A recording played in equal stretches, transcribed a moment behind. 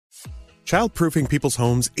Childproofing people's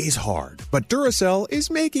homes is hard, but Duracell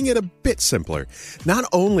is making it a bit simpler. Not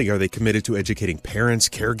only are they committed to educating parents,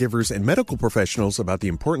 caregivers, and medical professionals about the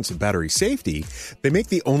importance of battery safety, they make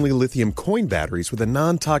the only lithium coin batteries with a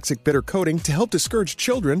non-toxic bitter coating to help discourage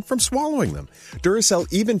children from swallowing them. Duracell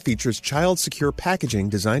even features child-secure packaging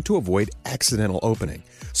designed to avoid accidental opening.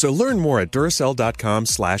 So learn more at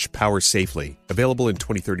Duracell.com/powersafely. Available in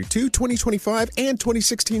 2032, 2025, and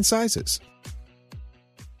 2016 sizes.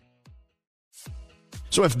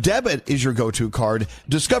 So if debit is your go-to card,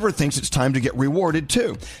 Discover thinks it's time to get rewarded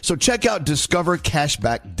too. So check out Discover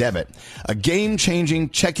Cashback Debit, a game-changing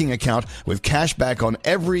checking account with cashback on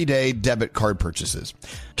everyday debit card purchases.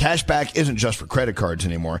 Cashback isn't just for credit cards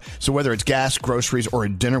anymore, so whether it's gas, groceries, or a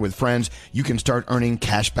dinner with friends, you can start earning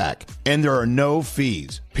cashback. And there are no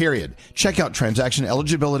fees, period. Check out transaction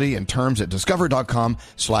eligibility and terms at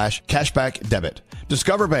discover.com/cashback debit.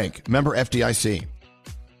 Discover Bank, member FDIC.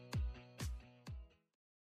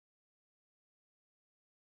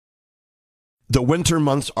 The winter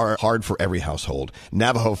months are hard for every household.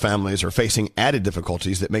 Navajo families are facing added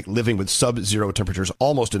difficulties that make living with sub-zero temperatures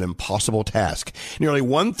almost an impossible task. Nearly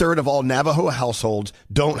 1/3 of all Navajo households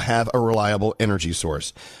don't have a reliable energy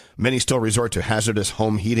source. Many still resort to hazardous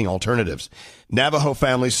home heating alternatives. Navajo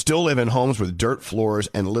families still live in homes with dirt floors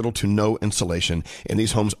and little to no insulation, and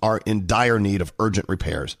these homes are in dire need of urgent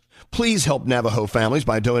repairs. Please help Navajo families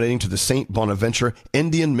by donating to the St. Bonaventure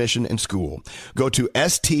Indian Mission and School. Go to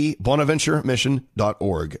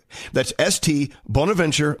stbonaventuremission.org. That's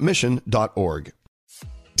stbonaventuremission.org.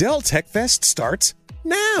 Dell Tech Fest starts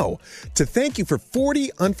now. To thank you for 40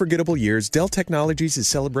 unforgettable years, Dell Technologies is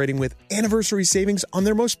celebrating with anniversary savings on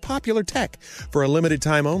their most popular tech. For a limited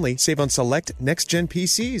time only, save on select next-gen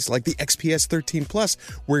PCs like the XPS 13 Plus,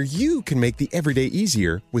 where you can make the everyday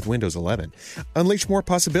easier with Windows 11. Unleash more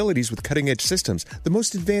possibilities with cutting-edge systems, the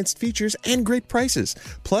most advanced features, and great prices.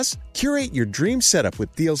 Plus, curate your dream setup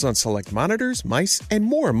with deals on select monitors, mice, and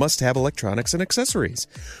more must-have electronics and accessories.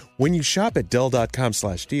 When you shop at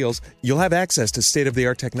Dell.com/deals, you'll have access to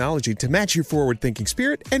state-of-the-art technology to match your forward-thinking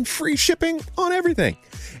spirit and free shipping on everything.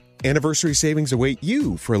 Anniversary savings await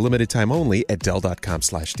you for a limited time only at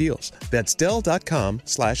Dell.com/deals. That's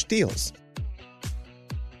Dell.com/deals.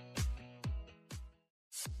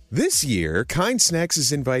 This year, Kind Snacks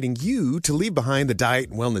is inviting you to leave behind the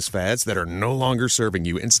diet and wellness fads that are no longer serving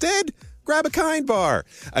you. Instead, grab a Kind bar,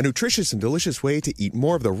 a nutritious and delicious way to eat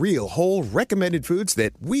more of the real, whole, recommended foods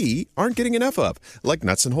that we aren't getting enough of, like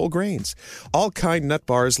nuts and whole grains. All Kind nut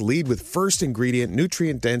bars lead with first ingredient,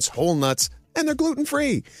 nutrient-dense whole nuts, and they're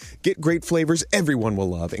gluten-free. Get great flavors everyone will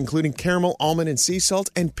love, including caramel, almond, and sea salt,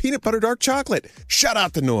 and peanut butter dark chocolate. Shut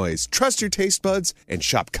out the noise, trust your taste buds, and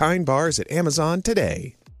shop Kind bars at Amazon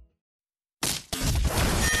today.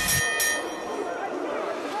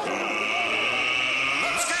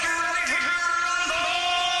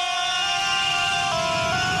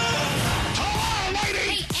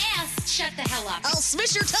 I'll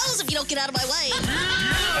smash your toes if you don't get out of my way.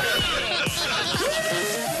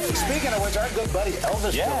 Speaking of which, our good buddy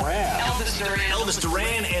Elvis Duran. Elvis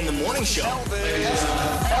Duran and the Morning Show.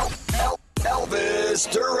 Elvis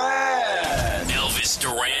Duran. Elvis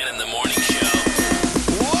Duran and the Morning Show.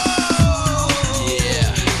 Whoa!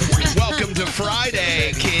 Yeah. Welcome to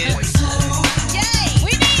Friday, kids. Yay!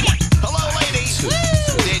 We made it! Hello, ladies. Woo!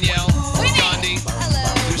 Danielle. We made Gandhi. it. Hello.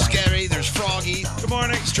 There's Scary. There's Froggy. Good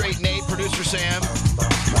morning. Straight Nate. Producer Sam.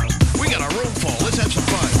 We got a room full. Let's have some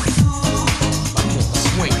fun. Come on,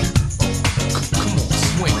 swing it. Come on,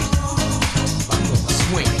 swing it. Come on,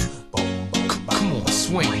 swing it. Come on,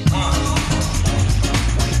 swing it.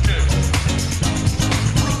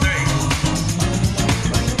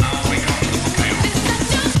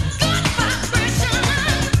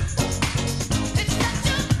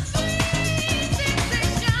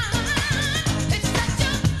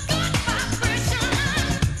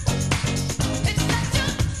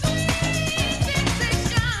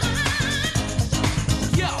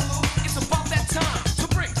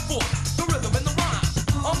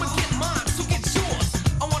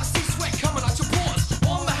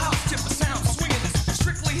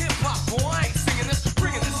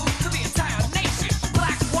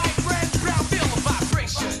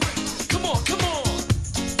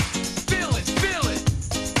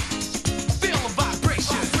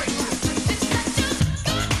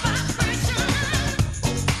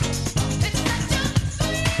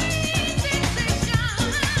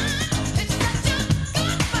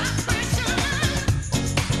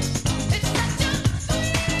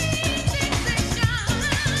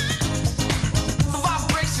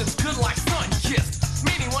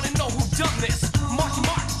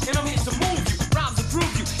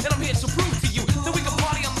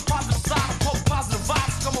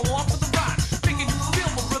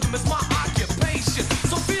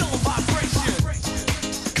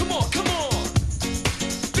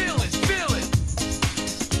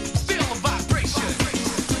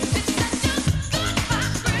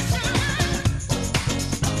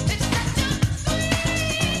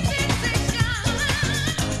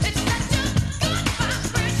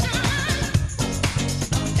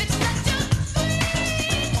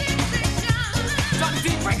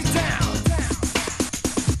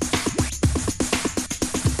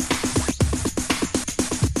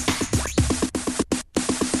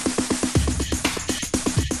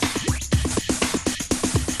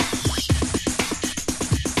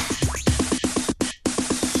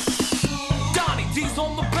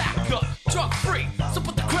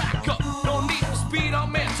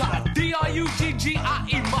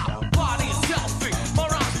 M-I-U-G-G-I-E, my body is healthy. My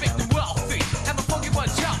rhymes make me wealthy. And my funky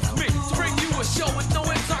bunch helps me to bring you a show with no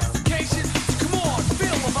intoxication. So come on, feel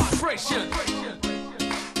the vibration.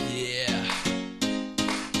 Yeah.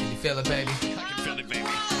 Can you feel it, baby? I can feel it, baby.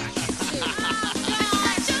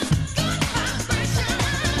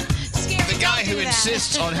 The guy who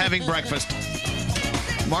insists on having breakfast.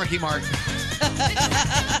 Marky Mark.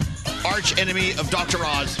 Arch enemy of Dr.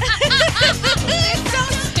 Oz. It's so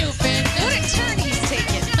stupid. What a turn he's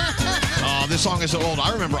taken. Oh, this song is so old.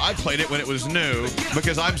 I remember I played it when it was new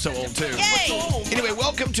because I'm so old too. Yay! Anyway,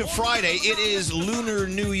 welcome to Friday. It is Lunar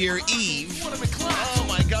New Year Eve. Oh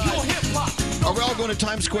my God. Are we all going to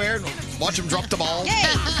Times Square and watch them drop the ball?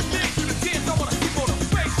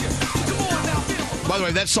 By the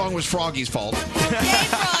way, that song was Froggy's fault. Yay,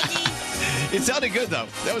 Froggy. It sounded good, though.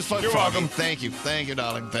 That was fun. You're Froggy. welcome. Thank you. Thank you,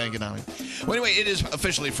 darling. Thank you, darling. Well, anyway, it is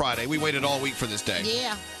officially Friday. We waited all week for this day.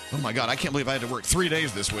 Yeah. Oh, my God. I can't believe I had to work 3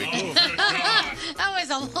 days this week. That was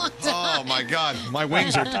a long time. Oh, my God. My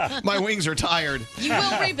wings are tired. You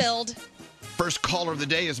will rebuild. First caller of the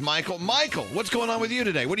day is Michael. Michael, what's going on with you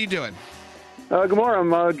today? What are you doing? Good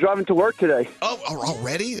morning. I'm driving to work today. Oh,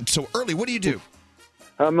 already? It's so early. What do you do?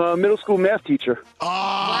 I'm a middle school math teacher.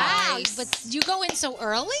 Wow. But you go in so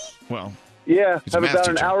early? Well, Yeah, He's a have math about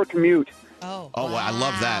an teacher. hour commute. Oh, wow. I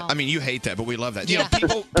love that. I mean, you hate that, but we love that. You Yeah.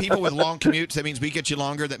 know, people with long commutes, that means we get you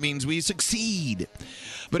longer. That means we succeed.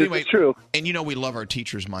 But This anyway, is true. And you know we love our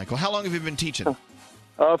teachers, Michael. How long have you been teaching?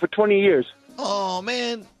 For 20 years. Oh,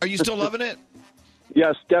 man. Are you still loving it?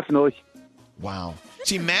 Yes, definitely. Wow.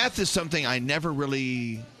 See, math is something I never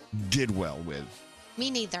really did well with. Me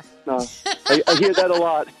neither. No, I hear that a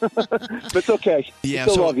lot. But it's okay. Yeah,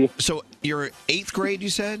 Still so, love you. So you're 8th grade, you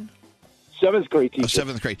said? 7th grade teacher.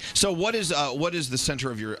 7th grade. So what is the center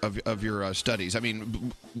of your studies? I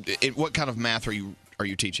mean, what kind of math are you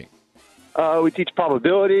teaching? We teach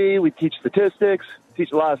probability. We teach statistics.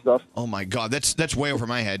 Teach a lot of stuff. Oh my God, that's way over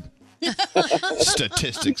my head.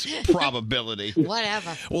 Statistics, probability.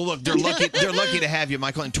 Whatever. Well, look, they're lucky to have you,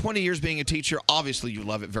 Michael. And 20 years being a teacher, obviously you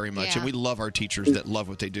love it very much, Yeah. and we love our teachers that love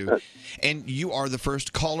what they do. And you are the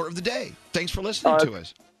first caller of the day. Thanks for listening to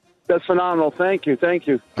us. That's phenomenal. Thank you. Thank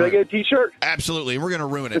you. Can I get a T-shirt? Absolutely, and we're going to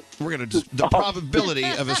ruin it. We're going to. The probability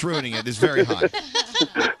of us ruining it is very high.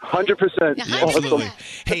 100%. Absolutely.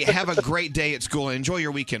 Hey, have a great day at school. Enjoy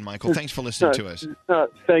your weekend, Michael. Thanks for listening to us.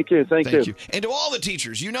 Thank you. Thank you. And to all the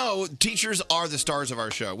teachers, you know, teachers are the stars of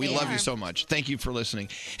our show. We They love are. you so much. Thank you for listening.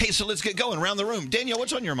 Hey, so let's get going around the room. Danielle,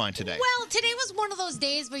 what's on your mind today? Well, today was one of those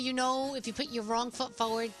days where you know if you put your wrong foot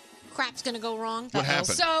forward, crap's going to go wrong. What happened?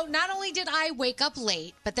 So not only did I wake up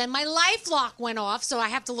late, but then my life lock went off, so I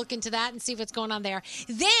have to look into that and see what's going on there.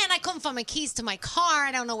 Then I couldn't find my keys to my car.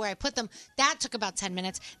 I don't know where I put them. That took about 10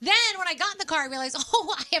 minutes. Then when I got in the car, I realized,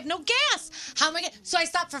 oh, I have no gas. How am I going to... So I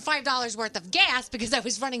stopped for $5 worth of gas because I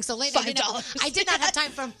was running so late. I did not have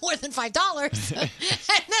time for more than $5. And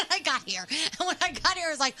then I got here. And when I got here, I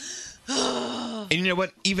was like... And you know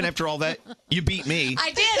what? Even after all that, you beat me.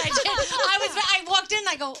 I did. I walked in and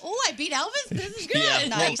I go, oh, I beat Elvis? This is good. Yeah,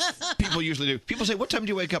 well, people usually do. People say, what time do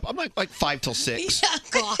you wake up? I'm like 5 till 6. Yeah,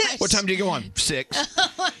 gosh. What time do you go on? 6.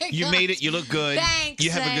 You made it. You look good. Thanks, you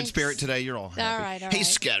have a good thanks. spirit today. You're all happy. right, all Hey, right.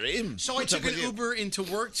 Scary. So I what's up took an with you? Uber into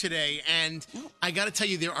work today, and I got to tell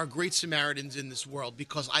you, there are great Samaritans in this world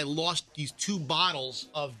because I lost these 2 bottles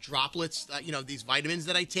of droplets, these vitamins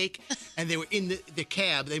that I take, and they were in the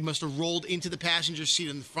cab. They must have rolled into the passenger seat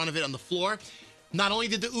in the front of it on the floor. Not only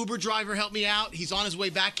did the Uber driver help me out, he's on his way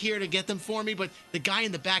back here to get them for me, but the guy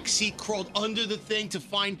in the back seat crawled under the thing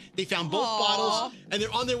they found both bottles, and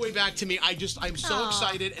they're on their way back to me. I'm so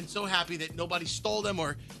excited and so happy that nobody stole them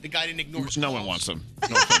or the guy didn't ignore us. No one wants them.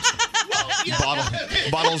 No offense.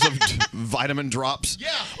 Bottles of vitamin drops. Yeah.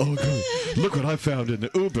 Oh, good. Look what I found in the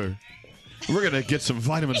Uber. We're going to get some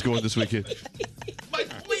vitamins going this weekend. My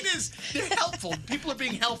point is, they're helpful. People are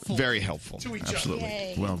being helpful. Very helpful. To each Absolutely. other.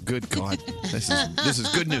 Yay. Well, good God. This is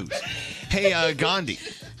good news. Hey, Gandhi,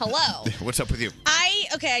 Hello. what's up with you?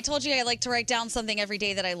 I told you I like to write down something every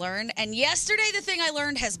day that I learn. And yesterday, the thing I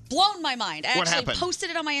learned has blown my mind. I What actually happened? posted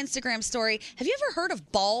it on my Instagram story. Have you ever heard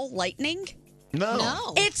of ball lightning?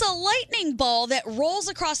 No. It's a lightning ball that rolls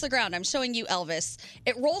across the ground. I'm showing you, Elvis.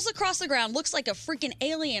 It rolls across the ground, looks like a freaking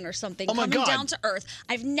alien or something Oh my coming God. down to Earth.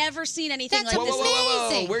 I've never seen anything That's like this.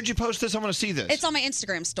 amazing. Where'd you post this? I want to see this. It's on my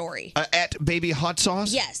Instagram story. At Baby Hot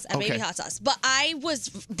Sauce? Yes, at Okay. Baby Hot Sauce. But I was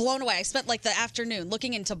blown away. I spent like the afternoon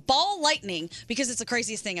looking into ball lightning because it's the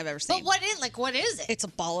craziest thing I've ever seen. But what is it? It's a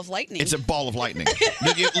ball of lightning. It's a ball of lightning.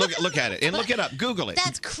 look at it and look it up. Google it.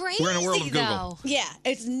 That's crazy, We're in a world of Google. though. Yeah,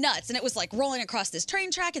 it's nuts. And it was like rolling rolling across this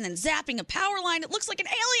train track and then zapping a power line. It looks like an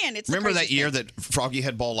alien. It's the Remember that craziest year thing. that Froggy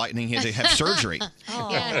had ball lightning? He had to have surgery.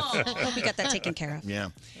 Hope you got that taken care of. Yeah.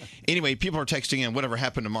 Anyway, people are texting in, whatever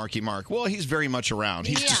happened to Marky Mark? Well, he's very much around.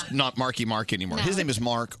 He's just not Marky Mark anymore. No. His name is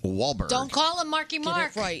Mark Wahlberg. Don't call him Marky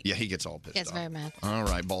Mark. Right. Yeah, he gets all pissed Gets off. very mad. All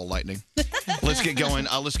right, ball lightning. Let's get going.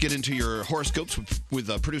 Let's get into your horoscopes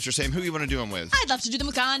with producer Sam. Who you want to do them with? I'd love to do them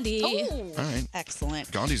with Gandhi. Oh, All right.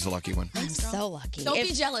 excellent. Gandhi's the lucky one. I'm so lucky. Don't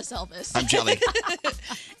be jealous, Elvis. I'm jelly.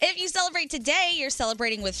 If you celebrate today, you're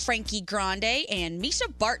celebrating with Frankie Grande and Misha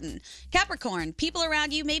Barton. Capricorn, people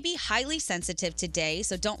around you may be highly sensitive today,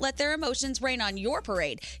 so don't let their emotions rain on your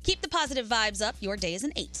parade. Keep the positive vibes up. Your day is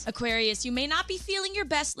an 8. Aquarius, you may not be feeling your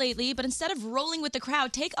best lately, but instead of rolling with the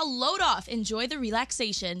crowd, take a load off. Enjoy the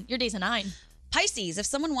relaxation. Your day's a 9. Pisces, if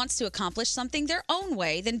someone wants to accomplish something their own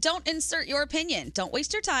way, then don't insert your opinion. Don't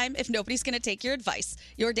waste your time if nobody's going to take your advice.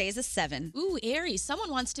 Your day is a 7. Ooh, Aries, someone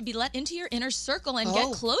wants to be let into your inner circle and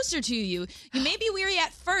get closer to you. You may be weary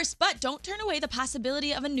at first, but don't turn away the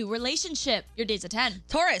possibility of a new relationship. Your day's a 10.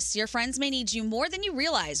 Taurus, your friends may need you more than you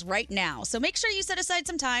realize right now, so make sure you set aside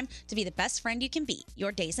some time to be the best friend you can be.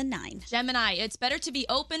 Your day's a 9. Gemini, it's better to be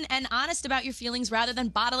open and honest about your feelings rather than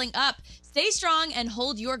bottling up. Stay strong and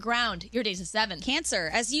hold your ground. Your day's a 7. Cancer,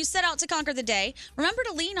 as you set out to conquer the day, remember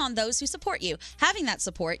to lean on those who support you. Having that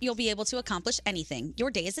support, you'll be able to accomplish anything.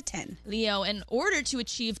 Your day is a 10. Leo, in order to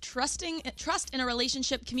achieve trust in a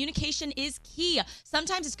relationship, communication is key.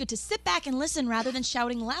 Sometimes it's good to sit back and listen rather than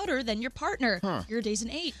shouting louder than your partner. Your day's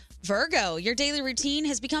an 8. Virgo, your daily routine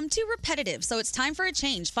has become too repetitive, so it's time for a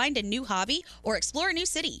change. Find a new hobby or explore a new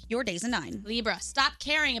city. Your day's a 9. Libra, stop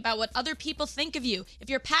caring about what other people think of you. If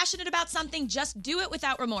you're passionate about something, just do it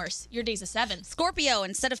without remorse. Your day's a 7. Scorpio,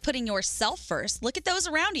 instead of putting yourself first, look at those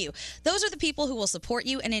around you. Those are the people who will support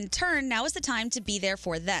you, and in turn, now is the time to be there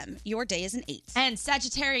for them. Your day is an 8. And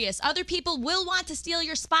Sagittarius, other people will want to steal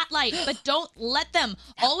your spotlight, but don't let them.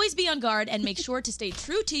 Always be on guard and make sure to stay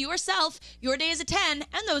true to yourself. Your day is a 10,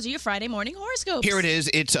 and those are your Friday morning horoscopes. Here it is.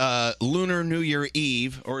 It's Lunar New Year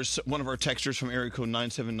Eve, or as one of our texters from area code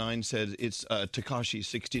 979 said, it's Tekashi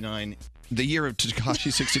 69. The year of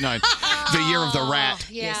Tekashi 69. The year of the rat.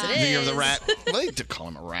 Yes, it The year of is. the rat. I like to call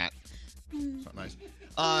him a rat. It's not nice.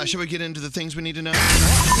 Shall we get into the things we need to know?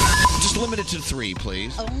 Just limit it to 3,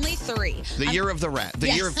 please. Only 3. The year of the rat. The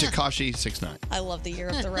year of Yes. Tekashi 69. I love the year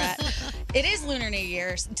of the rat. It is Lunar New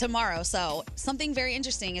Year tomorrow, so something very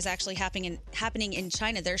interesting is actually happening in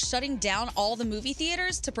China. They're shutting down all the movie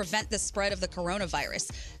theaters to prevent the spread of the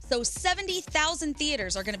coronavirus. So 70,000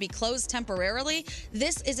 theaters are going to be closed temporarily.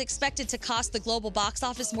 This is expected to cost the global box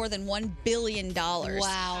office more than $1 billion.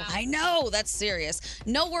 Wow. I know, that's serious.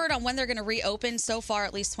 No word on when they're going to reopen. So far,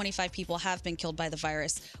 at least 25 people have been killed by the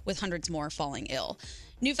virus, with hundreds more falling ill.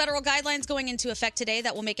 New federal guidelines going into effect today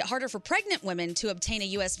that will make it harder for pregnant women to obtain a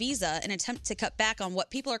U.S. visa, an attempt to cut back on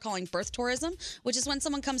what people are calling birth tourism, which is when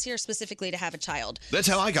someone comes here specifically to have a child. That's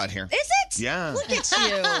how I got here. Is it? Yeah. Look at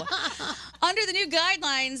you. Under the new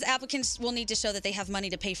guidelines, applicants will need to show that they have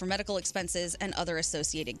money to pay for medical expenses and other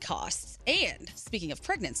associated costs. And speaking of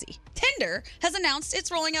pregnancy, Tinder has announced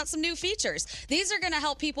it's rolling out some new features. These are going to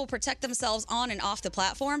help people protect themselves on and off the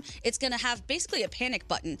platform. It's going to have basically a panic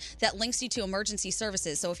button that links you to emergency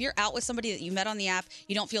services. So if you're out with somebody that you met on the app,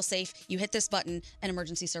 you don't feel safe, you hit this button and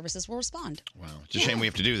emergency services will respond. Wow. It's a shame we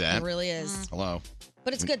have to do that. It really is. Hello.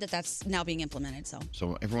 But it's good that that's now being implemented.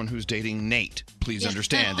 So everyone who's dating Nate, please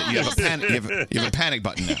understand that you have a panic. You have a panic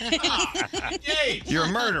button now. Yay! You're a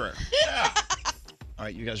murderer. All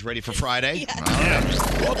right, you guys ready for Friday? Yeah. All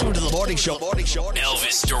right. Welcome to the morning show.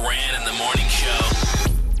 Elvis Duran in the morning show.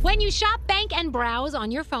 When you shop, bank, and browse on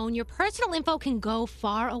your phone, your personal info can go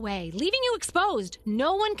far away, leaving you exposed.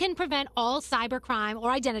 No one can prevent all cybercrime or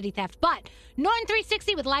identity theft, but Norton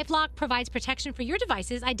 360 with LifeLock provides protection for your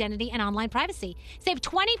devices, identity, and online privacy. Save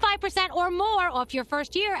 25% or more off your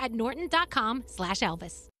first year at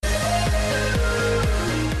norton.com/Elvis.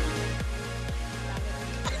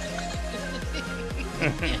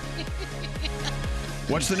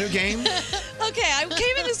 What's the new game? Okay, I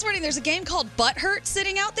came in this morning. There's a game called Butt Hurt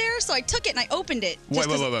sitting out there, so I took it and I opened it. Wait.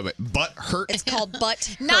 Butt hurt? It's called Butt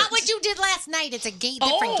Hurt. Not what you did last night. It's a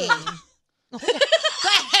different game.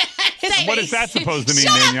 What is that supposed to mean,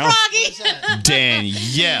 Shut Danielle? up, Froggy.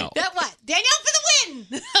 Danielle. That what? Danielle for the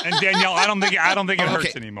win. And Danielle, I don't think it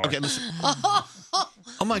hurts anymore. Okay, listen.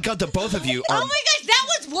 Oh my God, the both of you Oh are. my gosh, that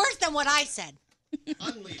was worse than what I said.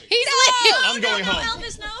 I'm leaving. He's leaving. I'm going home.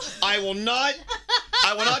 Elvis, no. I will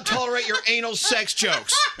not tolerate your anal sex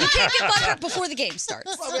jokes. You can't get Butt Hurt before the game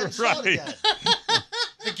starts. Right.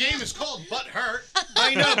 The game is called Butt Hurt. I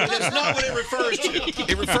I know, but that's not what it refers to.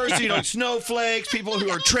 It refers to, snowflakes, people who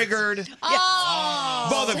are triggered. Oh.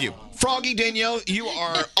 Both of you. Froggy, Danielle, you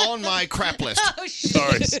are on my crap list. Oh, shit.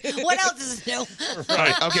 Sorry. What else is new?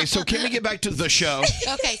 Right. Okay, so can we get back to the show?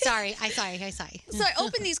 Okay, sorry. I saw. So I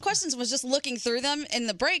opened these questions and was just looking through them in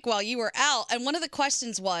the break while you were out. And one of the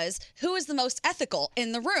questions was, who is the most ethical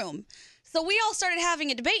in the room? So we all started having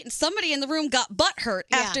a debate, and somebody in the room got butthurt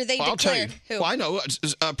after they Well, I'll tell you. declared who. Well, I know.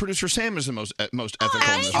 Producer Sam is the most ethical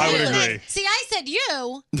in this I room. would agree. See, I said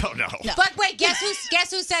you. No. But wait, guess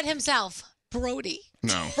who said himself? Brody.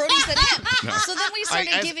 No. Brody said him. No. So then we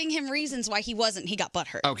started I- giving him reasons why he wasn't. He got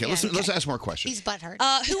butthurt. Okay, let's ask more questions. He's butthurt.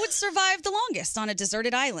 Who would survive the longest on a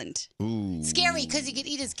deserted island? Ooh. Scary because he could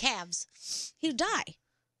eat his calves. He'd die.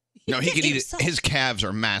 No, he could eat it. himself. His calves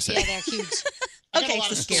are massive. Yeah, they're huge. Okay,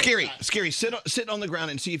 so Scary. Sit on the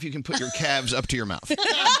ground and see if you can put your calves up to your mouth,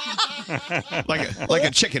 like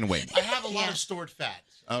a chicken wing. I have a lot of stored fat.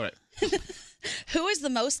 All right. Who is the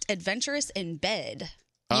most adventurous in bed?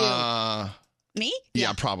 Me?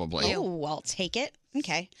 Yeah, probably. Oh, I'll take it.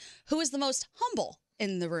 Okay. Who is the most humble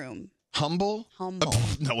in the room? Humble? Humble.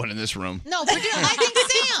 No one in this room. No, I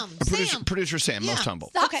think Sam. Producer Sam, most humble.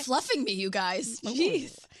 Stop fluffing me, you guys.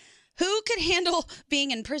 Jeez. Who could handle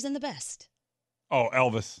being in prison the best? Oh,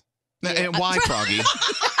 Elvis. And why, Froggy?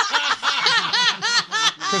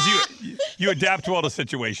 Because you adapt well to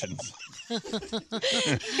situations. Yeah.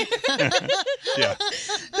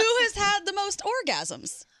 Who has had the most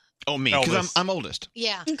orgasms? Oh, me, because Elvis. I'm oldest.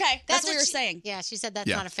 Yeah. Okay, that's what what you're saying. Yeah, she said that's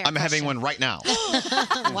Yeah, not a fair I'm having question. one right now.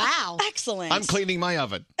 Wow. Excellent. I'm cleaning my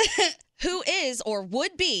oven. Who is or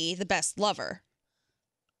would be the best lover?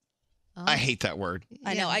 I hate that word.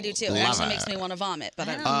 I know, I do too. It actually makes me want to vomit, but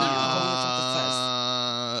I don't know.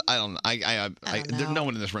 I don't. There's no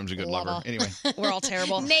one in this room's a good lover. Anyway, We're all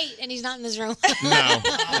terrible. Nate, and he's not in this room. no.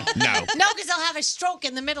 No, because he'll have a stroke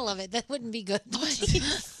in the middle of it. That wouldn't be good. Who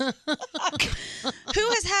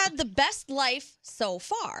has had the best life so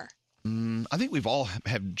far? I think we've all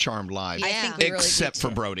have charmed lives. I think we really do, except for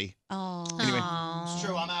too. Brody. Oh. Anyway. It's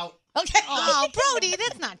true. I'm out. Okay. Oh, Brody,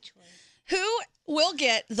 that's not true. Who will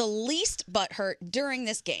get the least butt hurt during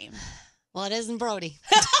this game? Well, it isn't Brody.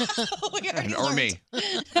 Or me.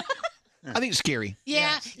 I think Scary.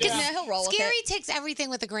 Yeah, Yeah, he'll roll with Scary it. takes everything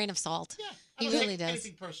with a grain of salt. Yeah, he really does.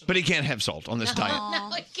 But he can't have salt on this diet.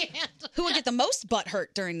 No, I can't. Who will get the most butt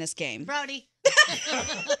hurt during this game? Brody.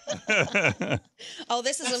 Oh,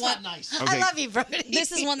 this is the one. Nice. Okay. I love you, Brody.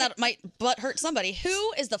 This is one that might butt hurt somebody.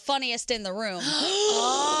 Who is the funniest in the room? Would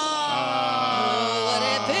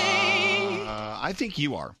it be? I think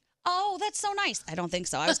you are. Oh, that's so nice. I don't think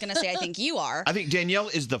so. I was going to say I think you are. I think Danielle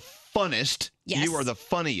is the funnest. Yes. You are the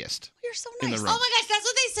funniest. You're so in the nice. room. Oh my gosh, that's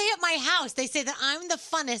what they say at my house. They say that I'm the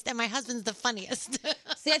funnest and my husband's the funniest.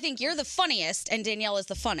 See, I think you're the funniest and Danielle is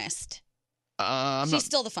the funnest. She's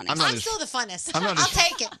still the funniest. I'm I'm still the funnest. I'm not I'll as-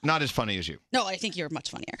 take it. Not as funny as you. No, I think you're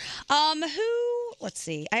much funnier. Let's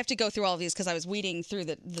see. I have to go through all of these because I was weeding through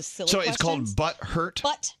the silly So questions. it's called butt hurt.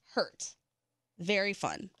 Butt hurt. Very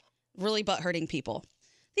fun. Really butt hurting people.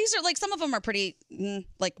 These are like, some of them are pretty,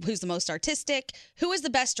 like, who's the most artistic? Who is the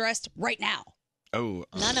best dressed right now? Oh.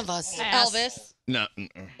 None of us. Elvis. No.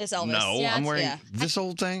 It's Elvis. No, Yeah, I'm it's- wearing yeah. this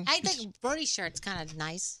old thing. I think Brody's shirt's kind of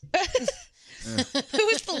nice. Who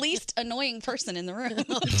is the least annoying person in the room?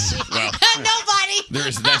 Well, Nobody.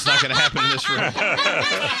 that's not going to happen in this room.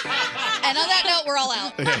 And on that note, we're all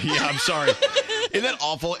out. Yeah, I'm sorry. Isn't that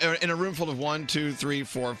awful? In a room full of 1, 2, 3,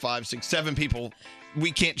 4, 5, 6, 7 people,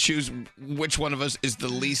 we can't choose which one of us is the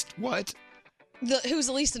least what? Who's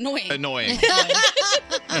the least annoying? Annoying.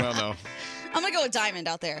 I don't know. I'm going to go with Diamond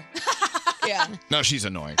out there. Yeah. No, she's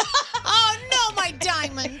annoying. Oh no, my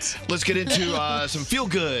diamond. Let's get into some feel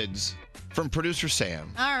goods from producer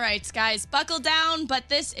Sam. All right, guys, buckle down, but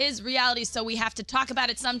this is reality, so we have to talk about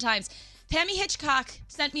it sometimes. Tammy Hitchcock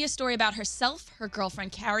sent me a story about herself, her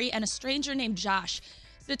girlfriend Carrie, and a stranger named Josh.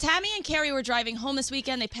 So Tammy and Carrie were driving home this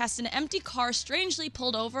weekend. They passed an empty car strangely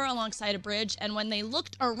pulled over alongside a bridge, and when they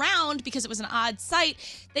looked around, because it was an odd sight,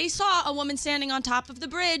 they saw a woman standing on top of the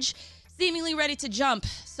bridge, seemingly ready to jump.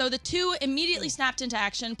 So the two immediately snapped into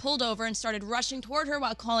action, pulled over, and started rushing toward her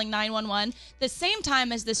while calling 911, the same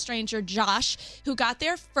time as the stranger, Josh, who got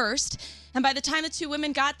there first. And by the time the two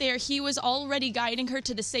women got there, he was already guiding her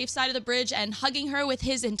to the safe side of the bridge and hugging her with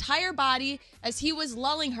his entire body as he was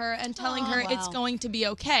lulling her and telling her it's going to be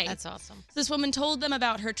okay. That's awesome. This woman told them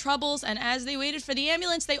about her troubles, and as they waited for the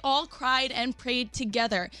ambulance, they all cried and prayed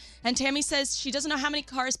together. And Tammy says she doesn't know how many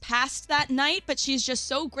cars passed that night, but she's just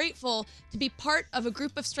so grateful to be part of a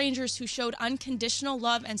group of strangers who showed unconditional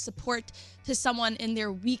love and support to someone in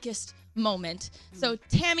their weakest moment. So,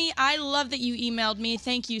 Tammy, I love that you emailed me.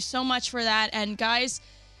 Thank you so much for that. And guys,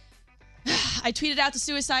 I tweeted out the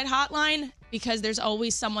suicide hotline because there's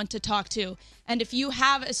always someone to talk to. And if you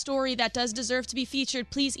have a story that does deserve to be featured,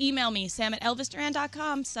 please email me,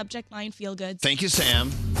 sam@elvisduran.com, subject line feel good. Thank you,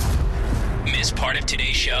 Sam. Miss part of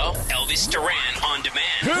today's show? Elvis Duran on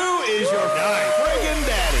demand. Who is your guy? Friggin'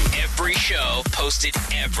 daddy. Every show posted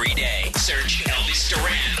every day. Search Elvis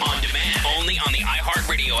Duran on demand. Only on the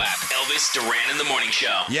iHeartRadio app. Elvis Duran in the Morning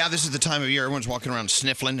Show. Yeah, this is the time of year everyone's walking around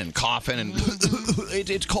sniffling and coughing, and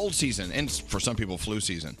it's cold season, and for some people, flu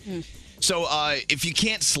season. So if you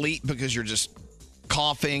can't sleep because you're just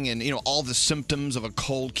coughing and all the symptoms of a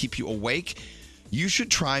cold keep you awake, you should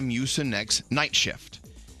try Mucinex Night Shift.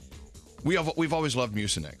 We've always loved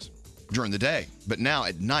Mucinex during the day, but now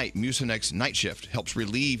at night, Mucinex Night Shift helps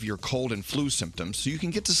relieve your cold and flu symptoms so you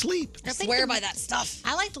can get to sleep. I swear by that stuff.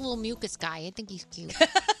 I like the little mucus guy. I think he's cute.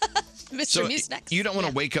 Mr. So Mucinex. you don't want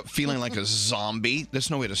to wake up feeling like a zombie.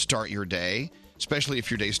 There's no way to start your day, especially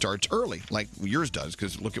if your day starts early, like yours does,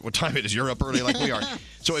 because look at what time it is. You're up early like we are.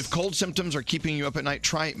 So if cold symptoms are keeping you up at night,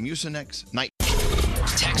 try Mucinex Night.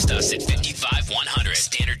 Text us at 55100.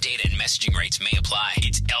 Standard data and messaging rates may apply.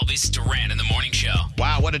 It's Elvis Duran in the Morning Show.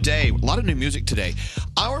 Wow, what a day. A lot of new music today.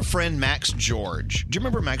 Our friend Max George. Do you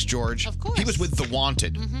remember Max George? Of course. He was with The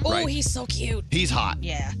Wanted, right? Oh, he's so cute. He's hot.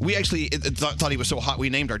 Yeah. We actually thought he was so hot, we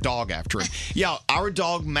named our dog after him. Yeah, our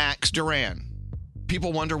dog Max Duran.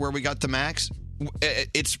 People wonder where we got the Max.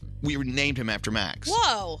 We named him after Max.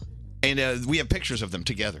 Whoa. And we have pictures of them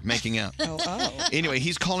together making out. Anyway,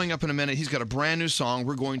 he's calling up in a minute. He's got a brand new song.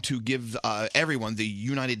 We're going to give everyone the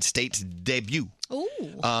United States debut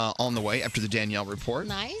on the way after the Danielle report.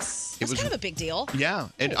 Nice. It That's was kind of a big deal. Yeah,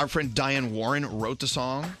 and our friend Diane Warren wrote the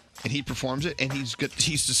song, and he performs it, and he's good.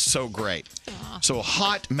 He's just so great. So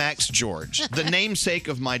hot Max George, the namesake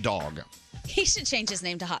of my dog. He should change his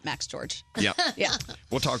name to Hot Max George. Yeah. Yeah.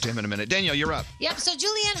 We'll talk to him in a minute. Danielle, you're up. Yep, so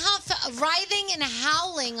Julianne Hough writhing and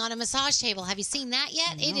howling on a massage table. Have you seen that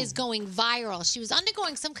yet? It is going viral. She was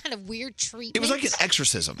undergoing some kind of weird treatment. It was like an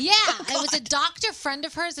exorcism. Yeah, it was a doctor friend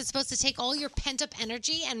of hers that's supposed to take all your pent-up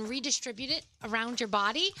energy and redistribute it around your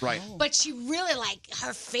body. Right. But she really,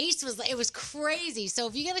 her face it was crazy. So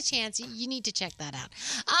if you get a chance, you need to check that out.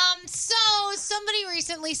 So somebody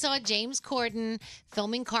recently saw James Corden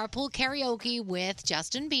filming Carpool Karaoke with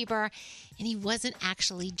Justin Bieber, and he wasn't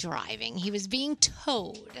actually driving. He was being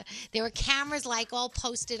towed. There were cameras all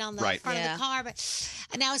posted on the front of the car. But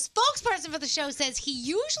now a spokesperson for the show says he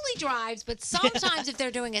usually drives, but sometimes if they're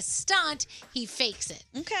doing a stunt, he fakes it.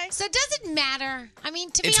 Okay. So does it matter? I mean,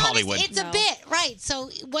 to be It's honest, Hollywood. it's a bit, right? So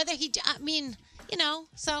whether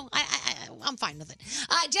so I'm fine with it.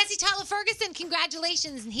 Jesse Tyler Ferguson,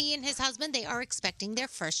 congratulations. And he and his husband, they are expecting their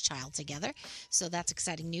first child together. So that's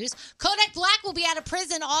exciting news. Kodak Black will be out of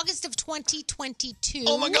prison August of 2022.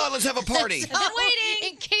 Oh, my God, let's have a party. So, I've been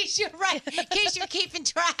waiting. In case you're keeping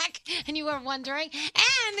track and you were wondering.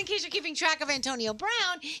 And in case you're keeping track of Antonio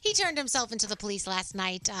Brown, he turned himself into the police last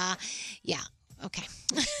night. Okay.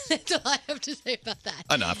 That's all I have to say about that.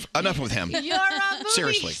 Enough with him. Your movies.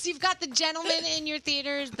 Seriously. You've got The Gentleman in your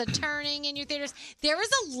theaters, The Turning in your theaters. There is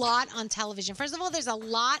a lot on television. First of all, there's a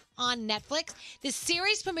lot on Netflix. The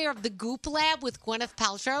series premiere of The Goop Lab with Gwyneth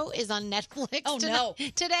Paltrow is on Netflix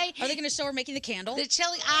today. Are they going to show her making the candle?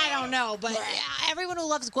 I don't know, but everyone who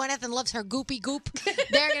loves Gwyneth and loves her goopy goop,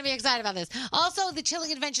 they're going to be excited about this. Also, The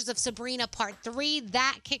Chilling Adventures of Sabrina Part 3,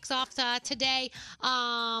 that kicks off today.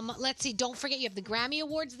 Let's see, don't forget you have the Grammy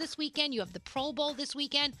Awards this weekend. You have the Pro Bowl this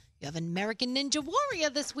weekend. You have American Ninja Warrior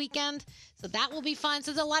this weekend. So that will be fun.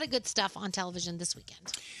 So there's a lot of good stuff on television this weekend.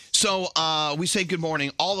 So we say good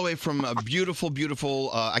morning all the way from a beautiful, beautiful,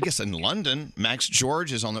 I guess in London. Max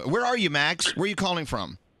George is on the... Where are you, Max? Where are you calling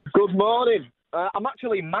from? Good morning. I'm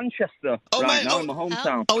actually in Manchester now, in my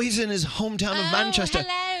hometown. Oh, he's in his hometown of Manchester.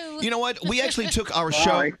 Hello. You know what? We actually took our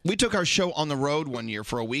show. We took our show on the road one year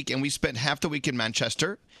for a week, and we spent half the week in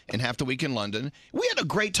Manchester and half the week in London. We had a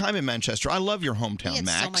great time in Manchester. I love your hometown,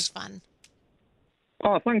 Max. So much fun.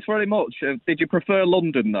 Oh, thanks very much. Did you prefer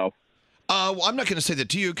London, though? Well, I'm not going to say that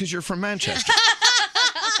to you because you're from Manchester.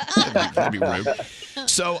 That'd be rude.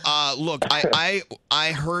 So, look,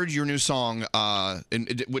 I heard your new song,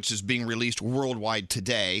 which is being released worldwide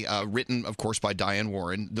today, written, of course, by Diane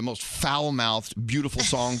Warren, the most foul-mouthed, beautiful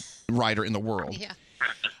songwriter in the world. Yeah.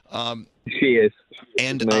 She is.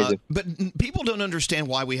 And but people don't understand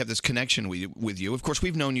why we have this connection with you. Of course,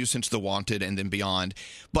 we've known you since The Wanted and then beyond.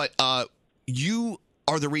 But you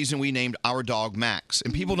are the reason we named our dog Max.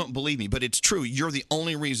 And people don't believe me, but it's true. You're the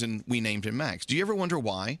only reason we named him Max. Do you ever wonder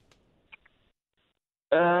why?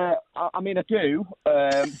 I mean, I do,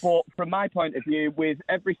 but from my point of view, with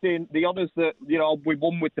everything, the honours that, we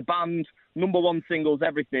won with the band, #1 singles,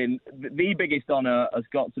 everything, the biggest honour has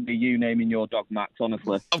got to be you naming your dog Max,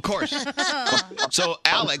 honestly. Of course. So,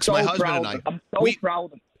 Alex, I'm so my husband proud. and I, I'm so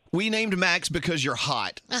proud. we named Max because you're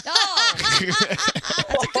hot. That's a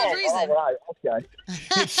good reason. All right, okay.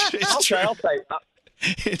 It's true. I'll take that.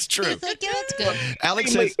 It's true. That's good.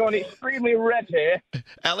 Alex says, going extremely red here.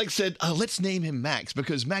 Alex said, let's name him Max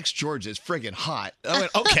because Max George is friggin' hot. I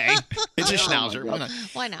went, okay. It's a schnauzer. Why not?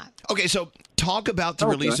 Why not? Okay, so talk about the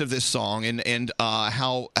release of this song and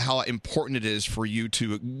how important it is for you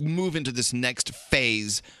to move into this next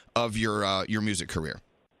phase of your music career.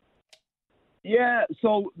 Yeah,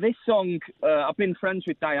 so this song, I've been friends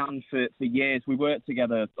with Diane for years. We worked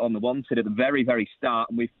together on The Wanted at the very, very start,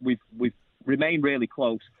 and we've remained really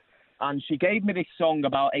close. And she gave me this song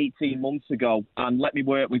about 18 months ago and let me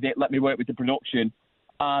work with it, let me work with the production.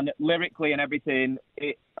 And lyrically and everything,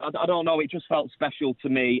 I don't know, it just felt special to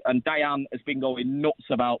me. And Diane has been going nuts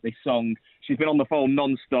about this song. She's been on the phone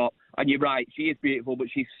non-stop. And you're right, she is beautiful, but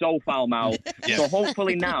she's so foul-mouthed. Yes. So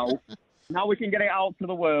hopefully now we can get it out to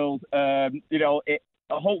the world.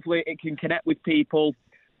 Hopefully it can connect with people.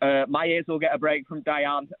 My ears will get a break from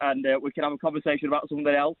Diane, and we can have a conversation about something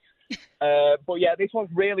else. But yeah, this one's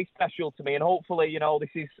really special to me, and hopefully, this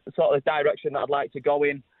is sort of the direction that I'd like to go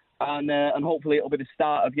in, and hopefully it'll be the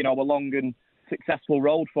start of, a long and successful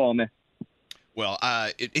road for me. Well,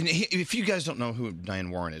 if you guys don't know who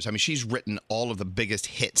Diane Warren is, I mean, she's written all of the biggest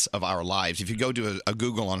hits of our lives. If you go to a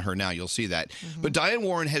Google on her now, you'll see that. Mm-hmm. But Diane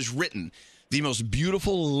Warren has written the most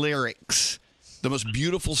beautiful lyrics, the most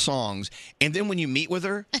beautiful songs, and then when you meet with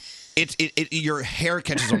her, your hair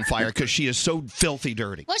catches on fire because she is so filthy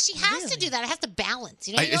dirty. Well, she has to do that. It has to balance.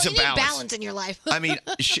 You It's a need balance. balance in your life. I mean,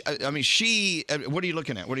 she. What are you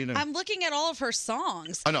looking at? What are you doing? I'm looking at all of her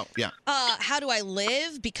songs. Oh no, yeah. How do I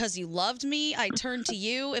live? Because you loved me. I turned to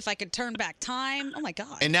you. If I could turn back time. Oh my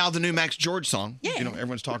God. And now the new Max George song. Yeah.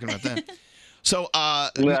 Everyone's talking about that. So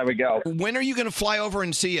there we go. When are you going to fly over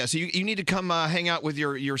and see us? You need to come hang out with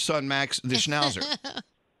your son Max the Schnauzer.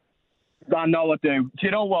 I know I do. Do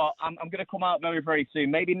you know what? I'm going to come out very, very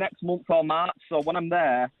soon. Maybe next month or March. So when I'm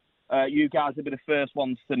there, you guys will be the first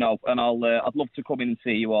ones to know, and I'd love to come in and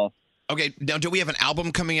see you all. Okay. Now, do we have an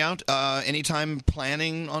album coming out? Anytime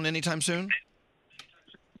planning on anytime soon?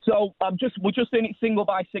 So we're just doing it single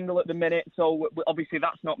by single at the minute. So obviously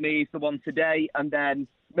that's not me. It's the one today, and then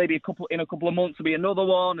maybe in a couple of months will be another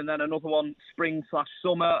one, and then another one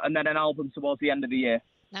spring/summer, and then an album towards the end of the year.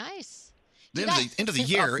 Nice. The end of the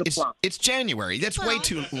year, it's January. That's way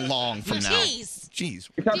too long from now. Jeez.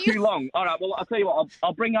 Is that too long? All right. Well, I'll tell you what.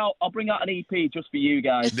 I'll bring out an EP just for you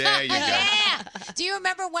guys. There you go. Yeah. Do you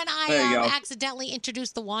remember when There you I go. accidentally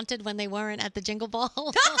introduced the Wanted when they weren't at the Jingle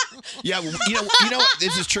Ball? Yeah, you know what?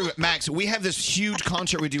 This is true, Max. We have this huge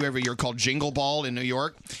concert we do every year called Jingle Ball in New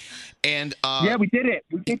York, and yeah, we did it.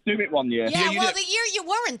 We did do it one year. Yeah, you well, did. the year you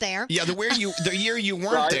weren't there. Yeah, the year you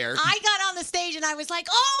weren't there. I got on the stage and I was like,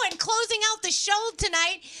 "Oh, and closing out the show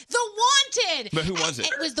tonight, The Wanted." But who was it?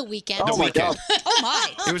 It was The Weeknd. The Weeknd. Oh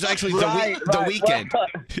my! It was actually Right, the right. Weekend.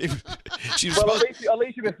 She was Well, supposed. at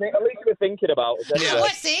least you were thinking about it. Yeah. anyway.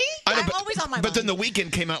 What? See, I know, I'm always on my But mind. then the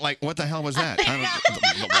Weekend came out like, what the hell was that? I don't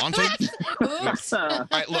know, the Wanted? Oops. All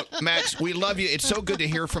right, look, Max, we love you. It's so good to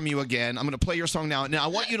hear from you again. I'm going to play your song now. Now, I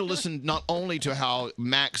want you to listen not only to how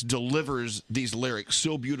Max delivers these lyrics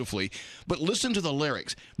so beautifully, but listen to the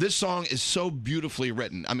lyrics. This song is so beautifully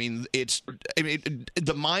written. I mean,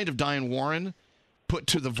 the mind of Diane Warren put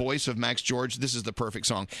to the voice of Max George. This is the perfect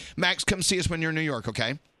song. Max, come see us when you're in New York,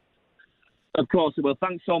 okay? Of course it will.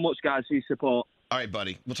 Thanks so much, guys, for your support. All right,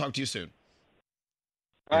 buddy. We'll talk to you soon.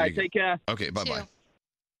 All right, take care. Okay, bye-bye.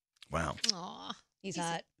 Wow. Aw, He's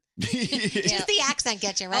hot. Just the accent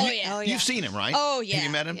gets you, right? Oh, yeah. You've seen him, right? Oh yeah. Have you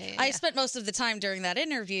met him? I spent most of the time during that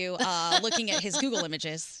interview looking at his Google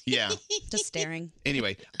images. Yeah. Just staring.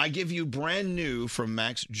 Anyway, I give you brand new from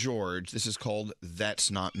Max George. This is called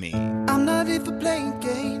That's Not Me. I'm not here for playing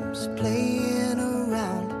games, playing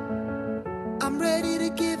around. I'm ready to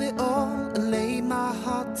give it all and lay my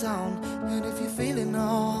heart down. And if you're feeling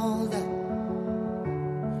all that,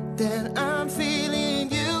 then I'm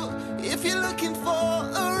feeling you. If you're looking for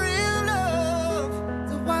a real love,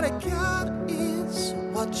 then what I got is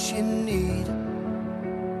what you need.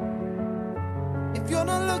 If you're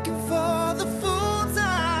not looking for the full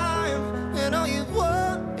time, and all you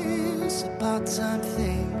want is a part-time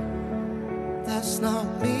thing, that's not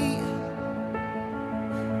me.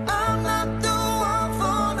 I'm not the one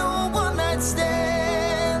for no one-night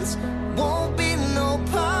stands. Won't be no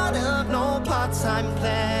part of no part-time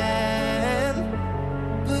plan.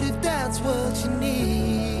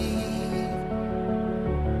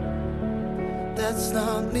 That's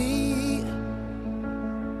not me.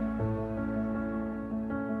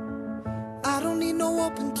 I don't need no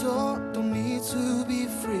open door, don't need to be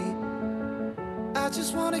free. I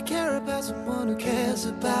just wanna care about someone who cares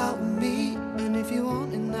about me. And if you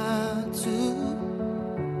want it not to,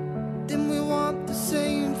 then we want the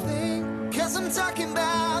same thing. 'Cause I'm talking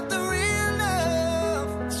about the real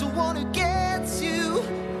love. So wanna get you,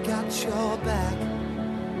 got your back.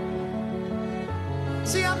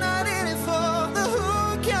 See, I'm not in it for the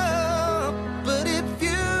hookup, but if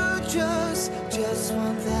you just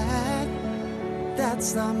want that,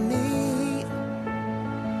 that's not me.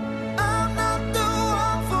 I'm not the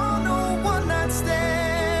one for no one-night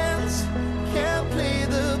stands. Can't play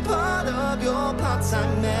the part of your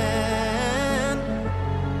part-time man.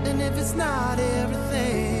 And if it's not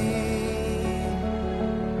everything,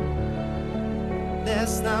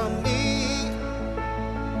 that's not me.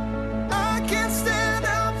 I can't stand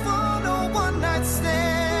up for no one-night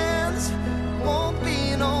stands. Won't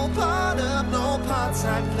be no part of no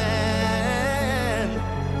part-time plan.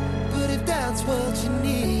 But if that's what you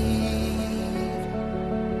need,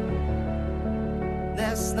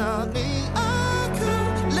 that's not me. I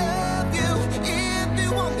could love you if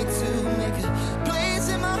you want me to. Make a place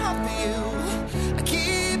in my heart for you. I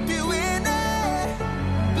keep you in it.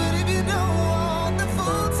 But if you don't want the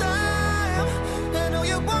full time, and all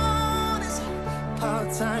you want is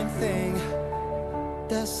part-time thing,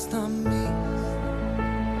 that's not me.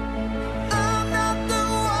 I'm not the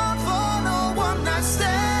one for no one-night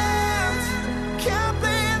stands. Can't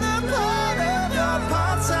play the part of your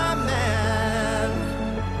part-time man.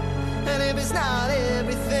 And if it's not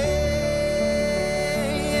everything,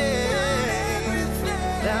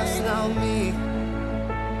 that's not me.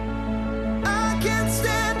 I can't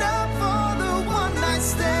stand up for the one-night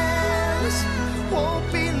stands.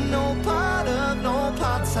 Won't be no part of no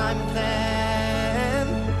part-time plan.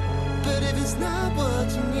 But if it's not what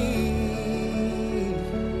you need,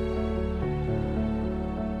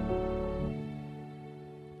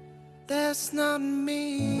 that's not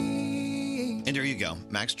me. And there you go.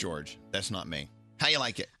 Max George. That's not me. How you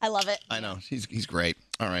like it? I love it. I know. He's great.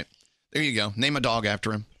 All right. There you go. Name a dog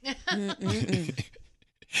after him. I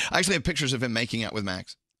actually have pictures of him making out with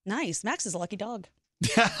Max. Nice. Max is a lucky dog.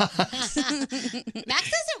 Max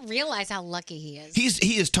doesn't realize how lucky he is.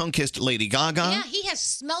 He has tongue-kissed Lady Gaga. Yeah, he has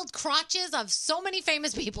smelled crotches of so many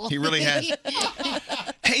famous people. He really has.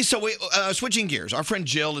 Hey, so we switching gears. Our friend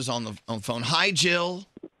Jill is on the phone. Hi, Jill.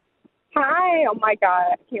 Hi. Oh, my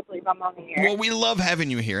God. I can't believe I'm on the air. Well, we love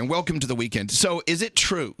having you here, and welcome to the weekend. So is it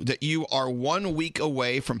true that you are 1 week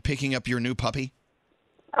away from picking up your new puppy?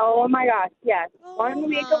 Oh, my gosh. Yes. 1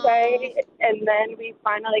 week away, and then we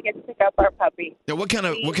finally get to pick up our puppy. Now, what kind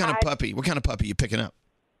of puppy? What kind of puppy are you picking up?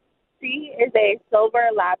 She is a silver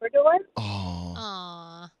Labrador.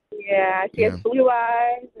 Oh. Yeah. She has blue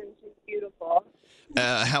eyes, and she's beautiful.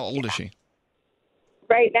 How old is she?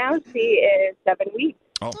 Right now, she is 7 weeks.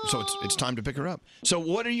 Oh, so it's time to pick her up. So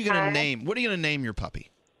what are you going to name? What are you going to name your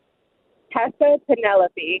puppy? Tessa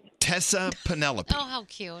Penelope. Tessa Penelope. Oh, how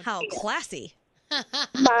cute. How classy.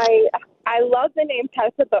 I love the name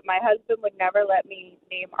Tessa, but my husband would never let me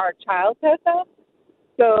name our child Tessa.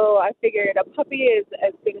 So I figured a puppy is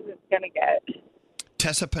as good as it's going to get.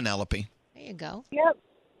 Tessa Penelope. There you go. Yep.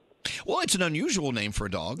 Well, it's an unusual name for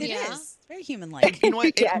a dog. It is. Very human-like. You know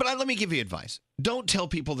what? But let me give you advice. Don't tell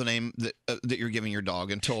people the name that you're giving your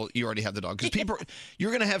dog until you already have the dog. Because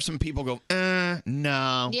you're going to have some people go,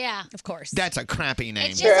 no. Yeah. Of course. That's a crappy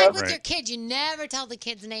name. It's just like with your kids. You never tell the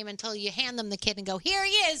kid's name until you hand them the kid and go, here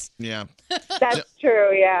he is. Yeah. That's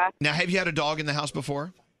true, yeah. Now, have you had a dog in the house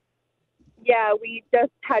before? Yeah, we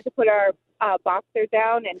just had to put our boxer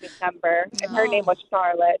down in December, and her name was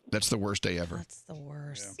Charlotte. That's the worst day ever. That's the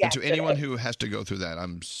worst. Yeah. And to anyone who has to go through that,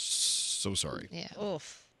 I'm so sorry. Yeah.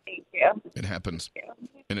 Oof. Thank you. It happens.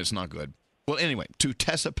 And it's not good. Well, anyway, to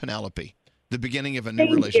Tessa Penelope, the beginning of a new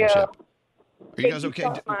Thank relationship. you. Are you Thank guys you okay?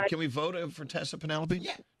 so much. Can we vote for Tessa Penelope?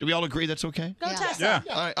 Yeah. Do we all agree that's okay? Go Tessa.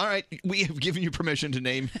 Yeah. All right. We have given you permission to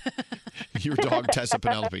name your dog Tessa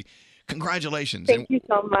Penelope. Congratulations. Thank you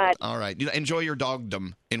so much. All right. Enjoy your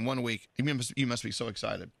dogdom in 1 week. You must be so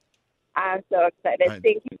excited. I'm so excited. All right.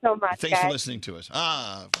 Thank you so much, Thanks guys. for listening to us.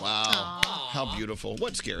 Wow. How beautiful.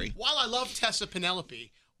 What's scary? While I love Tessa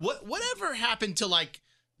Penelope, whatever happened to like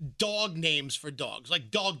dog names for dogs,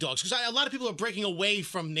 like dogs? Because a lot of people are breaking away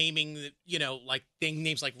from naming, like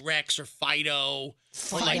names like Rex or Fido.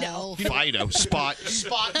 Fido. Fido. Spot.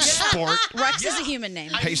 Spot. Sport. Rex is a human name.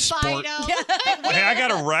 Hey, Sport. Hey, I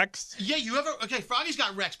got a Rex. Yeah, okay, Froggy's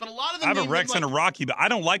got Rex, but a lot of them I have a name Rex them and a Rocky, but I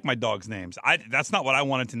don't like my dog's names. That's not what I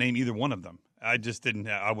wanted to name either one of them. I just didn't.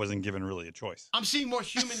 I wasn't given really a choice. I'm seeing more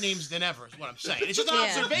human names than ever, is what I'm saying. It's just an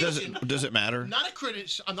observation. Does it matter? I'm not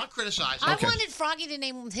criticizing. I wanted Froggy to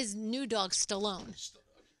name his new dog Stallone.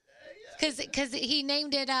 Because he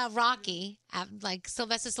named it Rocky, like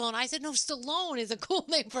Sylvester Stallone. I said, no, Stallone is a cool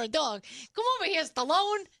name for a dog. Come over here,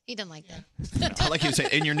 Stallone. He didn't like that. I like you to say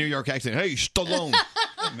in your New York accent, hey, Stallone.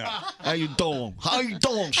 No. How you doing? How you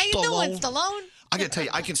doing, Stallone? How you doing, Stallone? I got to tell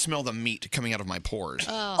you, I can smell the meat coming out of my pores.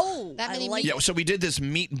 Oh, that many meat? Yeah, so we did this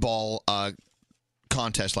meatball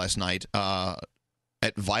contest last night at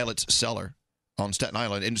Violet's Cellar on Staten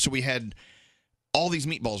Island. And so we had all these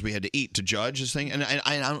meatballs we had to eat to judge this thing. And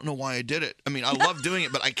I don't know why I did it. I mean, I love doing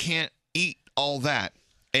it, but I can't eat all that.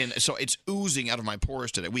 And so it's oozing out of my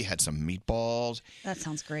pores today. We had some meatballs. That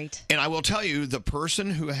sounds great. And I will tell you, the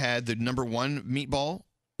person who had the number one meatball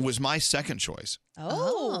was my second choice.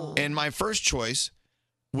 Oh. And my first choice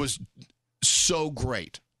was so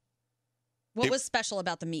great. What was special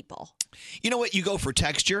about the meatball? You know what? You go for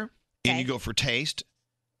texture and you go for taste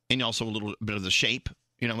and also a little bit of the shape.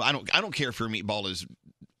 You know, I don't care if your meatball is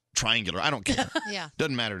triangular. I don't care. Yeah.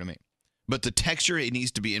 Doesn't matter to me. But the texture, it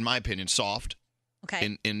needs to be, in my opinion, soft.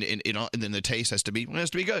 Okay. And then the taste has to be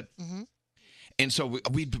good. Mm-hmm. And so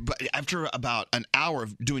we after about an hour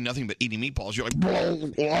of doing nothing but eating meatballs, you're like,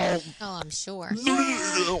 Oh, I'm sure.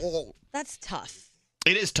 That's tough.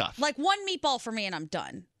 It is tough. Like one meatball for me and I'm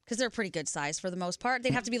done. Because they're pretty good size for the most part.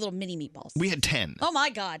 They'd have to be little mini meatballs. We had 10. Oh, my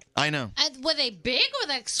God. I know. Were they big or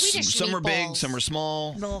like Swedish Some were big, meatballs? some were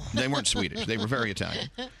small. No. They weren't Swedish. They were very Italian.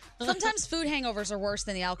 Sometimes food hangovers are worse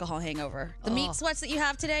than the alcohol hangover. The meat sweats that you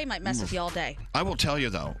have today might mess with you all day. I will tell you,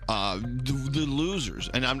 though, the losers,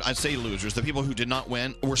 and I say losers, the people who did not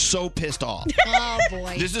win, were so pissed off. Oh,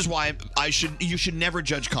 boy. This is why you should never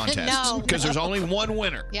judge contests. No. Because there's only one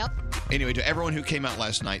winner. Yep. Anyway, to everyone who came out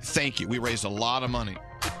last night, thank you. We raised a lot of money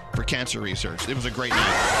for cancer research. It was a great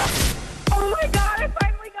night. Oh my God, I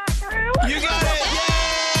finally got through. You got it!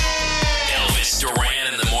 Elvis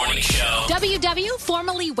Duran in the Morning Show. WW,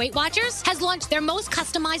 formerly Weight Watchers, has launched their most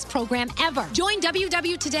customized program ever. Join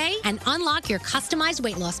WW today and unlock your customized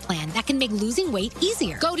weight loss plan that can make losing weight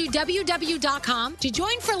easier. Go to WW.com to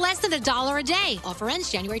join for less than $1 a day. Offer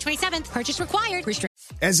ends January 27th. Purchase required.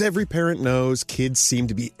 As every parent knows, kids seem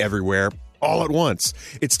to be everywhere all at once.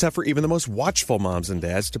 It's tough for even the most watchful moms and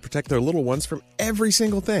dads to protect their little ones from every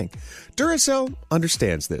single thing. Duracell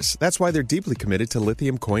understands this. That's why they're deeply committed to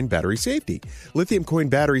lithium coin battery safety. Lithium coin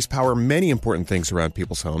batteries power many important things around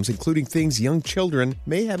people's homes, including things young children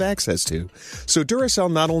may have access to. So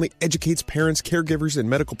Duracell not only educates parents, caregivers, and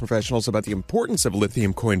medical professionals about the importance of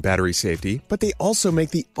lithium coin battery safety, but they also make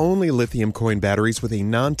the only lithium coin batteries with a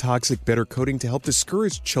non-toxic bitter coating to help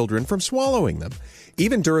discourage children from swallowing them.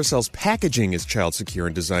 Even Duracell's packaging is child secure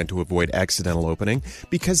and designed to avoid accidental opening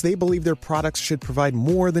because they believe their products should provide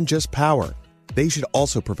more than just power. They should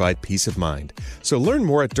also provide peace of mind. So learn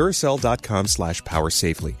more at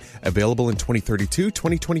Duracell.com/powersafely. Available in 2032,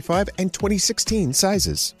 2025, and 2016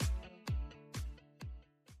 sizes.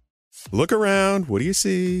 Look around. What do you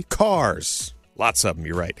see? Cars. Lots of them,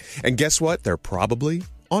 you're right. And guess what? They're probably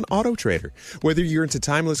on AutoTrader. Whether you're into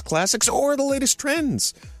timeless classics or the latest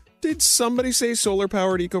trends. Did somebody say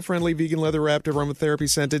solar-powered, eco-friendly, vegan, leather-wrapped,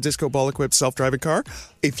 aromatherapy-scented, disco ball-equipped, self-driving car?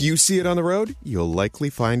 If you see it on the road, you'll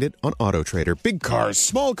likely find it on AutoTrader. Big cars,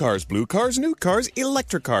 small cars, blue cars, new cars,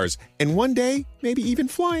 electric cars, and one day, maybe even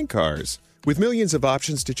flying cars. With millions of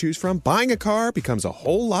options to choose from, buying a car becomes a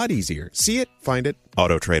whole lot easier. See it, find it,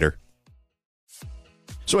 AutoTrader.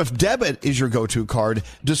 So if debit is your go-to card,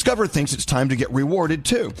 Discover thinks it's time to get rewarded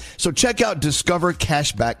too. So check out Discover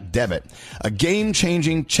Cashback Debit, a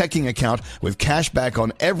game-changing checking account with cashback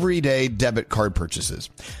on everyday debit card purchases.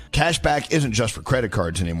 Cashback isn't just for credit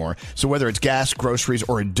cards anymore, so whether it's gas, groceries,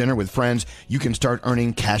 or a dinner with friends, you can start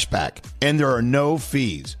earning cashback. And there are no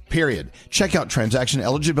fees, period. Check out transaction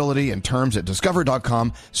eligibility and terms at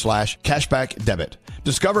discover.com/cashback debit.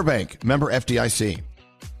 Discover Bank, member FDIC.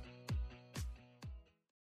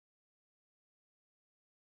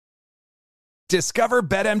 Discover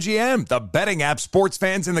BetMGM, the betting app sports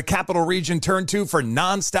fans in the capital region turn to for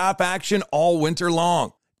nonstop action all winter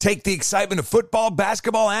long. Take the excitement of football,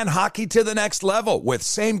 basketball, and hockey to the next level with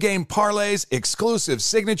same-game parlays, exclusive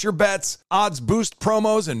signature bets, odds boost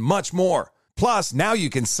promos, and much more. Plus, now you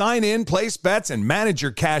can sign in, place bets, and manage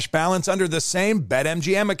your cash balance under the same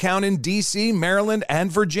BetMGM account in D.C., Maryland, and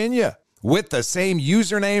Virginia. With the same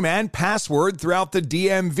username and password throughout the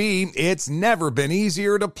DMV, it's never been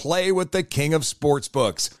easier to play with the king of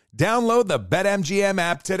sportsbooks. Download the BetMGM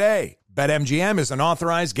app today. BetMGM is an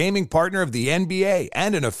authorized gaming partner of the NBA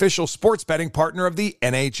and an official sports betting partner of the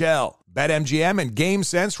NHL. BetMGM and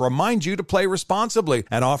GameSense remind you to play responsibly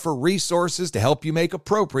and offer resources to help you make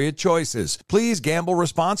appropriate choices. Please gamble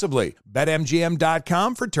responsibly.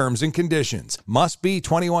 BetMGM.com for terms and conditions. Must be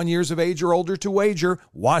 21 years of age or older to wager.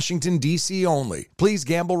 Washington, D.C. only. Please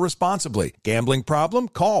gamble responsibly. Gambling problem?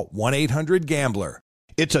 Call 1-800-GAMBLER.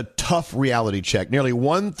 It's a tough reality check. Nearly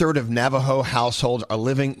 1/3 of Navajo households are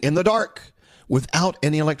living in the dark without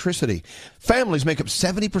any electricity. Families make up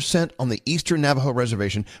 70% on the Eastern Navajo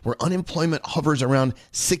Reservation, where unemployment hovers around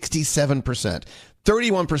 67%.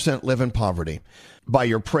 31% live in poverty. By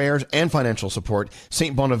your prayers and financial support,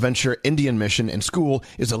 St. Bonaventure Indian Mission and School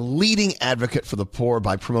is a leading advocate for the poor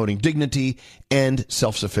by promoting dignity and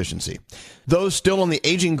self-sufficiency. Those still on the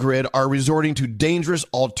aging grid are resorting to dangerous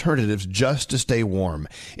alternatives just to stay warm.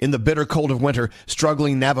 In the bitter cold of winter,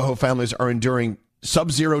 struggling Navajo families are enduring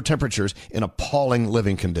sub-zero temperatures in appalling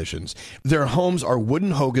living conditions. Their homes are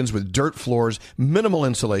wooden hogans with dirt floors, minimal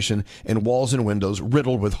insulation, and walls and windows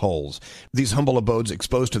riddled with holes. These humble abodes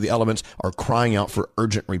exposed to the elements are crying out for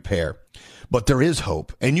urgent repair. But there is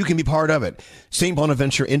hope, and you can be part of it. St.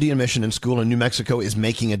 Bonaventure Indian Mission and School in New Mexico is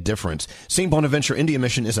making a difference. St. Bonaventure Indian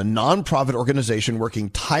Mission is a non-profit organization working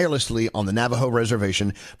tirelessly on the Navajo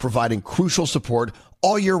Reservation, providing crucial support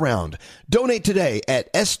all year round. Donate today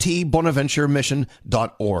at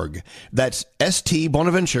stbonaventuremission.org. That's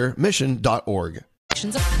stbonaventuremission.org.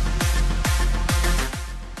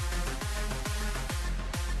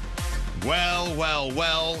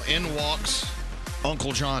 Well, in walks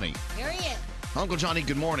Uncle Johnny. Here he is. Uncle Johnny,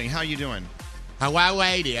 good morning. How you doing? Hello,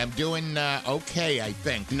 lady. I'm doing okay, I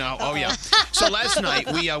think. No, oh yeah. So last night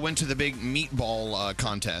we went to the big meatball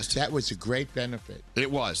contest. That was a great benefit. It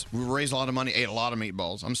was. We raised a lot of money, ate a lot of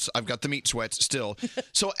meatballs. I've got the meat sweats still.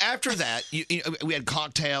 So after that, we had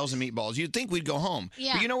cocktails and meatballs. You'd think we'd go home.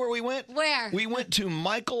 Yeah. But you know where we went? Where? We went to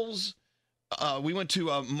Michael's.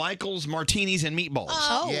 Michael's Martinis and Meatballs.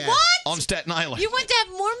 Oh, Yeah. what? On Staten Island. You want to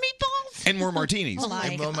have more meatballs? And more martinis. Oh, my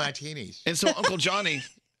And more God. martinis. And so Uncle Johnny,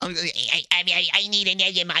 I need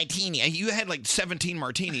another martini. You had like 17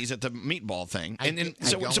 martinis at the meatball thing. I And then think I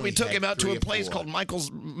so we only took had him out to 3 a or place 4. called Michael's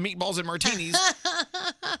Meatballs and Martinis.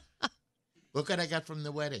 Look what I got from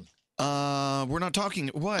the wedding. We're not talking.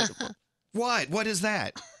 What? What is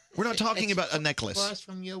that? We're not talking about a necklace. Across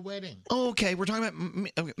from your wedding. Oh, okay. We're talking about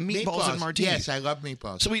meatballs and martinis. Yes, I love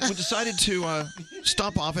meatballs. So we decided to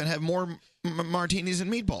stop off and have more martinis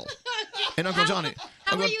and meatballs. And Uncle Johnny.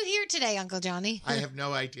 How are you here today, Uncle Johnny? I have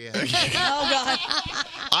no idea. Oh, God.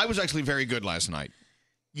 I was actually very good last night.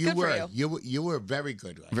 You were. You were very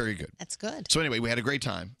good. Very good. That's good. So anyway, we had a great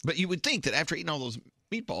time. But you would think that after eating all those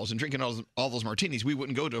meatballs and drinking all those martinis, we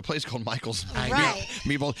wouldn't go to a place called Michael's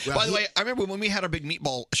Meatballs. Well, By the way, I remember when we had our big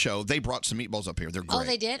meatball show, they brought some meatballs up here. They're great. Oh,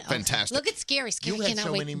 they did? Fantastic. Look at Scary. Scary You had cannot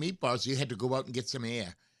so wait. many meatballs, you had to go out and get some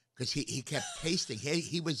air. Because he kept tasting.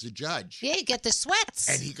 He was the judge. Yeah, you get the sweats.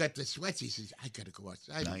 And he got the sweats. He says, I got to go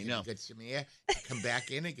outside. I know. Get some air, come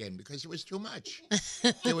back in again because it was too much.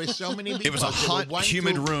 There were so many meatballs. It was a There were hot,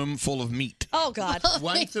 humid room full of meat. Oh, God.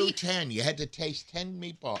 1 through 10. You had to taste 10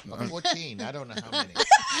 meatballs. 14. I don't know how many. 1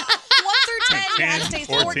 through 10, you had to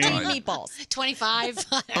taste 14 meatballs. 25.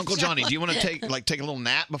 Uncle Johnny, do you want to take a little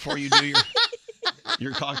nap before you do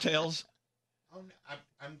your cocktails?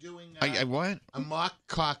 I'm doing what? A mock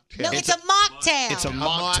cocktail. No, it's a mocktail. It's a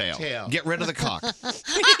mocktail. Get rid of the cock.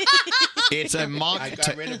 It's a mock. I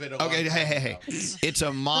got rid of it. Okay, hey. It's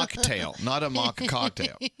a mocktail, not a mock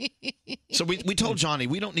cocktail. So we told Johnny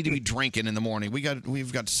we don't need to be drinking in the morning.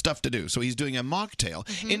 We've got stuff to do. So he's doing a mocktail.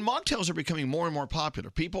 And mocktails are becoming more and more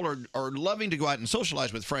popular. People are loving to go out and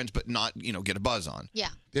socialize with friends, but not get a buzz on. Yeah.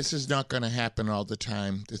 This is not going to happen all the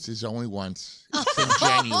time. This is only once. It's in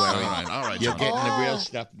January. All right. You're Johnny. getting the real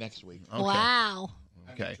stuff next week. Okay. Wow.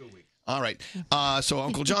 Okay. All right. So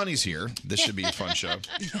Uncle Johnny's here. This should be a fun show.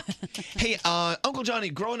 Hey, Uncle Johnny,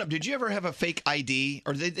 growing up, did you ever have a fake ID?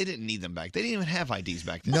 Or they didn't need them back? They didn't even have IDs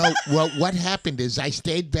back then. No. Well, what happened is I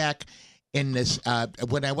stayed back in this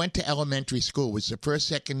when I went to elementary school. It was the first,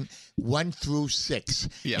 second, 1 through 6.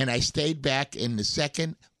 Yeah. And I stayed back in the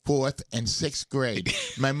 2nd, 4th, and 6th grade.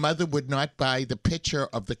 My mother would not buy the picture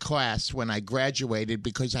of the class when I graduated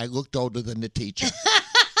because I looked older than the teacher.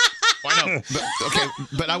 I know.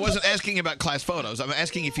 But I wasn't asking about class photos. I'm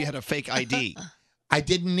asking if you had a fake ID. I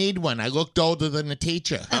didn't need one. I looked older than the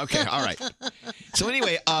teacher. Okay, all right. So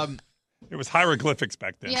anyway, it was hieroglyphics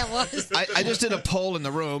back then. Yeah, it was. I just did a poll in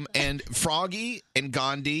the room, and Froggy and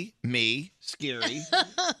Gandhi, me, Scary,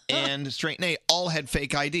 and Straight Nate all had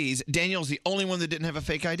fake IDs. Daniel's the only one that didn't have a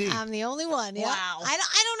fake ID. I'm the only one. Yeah. Wow.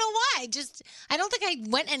 I don't know why. I don't think I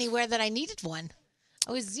went anywhere that I needed one.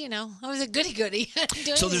 I was a goody-goody.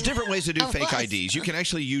 So there's different ways to do I fake was. IDs. You can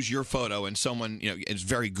actually use your photo and someone, is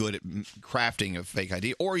very good at crafting a fake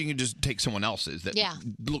ID, or you can just take someone else's that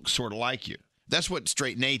looks sort of like you. That's what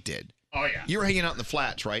Straight Nate did. Oh, yeah. You were hanging out in the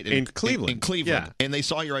flats, right? In Cleveland. In Cleveland. Yeah. And they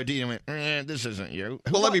saw your ID and went, this isn't you.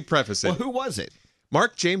 Well, let me preface it. Well, who was it?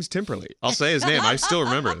 Mark James Timperley. I'll say his name. I still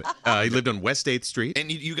remember it. He lived on West 8th Street.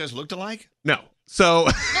 And you guys looked alike? No. So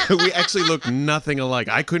we actually look nothing alike.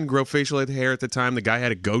 I couldn't grow facial hair at the time. The guy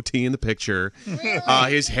had a goatee in the picture.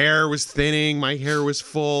 His hair was thinning. My hair was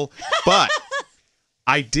full. But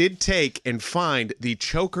I did take and find the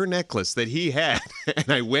choker necklace that he had. And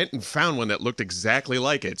I went and found one that looked exactly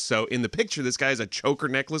like it. So in the picture, this guy has a choker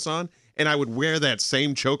necklace on. And I would wear that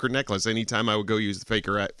same choker necklace anytime I would go use the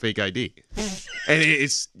fake ID. And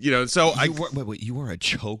it's, so Wait, you wore a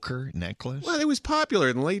choker necklace? Well, it was popular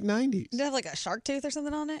in the late 90s. Did it have like a shark tooth or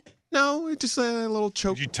something on it? No, it just a little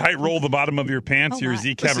choker. Did you tight roll the bottom of your pants, your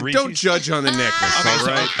Z Cavariccis? Don't judge on the necklace, Okay, all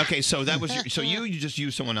right? Okay, so that was so you just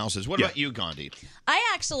used someone else's. What about you, Gandhi?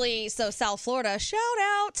 South Florida, shout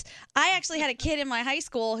out. I actually had a kid in my high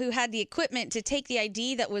school who had the equipment to take the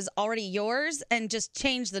ID that was already yours and just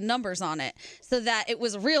change the numbers on it so that it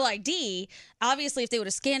was a real ID. Obviously, if they would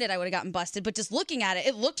have scanned it, I would have gotten busted. But just looking at it,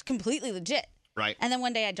 it looked completely legit. Right. And then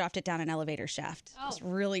one day I dropped it down an elevator shaft. It was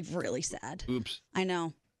really, really sad. Oops. I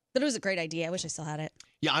know. But it was a great idea. I wish I still had it.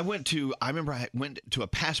 Yeah, I remember I went to a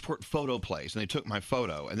passport photo place and they took my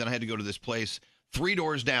photo, and then I had to go to this place 3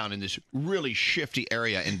 doors down in this really shifty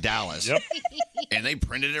area in Dallas. Yep. And they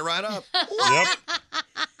printed it right up. Yep.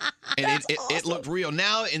 And it looked real.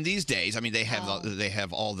 Now in these days, I mean, they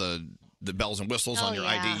have all the bells and whistles on your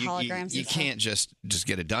ID. Holograms You and can't just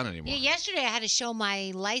get it done anymore. Yeah, yesterday I had to show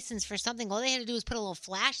my license for something. All they had to do was put a little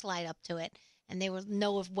flashlight up to it, and they would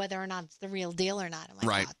know whether or not it's the real deal or not. I'm like,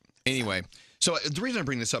 Right. "Oh, Anyway, so the reason I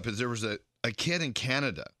bring this up is there was a kid in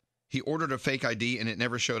Canada. He ordered a fake ID and it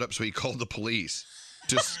never showed up, so he called the police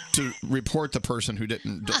just to report the person who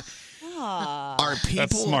didn't. Are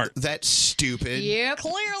people smart. that stupid? Yep.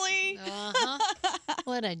 Clearly.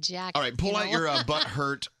 What a jack. All right, pull out your butt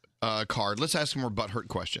hurt card. Let's ask some more butt hurt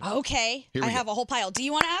questions. Okay. Here we I have go. a whole pile. Do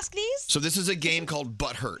you want to ask these? So this is a game called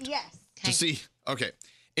Butt Hurt. Yes. To see, okay,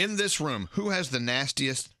 in this room, who has the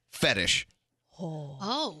nastiest fetish?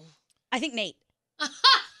 Oh. I think Nate. I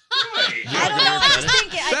don't know. I was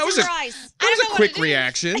thinking. That was a I quick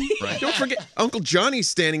reaction. Right. Don't forget, Uncle Johnny's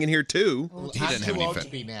standing in here too. He didn't have any old fet-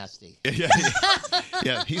 to be nasty.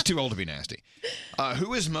 Yeah, he's too old to be nasty.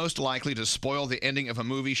 Who is most likely to spoil the ending of a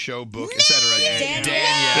movie, show, book, etc.?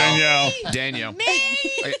 Danielle. Danielle.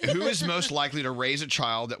 Okay, who is most likely to raise a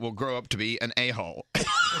child that will grow up to be an a-hole?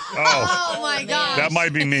 Oh my God. That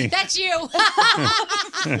might be me. That's you.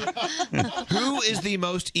 Who is the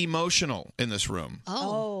most emotional in this room?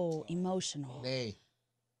 Oh, emotional. Me.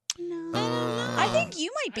 I think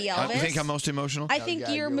you might be Elvis. You think I'm most emotional? I think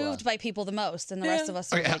you're moved by people the most, and the rest of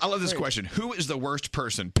us are. Okay, like, I love this rude. question. Who is the worst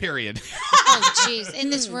person? Period. Oh, jeez. In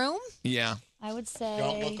this room? Yeah. I would say.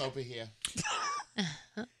 Don't look over here.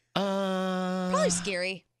 Probably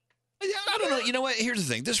scary. Yeah, I don't know. You know what? Here's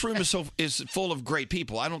the thing. This room is full of great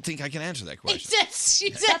people. I don't think I can answer that question.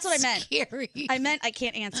 That's what I meant. Scary. I meant I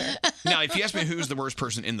can't answer. Now, if you ask me who's the worst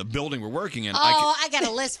person in the building we're working in, I got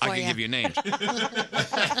a list for I you. can give you names.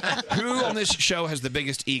 Who on this show has the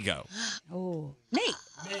biggest ego? Oh, Nate.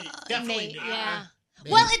 Nate, yeah.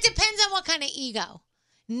 Well, it depends on what kind of ego.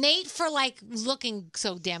 Nate for like looking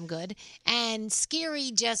so damn good, and Scary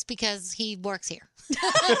just because he works here.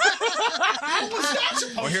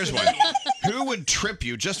 Well, here's one. Who would trip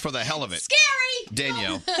you just for the hell of it? Scary.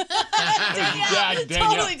 Danielle.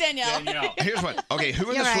 Totally Danielle. Here's one. Okay,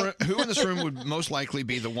 who in You're this right. room? Who in this room would most likely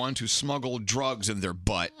be the one to smuggle drugs in their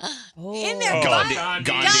butt? In their Gandhi. butt?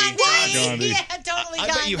 Gandhi. Yeah, totally I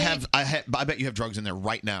Gandhi. bet you have. I bet you have drugs in there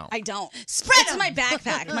right now. I don't. Spread It's in my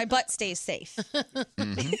backpack. My butt stays safe. Let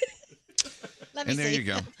me And there see. you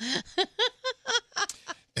go.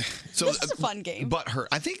 So This is a fun game. Butt hurt.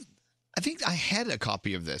 I think I had a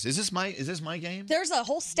copy of this. Is this my game? There's a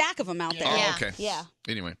whole stack of them out there. Oh, okay. Yeah.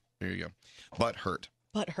 Anyway, there you go. Butt hurt.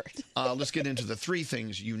 Butt hurt. Let's get into the 3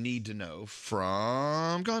 things you need to know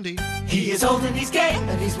from Gandhi. He is old and he's gay,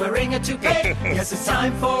 and he's wearing a toupee. Yes, it's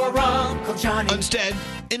time for Uncle Johnny. Instead,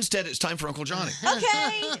 it's time for Uncle Johnny.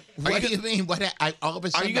 Okay. What do you mean? What? All of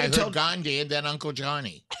a sudden, you gonna I heard tell- Gandhi and then Uncle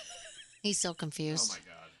Johnny. He's so confused.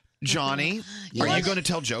 Johnny, are you going to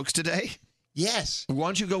tell jokes today? Yes. Why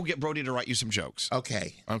don't you go get Brody to write you some jokes?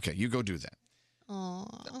 Okay. Okay, you go do that. Aw.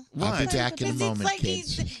 I'll be back in a Because moment, it's like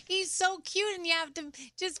kids. he's so cute, and you have to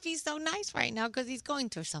just be so nice right now because he's going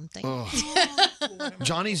through something. Oh.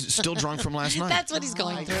 Johnny's still drunk from last night. That's what he's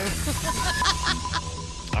going through.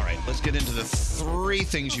 Let's get into the 3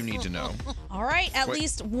 things you need to know. All right, at Wait.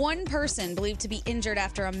 least one person believed to be injured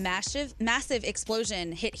after a massive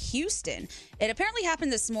explosion hit Houston. It apparently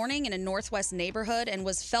happened this morning in a northwest neighborhood and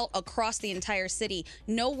was felt across the entire city.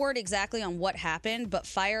 No word exactly on what happened, but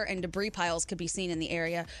fire and debris piles could be seen in the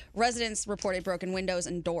area. Residents reported broken windows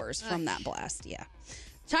and doors from that blast. Yeah.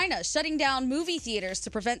 China shutting down movie theaters to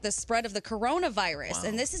prevent the spread of the coronavirus. Wow.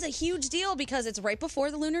 And this is a huge deal because it's right before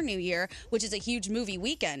the Lunar New Year, which is a huge movie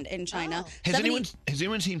weekend in China. Has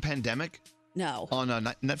anyone seen Pandemic? No. On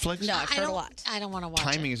Netflix? No, I've heard a lot. I don't want to watch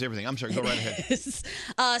Timing is everything. I'm sorry, go right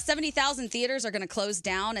ahead. 70,000 theaters are going to close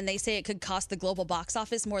down, and they say it could cost the global box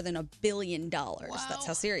office more than $1 billion. That's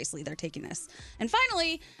how seriously they're taking this. And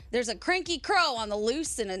finally, there's a cranky crow on the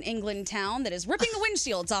loose in an England town that is ripping the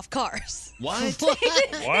windshields off cars. What?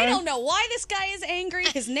 They don't know why this guy is angry.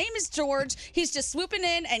 His name is George. He's just swooping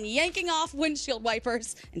in and yanking off windshield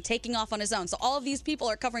wipers and taking off on his own. So all of these people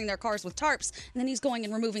are covering their cars with tarps, and then he's going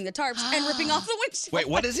and removing the tarps and ripping off the windshield. Wait,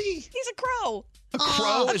 what is he? He's a crow. A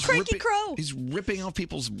crow A is cranky ripping, crow. He's ripping off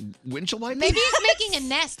people's windshield wipers? Maybe he's making a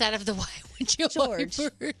nest out of the windshield wipers.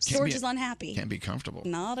 George is unhappy. Can't be comfortable.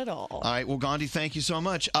 Not at all. All right, well, Gandhi, thank you so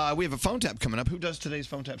much. We have a phone tap coming up. Who does today's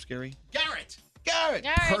phone tap, Scary? Garrett. Garrett.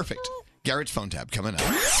 Perfect. Garrett's phone tap coming up.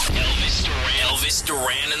 Elvis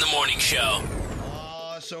Duran in the morning show.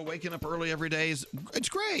 So waking up early every day it's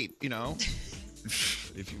great, you know.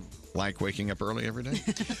 If you like waking up early every day.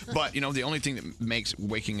 But, you know, the only thing that makes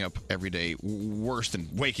waking up every day worse than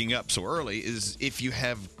waking up so early is if you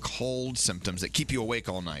have cold symptoms that keep you awake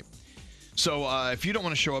all night. So if you don't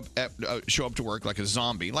want to show up to work like a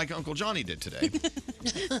zombie, like Uncle Johnny did today,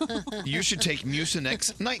 you should take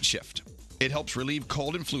Mucinex Night Shift. It helps relieve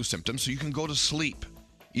cold and flu symptoms so you can go to sleep.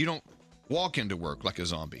 You don't walk into work like a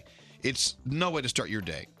zombie. It's no way to start your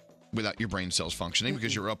day without your brain cells functioning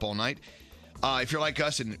because you're up all night. If you're like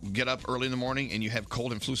us and get up early in the morning and you have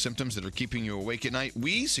cold and flu symptoms that are keeping you awake at night,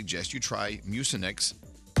 we suggest you try Mucinex.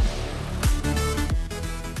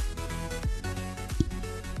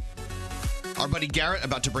 Our buddy Garrett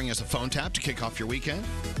about to bring us a phone tap to kick off your weekend.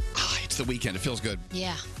 It's the weekend. It feels good.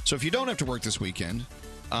 Yeah. So if you don't have to work this weekend,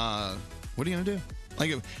 what are you going to do?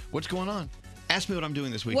 Like, what's going on? Ask me what I'm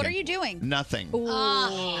doing this weekend. What are you doing? Nothing.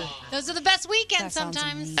 Those are the best weekends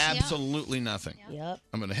sometimes. Absolutely nothing. Yep.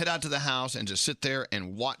 I'm going to head out to the house and just sit there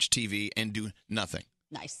and watch TV and do nothing.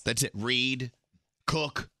 Nice. That's it. Read,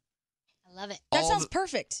 cook. I love it. That sounds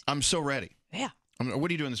perfect. I'm so ready. Yeah. What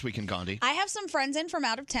are you doing this weekend, Gandhi? I have some friends in from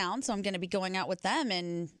out of town, so I'm going to be going out with them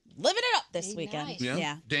and living it up this weekend. nice.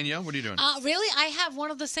 Yeah? Danielle, what are you doing? Really, I have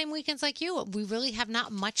one of the same weekends like you. We really have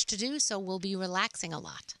not much to do, so we'll be relaxing a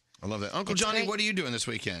lot. I love that. Uncle It's Johnny, great. what are you doing this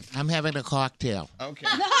weekend? I'm having a cocktail. Okay.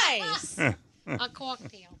 Nice. A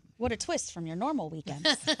cocktail. What a twist from your normal weekends.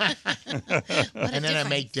 And then I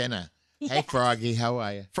make dinner. Hey, Froggy, how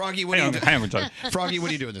are you? Froggy, what are you doing? Hang on, Johnny. Froggy,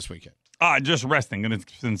 what are you doing this weekend? Just resting. And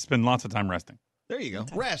it's been lots of time resting. There you go.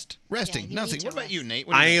 Resting. you Nothing. need What to about you, Nate?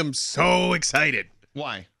 What are I you doing? am so excited.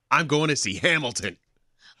 Why? I'm going to see Hamilton.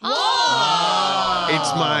 Oh!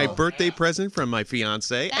 It's my birthday present from my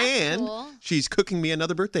fiance, and cool. she's cooking me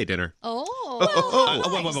another birthday dinner.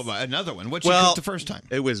 Wait, another one. What you cooked the first time?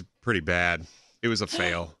 It was pretty bad. It was a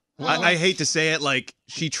fail. I hate to say it, like,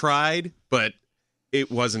 she tried, but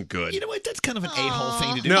it wasn't good. You know what? That's kind of an a-hole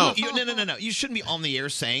thing to do. No. No. You shouldn't be on the air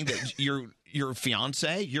saying that your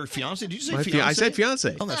fiance. Did you say My fiance? I said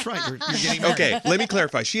fiance. Oh, that's right. You're getting married. Okay, let me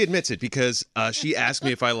clarify. She admits it because she asked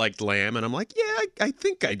me if I liked lamb, and I'm like, yeah, I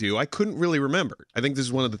think I do. I couldn't really remember. I think this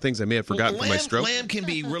is one of the things I may have forgotten from my stroke. Lamb can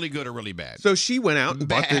be really good or really bad. So she went out and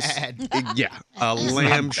bought this, Bad. a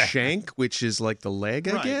lamb shank, which is like the leg,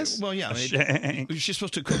 I Right. guess. Well, yeah. She's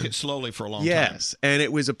supposed to cook it slowly for a long time. Yes, and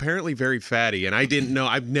it was apparently very fatty, and I didn't know.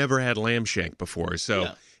 I've never had lamb shank before, so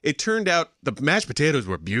Yeah. it turned out the mashed potatoes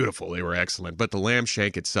were beautiful. They were excellent, but the lamb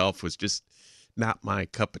shank itself was just not my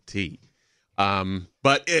cup of tea.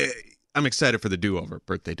 But I'm excited for the do-over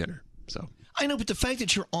birthday dinner. So I know, but the fact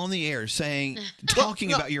that you're on the air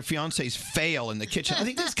talking about your fiance's fail in the kitchen, I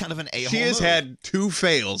think that's kind of an a-hole she has move. had 2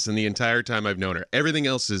 fails in the entire time I've known her. Everything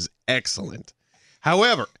else is excellent.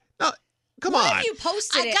 However, no, come Why on. have you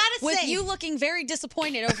posted I it gotta with say- you looking very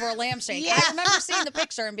disappointed over a lamb shank? Yeah. I remember seeing the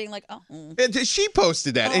picture and being like, oh. She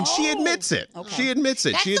posted that, and she admits it. Okay. She admits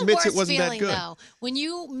it. That's She the admits worst it wasn't feeling, that good. though. When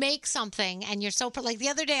you make something and you're so like the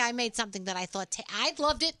other day, I made something that I thought I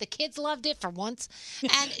loved it. The kids loved it for once,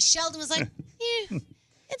 and Sheldon was like,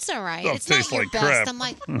 "It's all right. Don't It's not taste your like best." crap. I'm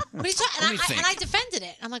like, "What are you talking?" Let me And I defended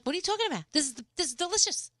it. I'm like, "What are you talking about? This is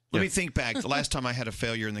delicious." Let me think back. The last time I had a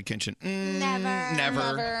failure in the kitchen.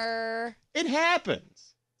 Never. It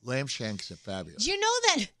happens. Lamb shanks are fabulous. Do you know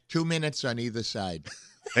that? 2 minutes on either side.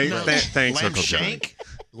 Hey, No. thanks, Lamb Uncle Johnny. shank?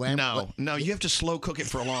 No, you have to slow cook it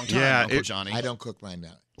for a long time, Yeah, Uncle Johnny. I don't cook mine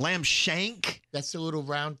now. Lamb shank? That's the little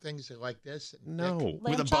round things that are like this. No.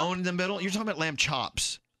 With a bone in the middle? You're talking about lamb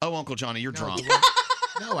chops. Oh, Uncle Johnny, you're drunk.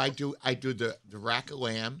 No, I do the rack of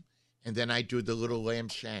lamb, and then I do the little lamb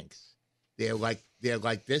shanks. They're like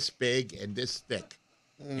this big and this thick.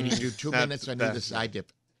 And you do 2 minutes on either side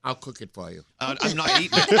dip. I'll cook it for you. I'm not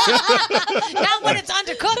eating it. Not when it's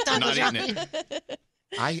undercooked, I'm Uncle not Johnny. eating it.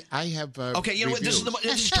 I have. Okay, you know what? This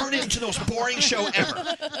is turned into the most boring show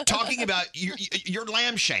ever. Talking about your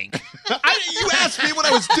lamb shank. You asked me what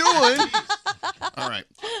I was doing. All right.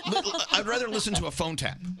 I'd rather listen to a phone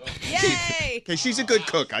tap. Yay! Okay, she's a good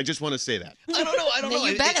cook. I just want to say that. I don't know.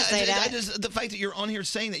 You better say that. The fact that you're on here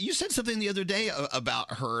saying that. You said something the other day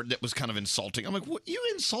about her that was kind of insulting. I'm like, what?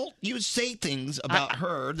 You say things about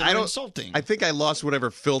her that are insulting. I think I lost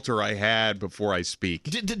whatever filter I had before I speak.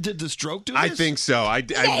 Did the stroke do this? I think so.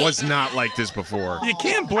 I was not like this before. You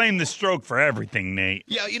can't blame the stroke for everything, Nate.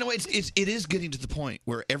 Yeah, you know, it is getting to the point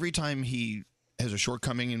where every time he has a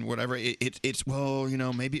shortcoming and whatever, it's well, you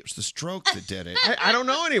know, maybe it was the stroke that did it. I don't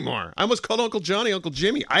know anymore. I almost called Uncle Johnny Uncle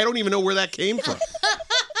Jimmy. I don't even know where that came from.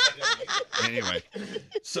 Anyway,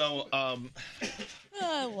 so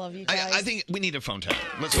I love you guys. I think we need a phone tap.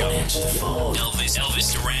 Let's go.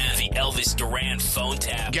 Elvis Duran, the Elvis Duran phone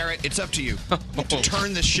tap. Garrett, it's up to you to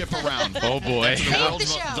turn this ship around. Oh, boy. After the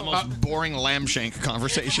world's the most boring lamb shank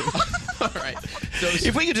conversation. All right. So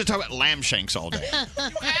if we could just talk about lamb shanks all day.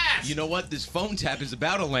 You know what? This phone tap is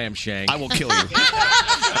about a lamb shank. I will kill you.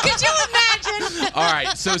 Could you imagine? All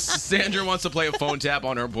right, so Sandra wants to play a phone tap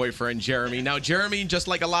on her boyfriend, Jeremy. Now, Jeremy, just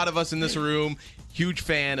like a lot of us in this room, huge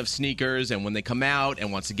fan of sneakers, and when they come out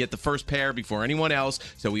and wants to get the first pair before anyone else,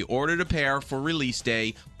 so he ordered a pair for release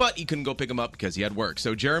day, but he couldn't go pick them up because he had work.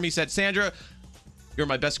 So Jeremy said, Sandra, you're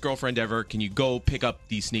my best girlfriend ever. Can you go pick up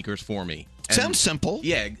these sneakers for me? And Sounds simple.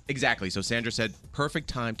 Yeah, exactly. So Sandra said, perfect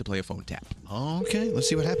time to play a phone tap. Okay, let's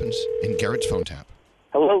see what happens in Garrett's phone tap.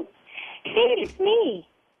 Hello. Hey, it's me.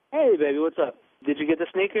 Hey, baby, what's up? Did you get the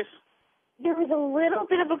sneakers? There was a little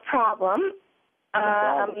bit of a problem.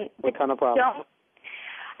 What kind of problem?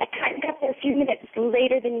 I kind of got there a few minutes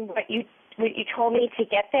later than what you told me to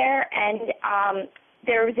get there, and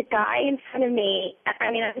there was a guy in front of me.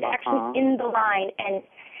 I mean, I was actually in the line, and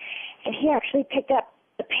he actually picked up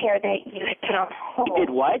the pair that you had put on hold. He did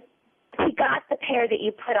what? He got the pair that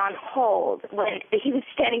you put on hold when he was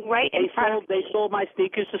standing right in front of me. They sold my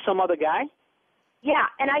sneakers to some other guy? Yeah,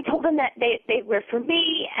 and I told them that they were for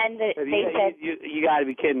me, and that they said... You got to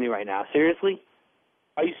be kidding me right now. Seriously?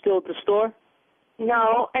 Are you still at the store?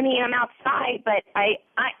 No, I mean, I'm outside, but I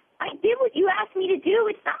did what you asked me to do.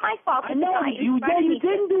 It's not my fault. I know. You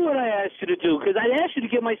didn't do what I asked you to do, because I asked you to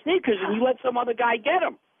get my sneakers, and you let some other guy get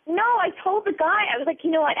them. No, I told the guy. I was like,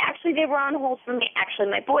 you know what? Actually, they were on hold for me.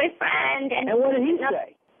 Actually, my boyfriend. And what did he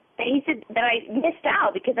say? He said that I missed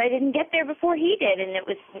out because I didn't get there before he did, and it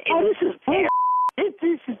was... this is bull.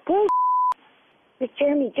 This is bull. It's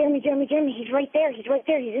Jeremy. He's right there. He's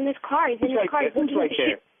in his car. He's in his car. Who's right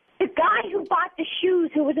there? The guy who bought the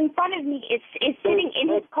shoes, who was in front of me, is sitting in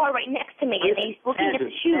his car right next to me, and he's looking at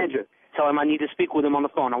the shoes. Andrew, tell him I need to speak with him on the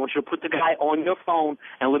phone. I want you to put the guy on your phone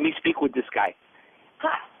and let me speak with this guy.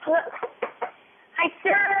 Hi,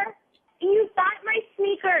 sir. You bought my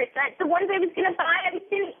sneakers. That's the ones I was going to buy.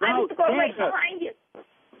 I was going right behind you.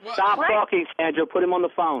 Stop talking, Sandra. Put him on the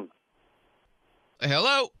phone.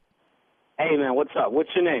 Hello? Hey, man, what's up? What's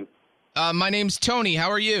your name? My name's Tony. How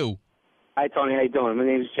are you? Hi, Tony. How you doing? My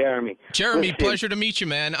name's Jeremy. Jeremy, Listen, pleasure to meet you,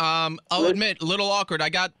 man. I'll admit, a little awkward. I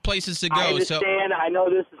got places to go. I understand. I know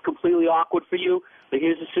this is completely awkward for you, but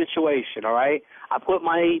here's the situation, all right? I put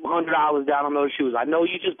my $800 down on those shoes. I know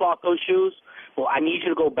you just bought those shoes. Well, I need you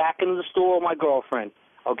to go back into the store with my girlfriend,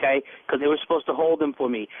 okay? Because they were supposed to hold them for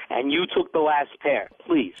me, and you took the last pair.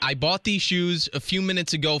 Please. I bought these shoes a few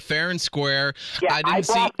minutes ago, fair and square. Yeah, I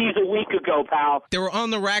bought these a week ago, pal. They were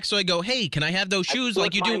on the rack, so I go, hey, can I have those shoes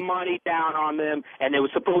like you do? I put my money down on them, and they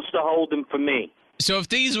were supposed to hold them for me. So if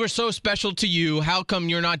these were so special to you, how come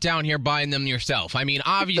you're not down here buying them yourself? I mean,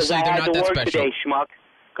 obviously they're not that special. Today, schmuck.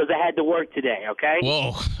 Because I had to work today, okay?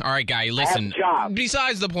 Whoa! All right, guy. Listen. I have a job.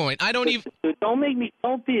 Besides the point, I don't even. Don't make me.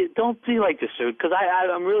 Don't be like this, dude. Because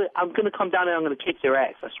I'm gonna come down and I'm gonna kick your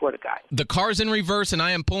ass. I swear to God. The car's in reverse, and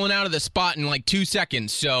I am pulling out of the spot in like 2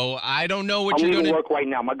 seconds. So I don't know what you're gonna. I'm gonna work right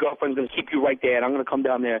now. My girlfriend's gonna keep you right there, and I'm gonna come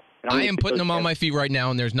down there. And I am putting them on my feet right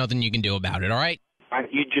now, and there's nothing you can do about it. All right?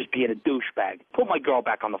 You just being a douchebag. Put my girl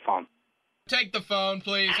back on the phone. Take the phone,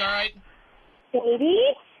 please. All right.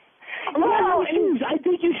 Baby. No, I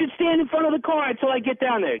think you should stand in front of the car until I get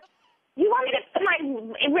down there. You want me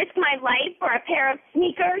to risk my life for a pair of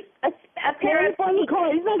sneakers? A pair of the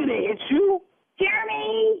car. He's not going to hit you.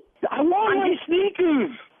 Jeremy! I want my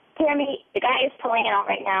sneakers. Jeremy, the guy is pulling out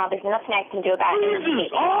right now. There's nothing I can do about it. There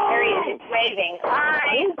he is, waving.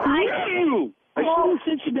 I shouldn't have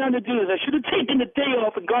sent you down to do this. I should have taken the day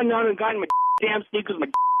off and gone down and gotten my damn sneakers my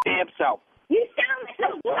damn self. You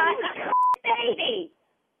sound like a baby.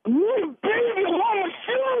 Baby, I want my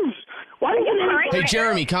shoes. Why did you Hey,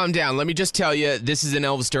 Jeremy, calm down. Let me just tell you, this is an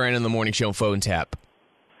Elvis Duran in the Morning Show phone tap.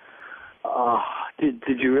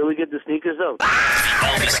 Did you really get the sneakers though?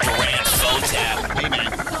 Elvis Duran phone tap. Hey,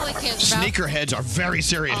 man. Sneakerheads are very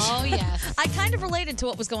serious. Oh, yes. I kind of related to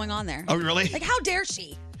what was going on there. Oh, really? Like, how dare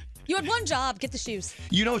she? You had one job, get the shoes.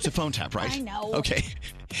 You know it's a phone tap, right? I know. Okay.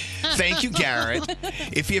 Thank you, Garrett.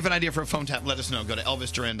 If you have an idea for a phone tap, let us know. Go to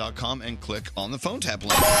ElvisDuran.com and click on the phone tap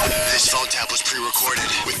link. This phone tap was pre-recorded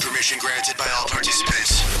with permission granted by all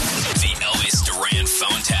participants. The Elvis Duran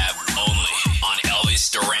phone tap only on Elvis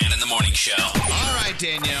Duran in the Morning Show. All right,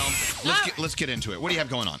 Danielle. Let's get into it. What do you have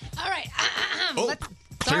going on? All right.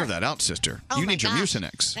 Clear that out, sister. Oh, you my need your gosh.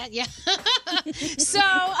 Mucinex. Yeah. So,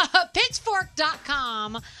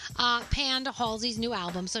 Pitchfork.com panned Halsey's new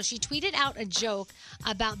album. So she tweeted out a joke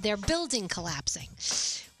about their building collapsing.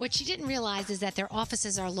 What she didn't realize is that their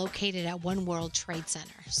offices are located at One World Trade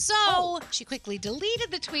Center. So she quickly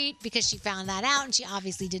deleted the tweet because she found that out, and she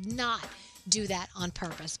obviously did not do that on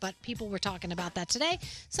purpose. But people were talking about that today,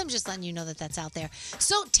 so I'm just letting you know that that's out there.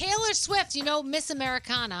 So Taylor Swift, Miss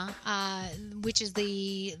Americana, which is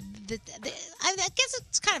I guess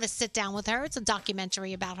it's kind of a sit down with her. It's a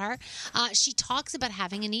documentary about her. She talks about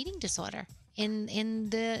having an eating disorder in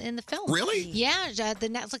the film. Really? Yeah, the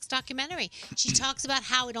Netflix documentary. She talks about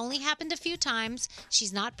how it only happened a few times.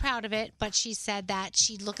 She's not proud of it, but she said that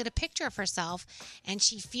she'd look at a picture of herself and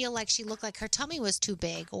she'd feel like she looked like her tummy was too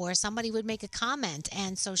big, or somebody would make a comment,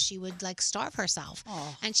 and so she would like starve herself.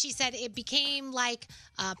 And she said it became like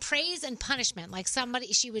praise and punishment. Like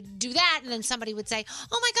she would do that, and then somebody would say,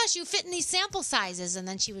 "Oh my gosh, you fit in these sample sizes," and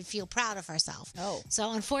then she would feel proud of herself.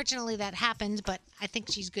 So unfortunately that happened, but I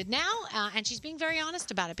think she's good now, and she's being very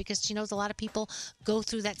honest about it because she knows a lot of people go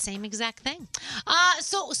through that same exact thing.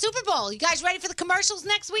 So Super Bowl, you guys ready for the commercials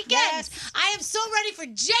next weekend? Yes. I am so ready for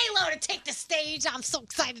J-Lo to take the stage. I'm so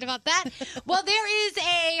excited about that. Well, there is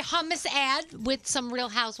a hummus ad with some Real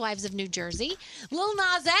Housewives of New Jersey. Lil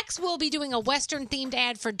Nas X will be doing a Western-themed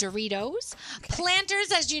ad for Doritos.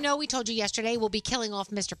 Planters, as you know, we told you yesterday, will be killing off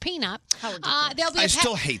Mr. Peanut. There'll be I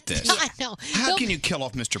still hate this. I know. How can you kill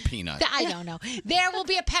off Mr. Peanut? I don't know. There will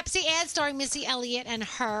be a Pepsi ad starring Missy Elliott and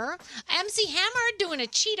her. MC Hammer doing a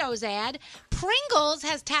Cheetos ad. Pringles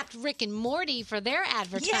has tapped Rick and Morty for their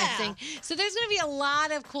advertising. So there's going to be a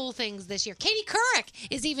lot of cool things this year. Katie Couric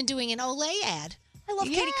is even doing an Olay ad. I love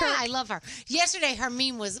Katie Couric. I love her. Yesterday, her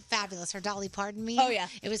meme was fabulous. Her Dolly Parton meme. Oh, yeah.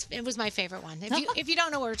 It was my favorite one. If you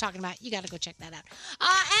don't know what we're talking about, you got to go check that out.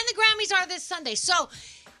 And the Grammys are this Sunday. So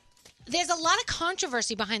there's a lot of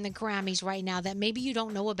controversy behind the Grammys right now that maybe you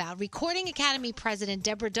don't know about. Recording Academy President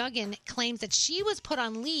Deborah Duggan claims that she was put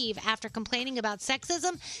on leave after complaining about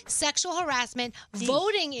sexism, sexual harassment,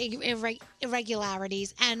 voting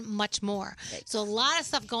irregularities, and much more. So a lot of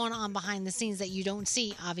stuff going on behind the scenes that you don't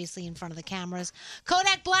see, obviously, in front of the cameras.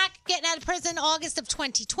 Kodak Black getting out of prison August of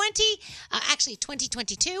 2020, actually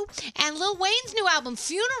 2022. And Lil Wayne's new album,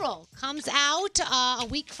 Funeral, comes out a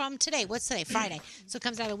week from today. What's today? Friday. So it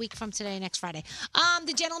comes out a week from today, next Friday.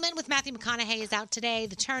 The Gentleman with Matthew McConaughey is out today.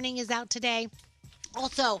 The Turning is out today.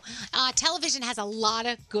 Also, television has a lot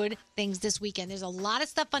of good things this weekend. There's a lot of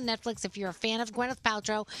stuff on Netflix. If you're a fan of Gwyneth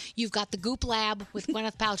Paltrow, you've got the Goop Lab with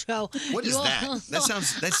Gwyneth Paltrow. What is that?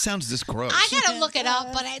 That sounds just gross. I gotta look it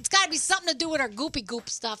up, but it's gotta be something to do with her Goopy Goop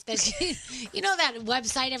stuff. That you know that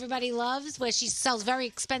website everybody loves where she sells very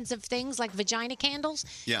expensive things like vagina candles.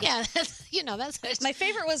 Yeah. That's my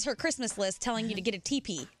favorite was her Christmas list telling you to get a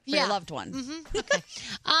teepee for your loved one. Mm-hmm. Okay.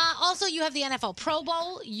 Also, you have the NFL Pro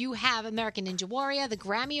Bowl. You have American Ninja Warrior. The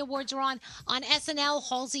Grammy Awards are on. On SNL,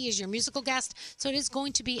 Halsey is your musical guest. So it is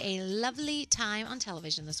going to be a lovely time on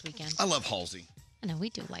television this weekend. I love Halsey. I know,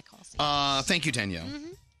 we do like Halsey. Thank you, Danielle.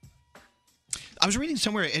 I was reading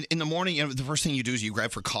somewhere in the morning, the first thing you do is you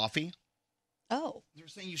grab for coffee. Oh. They're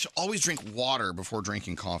saying you should always drink water before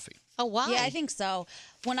drinking coffee. Oh, why? Yeah, I think so.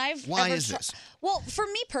 Why is this? Well, for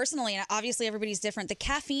me personally, and obviously everybody's different, the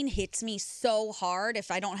caffeine hits me so hard if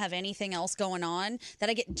I don't have anything else going on that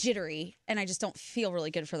I get jittery and I just don't feel really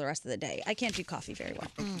good for the rest of the day. I can't do coffee very well.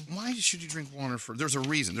 Why should you drink water for? There's a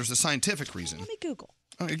reason. There's a scientific reason. Let me Google.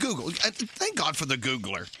 Okay, Google. Thank God for the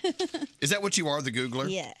Googler. Is that what you are, the Googler?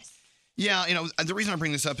 Yes. Yeah, the reason I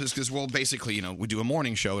bring this up is because, well, basically, we do a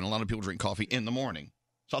morning show, and a lot of people drink coffee in the morning.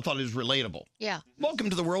 So I thought it was relatable. Yeah. Welcome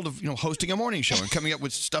to the world of, hosting a morning show and coming up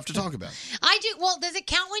with stuff to talk about. I do. Well, does it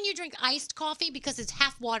count when you drink iced coffee because it's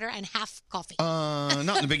half water and half coffee? Not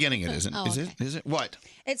in the beginning. It isn't. Oh, Is it? Is it? What?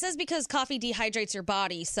 It says because coffee dehydrates your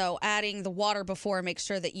body, so adding the water before makes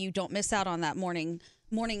sure that you don't miss out on that morning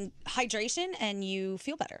hydration and you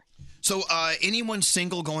feel better. So, anyone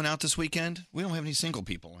single going out this weekend? We don't have any single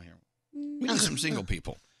people here. We need some single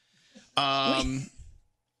people.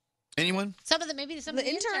 Anyone? Some of the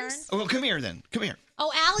interns. Oh, well, come here then. Come here.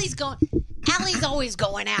 Oh, Allie's always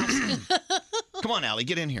going out. Come on, Allie,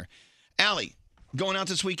 get in here. Allie, going out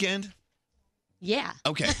this weekend? Yeah.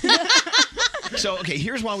 Okay. So,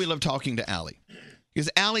 here's why we love talking to Allie. Because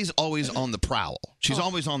Allie's always on the prowl. She's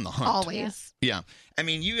always on the hunt. Always. Yeah. I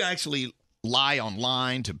mean, you actually lie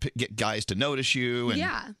online to get guys to notice you. And,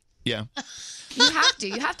 Yeah. Yeah. You have to.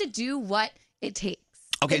 You have to do what it takes.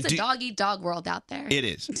 Okay, It's a dog-eat-dog world out there. It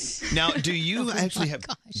is. Now, do you Oh actually my have?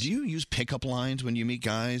 Do you use pickup lines when you meet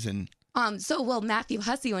guys? And Matthew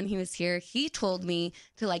Hussey, when he was here, he told me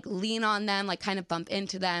to lean on them, kind of bump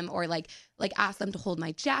into them, or like ask them to hold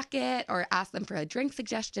my jacket, or ask them for a drink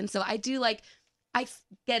suggestion. So I do I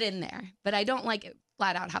get in there, but I don't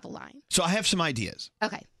flat out have a line. so I have some ideas.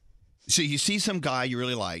 Okay. So you see some guy you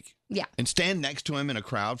really like, Yeah. and stand next to him in a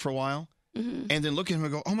crowd for a while, Mhm. and then look at him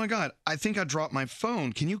and go, "Oh my God, I think I dropped my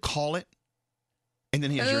phone. Can you call it?" And then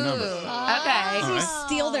he has your number. Okay. All right.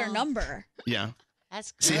 Steal their number. Yeah.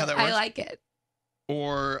 That's See how that works? I like it.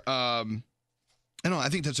 Or I don't know. I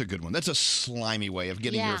think that's a good one. That's a slimy way of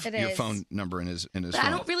getting Yeah, it your is. phone number in his But phone. I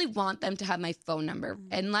don't really want them to have my phone number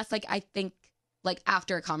unless I think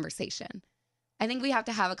after a conversation. I think we have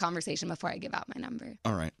to have a conversation before I give out my number.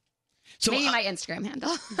 All right. So Maybe my Instagram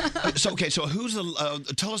handle. So who's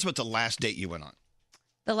the? Tell us about the last date you went on.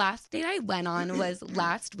 The last date I went on was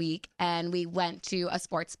last week, and we went to a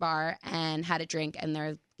sports bar and had a drink, and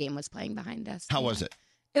their game was playing behind us. How was it?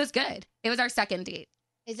 It was good. It was our second date.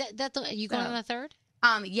 Is that you going on a third?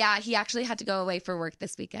 Yeah, he actually had to go away for work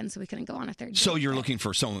this weekend, so we couldn't go on a third date. So you're looking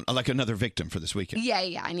for someone like another victim for this weekend.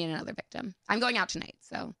 Yeah, I need another victim. I'm going out tonight,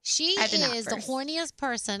 so She I have to nap is the first. horniest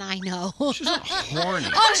person I know. She's not horny.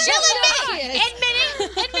 Oh, she'll admit it.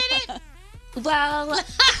 Admit it. Well,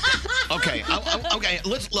 Okay,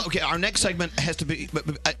 okay. Our next segment has to be.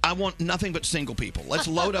 I want nothing but single people. Let's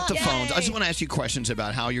load up the phones. I just want to ask you questions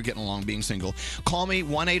about how you're getting along being single. Call me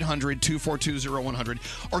 1-800-242-0100,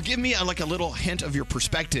 or give me a little hint of your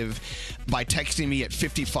perspective by texting me at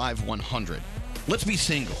 55100. Let's be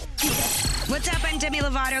single. What's up? I'm Demi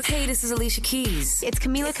Lovato. Hey, this is Alicia Keys. It's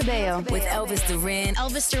Camila Cabello with Elvis Duran.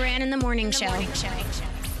 Elvis Duran in the Morning Show.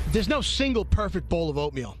 There's no single perfect bowl of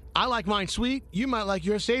oatmeal. I like mine sweet. You might like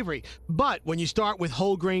yours savory. But when you start with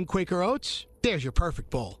whole grain Quaker Oats, there's your perfect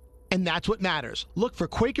bowl. And that's what matters. Look for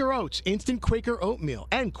Quaker Oats Instant Quaker Oatmeal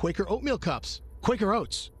and Quaker Oatmeal Cups. Quaker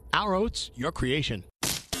Oats. Our oats, your creation.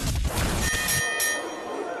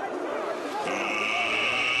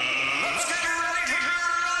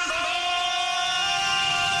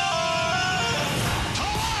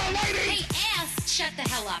 Hey, ass, shut the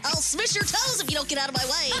hell up. I'll smash your toes if you don't get out of my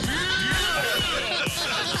way.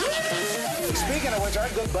 Speaking of which, our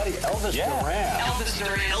good buddy Elvis Duran.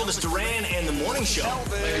 Elvis Duran and the Morning Show.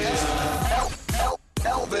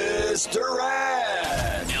 Elvis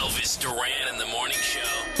Duran. Elvis Duran and the Morning Show.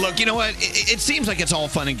 Look, you know what? It seems like it's all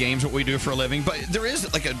fun and games what we do for a living, but there is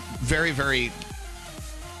a very, very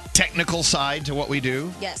technical side to what we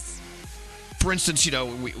do. Yes. For instance,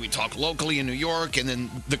 we talk locally in New York, and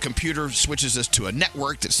then the computer switches us to a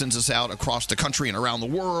network that sends us out across the country and around the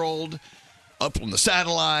world, up on the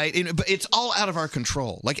satellite. But it's all out of our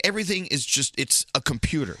control. Everything is it's a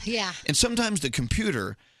computer. Yeah. And sometimes the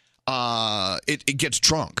computer, it gets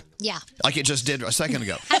drunk. Yeah. Like it just did a second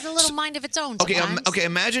ago. Has a little mind of its own. Okay, sometimes. okay.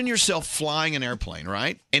 Imagine yourself flying an airplane,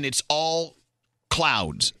 right? And it's all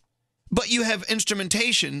clouds, but you have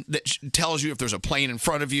instrumentation that tells you if there's a plane in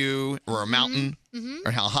front of you or a mountain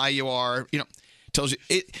or how high you are. Tells you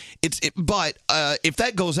it. But if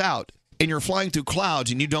that goes out and you're flying through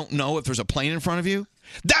clouds and you don't know if there's a plane in front of you,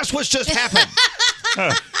 that's what's just happened.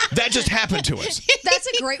 That just happened to us. That's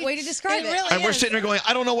a great way to describe it. And we're sitting there going,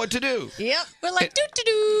 I don't know what to do. Yep. We're like, do.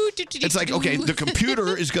 It's like, okay, the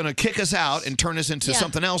computer is going to kick us out and turn us into Yeah.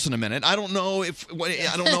 something else in a minute. I don't know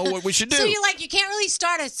what we should do. So you can't really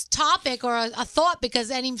start a topic or a thought because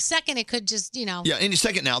any second it could just, Yeah, any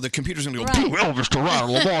second now, the computer's going to go, Right. "Boo, Elvis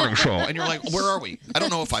Duran, the morning show." And you're like, where are we? I don't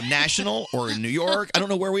know if I'm national or in New York. I don't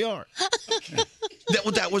know where we are.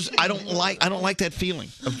 That was, I don't like that feeling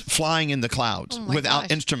of flying in the clouds Oh my without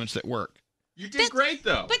gosh. instruments that work. You did great,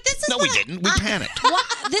 though. But this is No, we didn't. We panicked.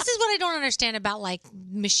 This is what I don't understand about like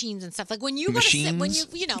machines and stuff. Like when you go to when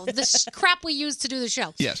you know the crap we use to do the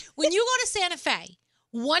show. Yes. When you go to Santa Fe,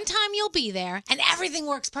 one time you'll be there and everything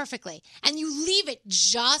works perfectly, and you leave it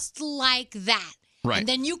just like that. Right. And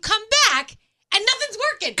then you come back and nothing's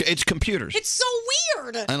working. It's computers. It's so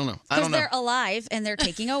weird. I don't know. I Because don't know. they're alive and they're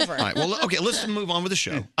taking over. All right. Well, okay. Let's move on with the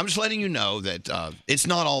show. I'm just letting you know that it's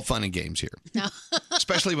not all fun and games here. No.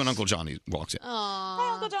 Especially when Uncle Johnny walks in.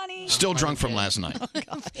 Hi, Uncle Johnny. Still drunk from last night.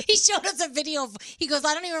 He showed us a video. He goes,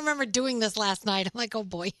 I don't even remember doing this last night. I'm like, oh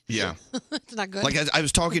boy. Yeah. It's not good. Like I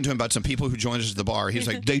was talking to him about some people who joined us at the bar. He was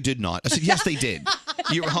like, they did not. I said, yes, they did.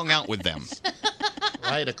 You hung out with them.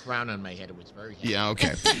 I had a crown on my head. It was very heavy. Yeah,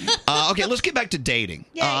 okay. Okay, let's get back to dating.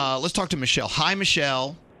 Let's talk to Michelle. Hi,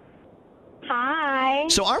 Michelle. Hi.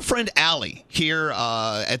 So our friend Allie here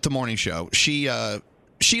at the morning show, she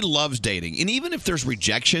loves dating. And even if there's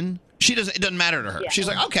rejection, it doesn't matter to her. Yeah. She's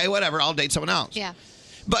like, okay, whatever, I'll date someone else. Yeah.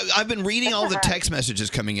 But I've been reading all the text messages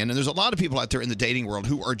coming in, and there's a lot of people out there in the dating world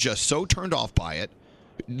who are just so turned off by it.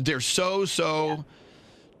 They're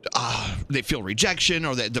they feel rejection,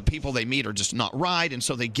 or the people they meet are just not right, and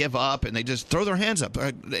so they give up and they just throw their hands up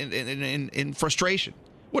in frustration.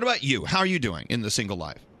 What about you? How are you doing in the single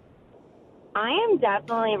life? I am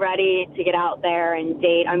definitely ready to get out there and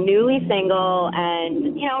date. I'm newly single,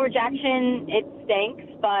 and, rejection, it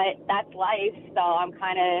stinks, but that's life. So I'm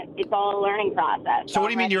it's all a learning process. So what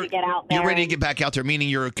do you mean I'm ready to get out there? you're ready to get back out there, meaning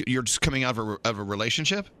you're just coming out of a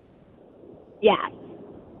relationship? Yes.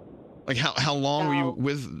 Like how long were you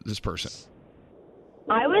with this person?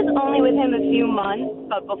 I was only with him a few months,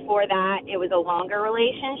 but before that, it was a longer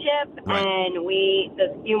relationship, Right. and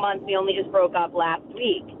the few months, we only just broke up last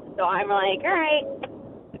week. So I'm like, all right,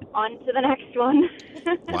 on to the next one.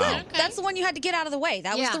 Wow. That's the one you had to get out of the way.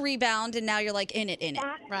 That was Yeah. the rebound, and now you're like in it.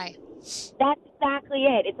 Right. That's exactly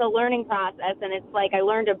it. It's a learning process, and it's like I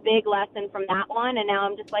learned a big lesson from that one, and now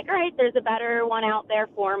I'm just like, all right, there's a better one out there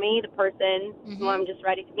for me, the person who I'm just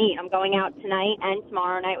ready to meet. I'm going out tonight and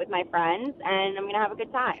tomorrow night with my friends, and I'm going to have a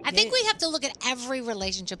good time. I think we have to look at every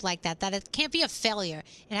relationship like that it can't be a failure.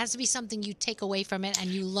 It has to be something you take away from it and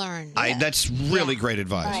you learn. That's really great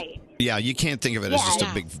advice. Right. Yeah, you can't think of it as Yeah. just Yeah.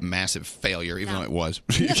 a big, massive failure, even though it was.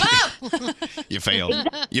 You failed.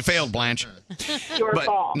 You failed, Blanche. Your But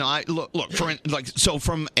fault. no, so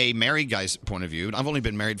from a married guy's point of view, I've only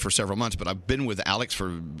been married for several months, but I've been with Alex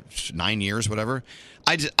for 9 years, whatever.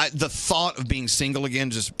 The thought of being single again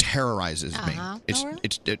just terrorizes me.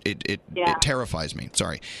 It terrifies me.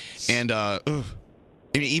 Sorry, and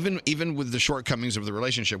even with the shortcomings of the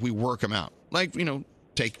relationship, we work them out. Like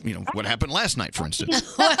take what happened last night, for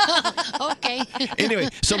instance. Okay. Anyway,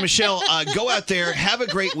 so Michelle, go out there, have a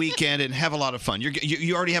great weekend, and have a lot of fun.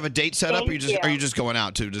 You already have a date set up, or Thank are you. you just going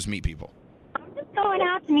out to just meet people? Going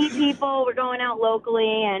out to meet people. We're going out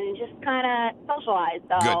locally and just kind of socialize.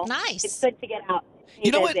 So Good. Nice. It's good to get out.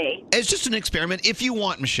 You know what? Busy. It's just an experiment. If you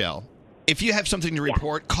want, Michelle, if you have something to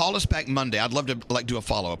report, call us back Monday. I'd love to do a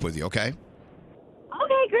follow up with you. Okay?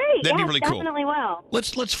 Okay, great. That'd be Yes, really cool. Definitely will.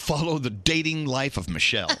 Let's follow the dating life of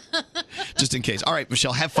Michelle, just in case. All right,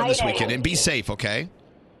 Michelle, have fun this Exciting. weekend and be safe. Okay?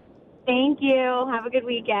 Thank you. Have a good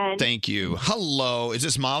weekend. Thank you. Hello, is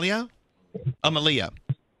this Malia? Malia.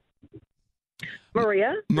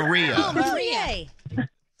 Maria. Maria. Oh, Maria.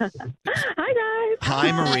 Hi, guys.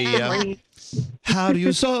 Hi, Maria. How do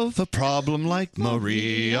you solve a problem like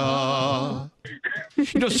Maria?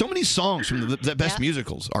 So many songs from the best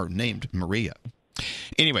musicals are named Maria.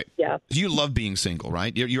 Anyway, you love being single,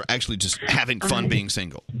 right? You're actually just having fun being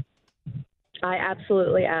single. I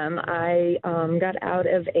absolutely am. I got out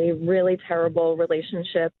of a really terrible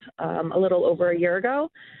relationship a little over a year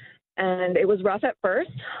ago, and it was rough at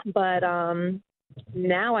first, but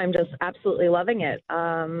now I'm just absolutely loving it.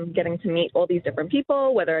 Getting to meet all these different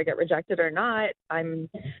people, whether I get rejected or not. I'm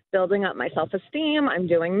building up my self-esteem. I'm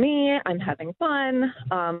doing me. I'm having fun.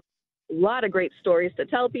 A lot of great stories to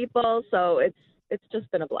tell people, so it's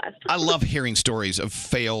just been a blast. I love hearing stories of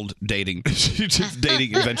failed dating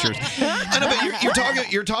adventures. I know,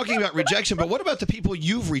 but you're talking about rejection, but what about the people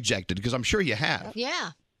you've rejected? Because I'm sure you have.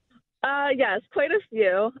 Yeah. Yes, quite a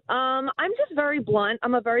few. I'm just very blunt.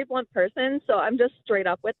 I'm a very blunt person, so I'm just straight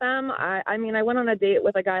up with them. I mean, I went on a date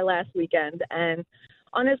with a guy last weekend, and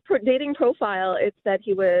On his dating profile, it said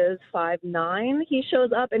he was 5'9". He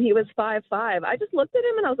shows up and he was 5'5". I just looked at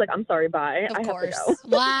him and I was like, I'm sorry, bye. I have to go.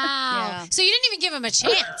 Wow. So you didn't even give him a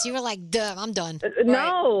chance. You were like, duh, I'm done.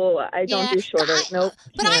 No, I don't do shorter. Nope.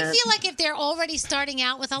 But I can't. feel like if they're already starting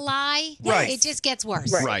out with a lie, Right. it just gets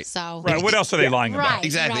worse. Right. So Right. What else are they lying about? Right,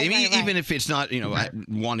 Exactly. right, I mean, right, even if it's not,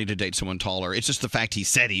 wanting to date someone taller, it's just the fact he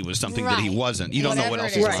said he was something that he Right. wasn't. You don't know what Whatever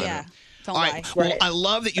else it is is, lying yeah. about. Don't All lie. right. Well, I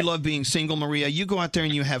love that you love being single, Maria. You go out there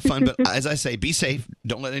and you have fun, but as I say, be safe.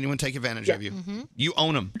 Don't let anyone take advantage of you. You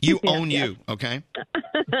own them. You own you. Okay.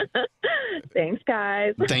 Thanks,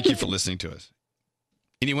 guys. Thank you for listening to us.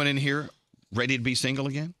 Anyone in here ready to be single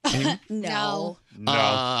again? Anyone? No.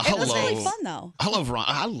 Hello. It was really fun, though. Hello, Veron.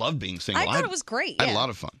 I love being single. I thought it was great. I had a yeah.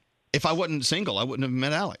 lot of fun. If I wasn't single, I wouldn't have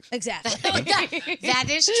met Alex. Exactly. that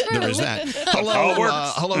is true. There is that.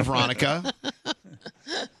 Hello, Veronica.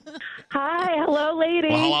 Hi. Hello, lady.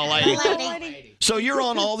 Well, hello, lady. So you're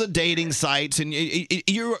on all the dating sites, and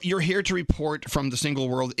you're here to report from the single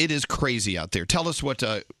world. It is crazy out there. Tell us what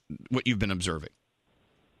you've been observing.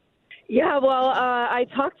 Yeah, well, I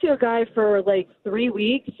talked to a guy for like 3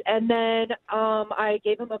 weeks, and then I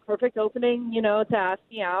gave him a perfect opening, to ask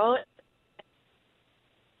me out.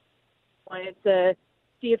 Wanted to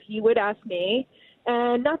see if he would ask me,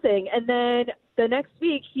 and nothing. And then the next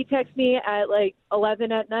week, he texts me at like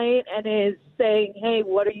 11 at night and is saying, "Hey,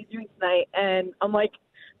 what are you doing tonight?" And I'm like,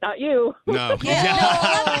 "Not you." No. Good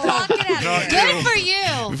for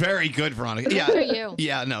you. Very good, Veronica. Good Yeah, for you.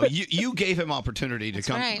 Yeah, no, you gave him opportunity to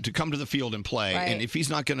come right. to the field and play, Right. and if he's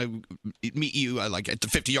not going to meet you like at the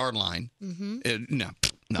 50-yard line, no.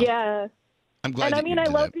 Yeah. I'm glad. And I that mean, you I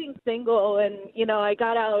did love that. being single, and I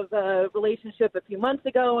got out of a relationship a few months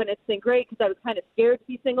ago, and it's been great because I was kind of scared to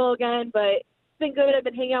be single again. But it's been good. I've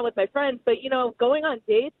been hanging out with my friends, but going on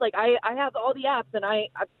dates, like I have all the apps, and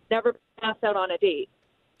I've never passed out on a date.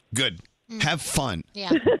 Good. Have fun.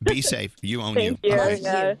 Yeah. Be safe. You own Thank you. you. All right.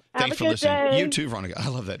 Yeah. Have Thanks a for good listening. day. You too, Veronica. I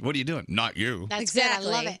love that. What are you doing? Not you. That's Exactly.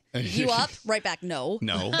 good. I love it. You up? Right back. No.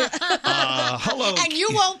 No. Hello. And you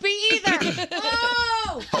won't be either.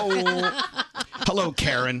 Oh. Hello,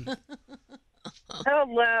 Karen.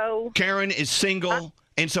 Hello. Karen is single,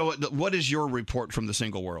 and so what is your report from the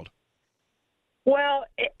single world? Well,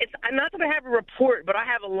 it's not that I have a report, but I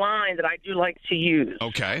have a line that I do like to use.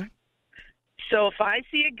 Okay. So if I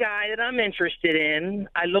see a guy that I'm interested in,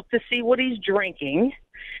 I look to see what he's drinking,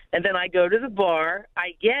 and then I go to the bar,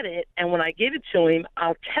 I get it, and when I give it to him,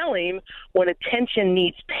 I'll tell him when attention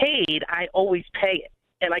needs paid, I always pay it,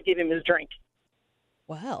 and I give him his drink.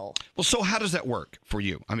 Wow. Well, so how does that work for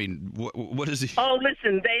you? I mean, what is he? Oh,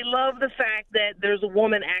 listen, they love the fact that there's a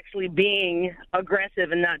woman actually being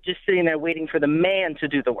aggressive and not just sitting there waiting for the man to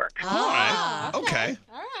do the work. All right. Okay.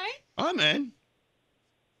 All right. I'm in.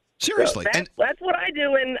 Seriously. So that's what I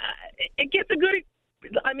do, and it gets a good.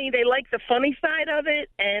 I mean, they like the funny side of it,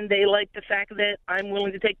 and they like the fact that I'm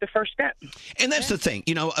willing to take the first step. And that's the thing.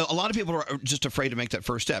 A lot of people are just afraid to make that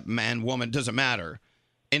first step. Man, woman, doesn't matter.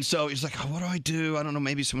 And so it's like, what do I do? I don't know.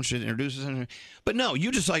 Maybe someone should introduce us. But no,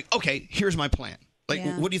 you just like, okay, here's my plan. Like,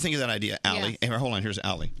 what do you think of that idea, Allie? Hey, hold on, here's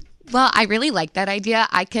Allie. Well, I really like that idea.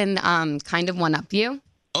 I can kind of one-up you.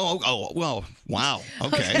 Oh, well, wow.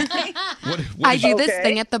 Okay. What I is do this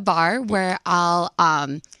thing at the bar where I'll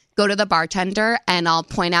go to the bartender and I'll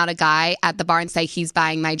point out a guy at the bar and say he's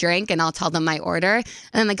buying my drink, and I'll tell them my order. And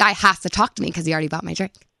then the guy has to talk to me because he already bought my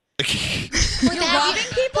drink. You're robbing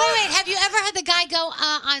people? Wait, have you ever had the guy go,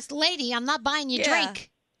 lady, I'm not buying your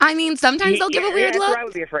drink? I mean, sometimes they'll give a weird that's look. what I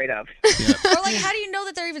would be afraid of. Or like, how do you know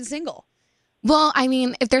that they're even single? Well, I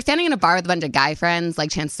mean, if they're standing in a bar with a bunch of guy friends,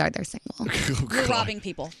 like chances are they're single. You're robbing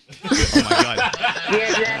people. Oh, my God. Yeah,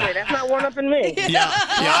 exactly. That's not one up in me. Yeah,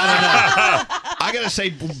 I don't know. I gotta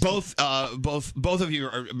say, both of you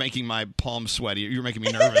are making my palms sweaty. You're making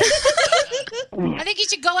me nervous. I think you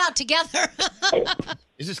should go out together.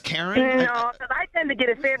 Is this Karen? No, because I tend to get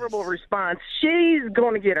a favorable response. She's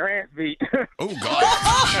going to get her ass beat. Oh, God.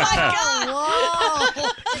 Whoa!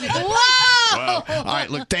 Wow. All right,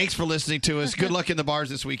 look, thanks for listening to us. Good luck in the bars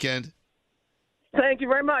this weekend. Thank you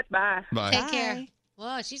very much. Bye. Bye. Take care.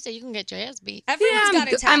 Well, she said you can get your ass beat. Everyone's got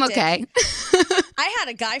a tactic. I'm okay. I had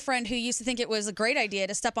a guy friend who used to think it was a great idea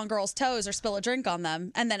to step on girls' toes or spill a drink on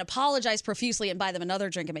them and then apologize profusely and buy them another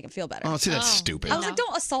drink and make them feel better. Oh, see, that's stupid. I was like,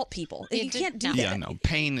 don't assault people. You can't do that. Yeah, no.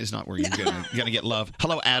 Pain is not where you're gonna get love.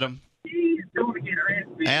 Hello, Adam.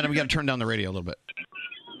 Adam, we got to turn down the radio a little bit.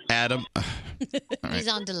 Adam. All right. He's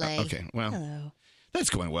on delay. Okay, well, that's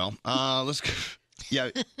going well. Let's. Yeah,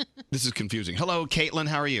 this is confusing. Hello, Caitlin.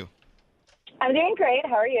 How are you? I'm doing great.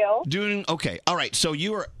 How are you? Doing okay. All right. So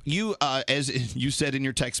you as you said in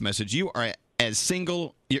your text message, you are as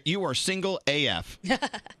single. You are single AF.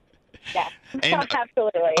 Yes, And-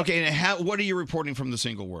 absolutely. Okay, and what are you reporting from the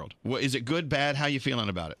single world? Is it good, bad? How are you feeling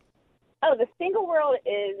about it? Oh, the single world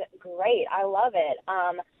is great. I love it.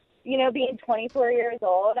 Being 24 years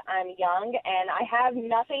old, I'm young, and I have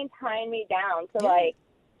nothing tying me down. So,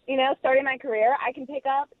 starting my career, I can pick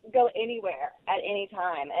up, go anywhere at any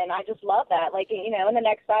time, and I just love that. In the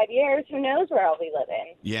next 5 years, who knows where I'll be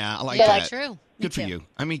living? Yeah, I like Yeah, that. true. Good for you.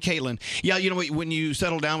 I mean, Caitlin, yeah, you know what? When you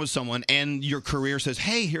settle down with someone and your career says,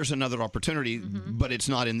 "Hey, here's another opportunity," but it's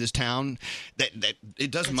not in this town, that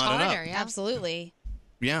it does mud it up. Absolutely.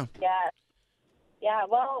 Yeah. Yeah.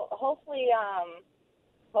 Well, hopefully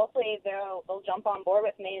they'll jump on board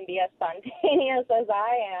with me and be as spontaneous as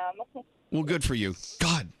I am. Well, good for you.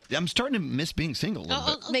 God, I'm starting to miss being single a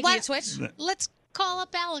little bit. Making you twitch? Let's call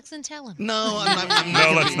up Alex and tell him. No, I'm not.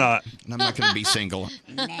 No, let's not. I'm not going to be single.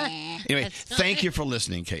 Anyway, thank you for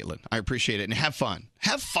listening, Caitlin. I appreciate it. And have fun.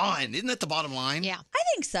 Have fun. Isn't that the bottom line? Yeah. I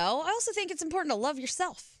think so. I also think it's important to love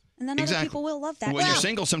yourself. And then other Exactly. people will love that. When you're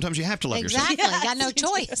single, sometimes you have to love Exactly. yourself. Got no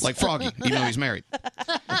choice. Like Froggy, even though he's married.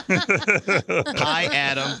 Hi,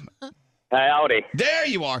 Adam. Hi, howdy. There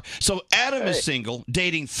you are. So Adam is single,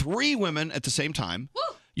 dating 3 women at the same time.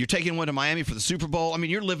 You're taking one to Miami for the Super Bowl. I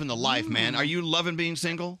mean, you're living the life, man. Are you loving being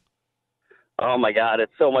single? Oh my God,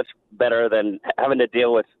 it's so much better than having to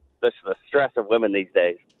deal with the stress of women these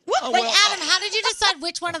days. Wait, Adam, how did you decide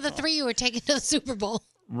which one of the 3 you were taking to the Super Bowl?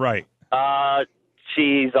 Right.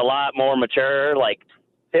 She's a lot more mature, like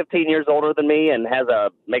 15 years older than me, and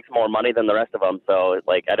makes more money than the rest of them. So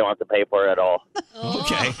I don't have to pay for it at all.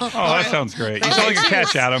 Okay. Oh, that sounds great. You sound like a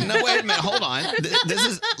catch, Adam. No, wait a minute. Hold on.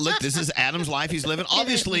 This is Adam's life he's living.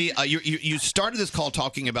 Obviously, you started this call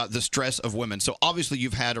talking about the stress of women. So obviously,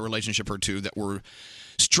 you've had a relationship or two that were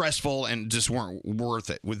stressful and just weren't worth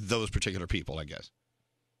it with those particular people, I guess.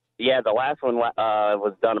 Yeah, the last one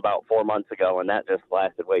was done about 4 months ago, and that just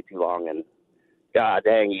lasted way too long. And God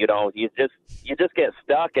dang, you just get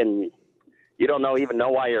stuck, and you don't even know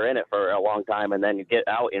why you're in it for a long time, and then you get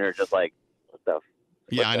out and you're just like, what the?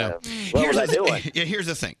 Yeah, I know. What was I doing? Yeah, here's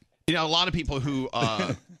the thing. A lot of people who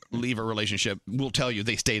leave a relationship will tell you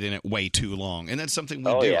they stayed in it way too long, and that's something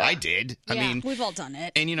we do. yeah. I did. I mean, we've all done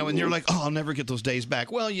it. and and you're like, oh, I'll never get those days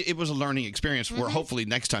back. Well, it was a learning experience where hopefully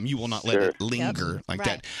next time you will not let it linger like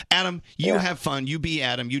that. Adam, you have fun. You be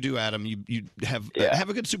Adam. You do Adam. You have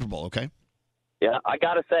a good Super Bowl, okay? Yeah, I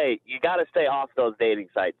gotta say, you gotta stay off those dating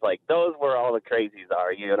sites. Like those where all the crazies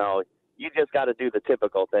are. You just got to do the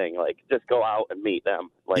typical thing, like just go out and meet them.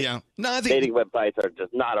 Like, dating websites are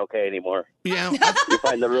just not okay anymore. Yeah, you'll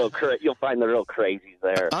find the real crazies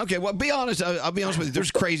there. Okay, well, be honest. I'll be honest with you.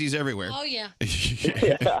 There's crazies everywhere. Oh, yeah.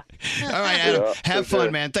 All right, Adam. Yeah, have for fun,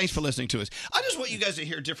 sure. man. Thanks for listening to us. I just want you guys to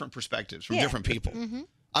hear different perspectives from different people.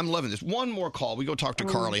 I'm loving this. One more call. We go talk to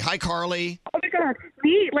Carly. Hi, Carly. Oh my God,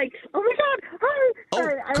 me? Oh my God, hi.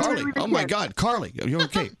 Sorry, I Carly. really Oh my can't. God, Carly. Are you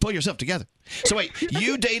okay? Pull yourself together. So wait,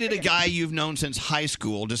 you dated a guy you've known since high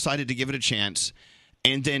school, decided to give it a chance,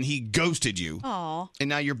 and then he ghosted you. Aw. And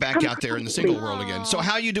now you're back out there in the single world again. So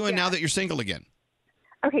how are you doing now that you're single again?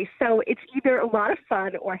 Okay, so it's either a lot of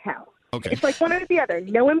fun or hell. Okay. It's like one or the other,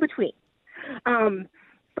 no in between.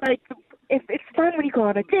 Like if it's fun when you go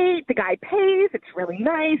on a date, the guy pays, it's really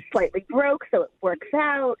nice, slightly broke, so it works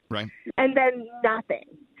out. Right. And then nothing.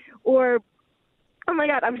 Or, oh my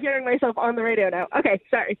God, I'm hearing myself on the radio now. Okay,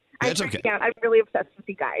 sorry. That's okay. I'm really obsessed with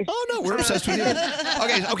you guys. Oh no, we're obsessed with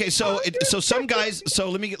you. Okay. So some guys.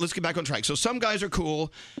 So let's get back on track. So some guys are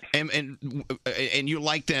cool, and you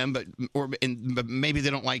like them, but maybe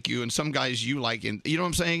they don't like you, and some guys you like, and you know what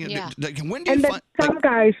I'm saying? Yeah. When do you And then find? some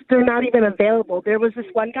guys, they're not even available. There was this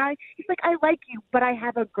one guy, he's like, I like you, but I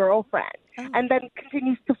have a girlfriend. And then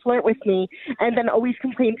continues to flirt with me, and then always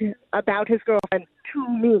complains about his girlfriend to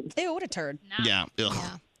me. Ew, what a turd. Yeah.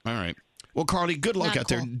 Ugh. All right. Well, Carly, good luck out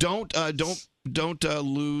there. Don't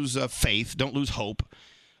lose faith. Don't lose hope.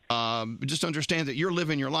 Just understand that you're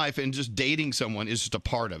living your life, and just dating someone is just a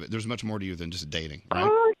part of it. There's much more to you than just dating, right?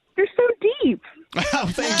 Oh, you're so deep. Oh,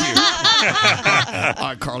 thank you. All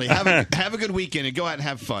right, Carly, have a good weekend and go out and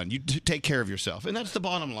have fun. You take care of yourself, and that's the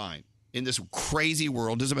bottom line. In this crazy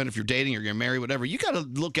world, doesn't matter if you're dating or you're married, whatever, you got to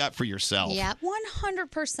look out for yourself. Yeah.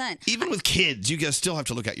 100%. Even with kids, you guys still have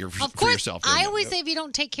to look out Of for course, yourself. I always say if you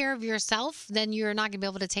don't take care of yourself, then you're not going to be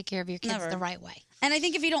able to take care of your kids Never. the right way. And I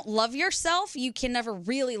think if you don't love yourself, you can never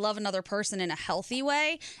really love another person in a healthy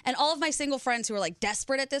way. And all of my single friends who are like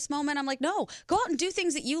desperate at this moment, I'm like, no, go out and do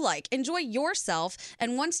things that you like. Enjoy yourself.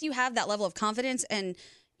 And once you have that level of confidence, and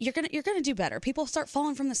you're gonna do better. People start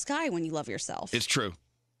falling from the sky when you love yourself. It's true.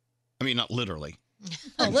 I mean, not literally.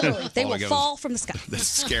 Oh, literally. They Oh my will goodness. fall from the sky. That's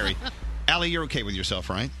scary. Allie, you're okay with yourself,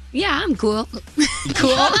 right? Yeah, I'm cool.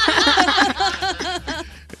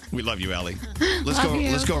 We love you, Allie. Love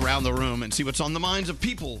you. Let's go around the room and see what's on the minds of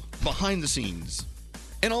people behind the scenes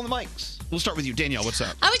and on the mics. We'll start with you, Danielle. What's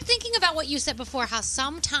up? I was thinking about what you said before, how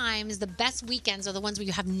sometimes the best weekends are the ones where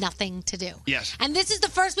you have nothing to do. Yes. And this is the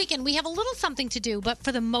first weekend we have a little something to do, but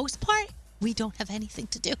for the most part, we don't have anything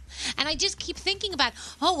to do. And I just keep thinking about,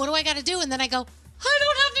 oh, what do I got to do? And then I go, I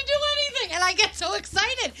don't have to do anything. And I get so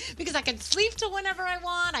excited because I can sleep till whenever I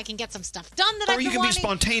want. I can get some stuff done that I've been Or you can wanting. be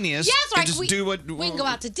spontaneous Yes, and right. just do what... We can go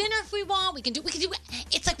out to dinner if we want. We can do.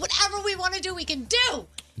 It's like whatever we want to do, we can do.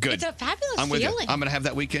 Good. It's a fabulous I'm with feeling. you. I'm going to have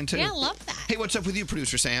that weekend, too. Yeah, I love that. Hey, what's up with you,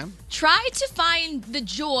 Producer Sam? Try to find the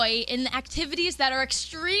joy in the activities that are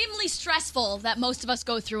extremely stressful that most of us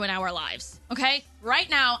go through in our lives. Okay? Right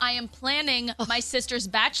now, I am planning my sister's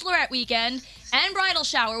bachelorette weekend and bridal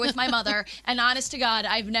shower with my mother. And honest to God,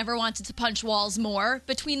 I've never wanted to punch walls more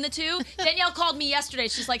between the two. Danielle called me yesterday.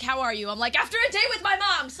 She's like, how are you? I'm like, after a day with my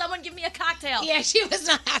mom, someone give me a cocktail. Yeah, she was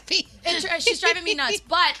not happy. She's driving me nuts.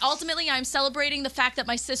 But ultimately, I'm celebrating the fact that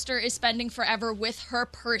my sister is spending forever with her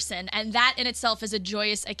person. And that in itself is a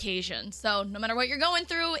joyous occasion. So no matter what you're going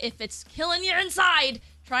through, if it's killing you inside,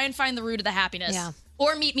 try and find the root of the happiness. Yeah.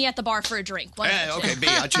 Or meet me at the bar for a drink. One of the two. Okay, B.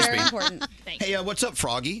 I choose Very B. important. Thanks. Hey, what's up,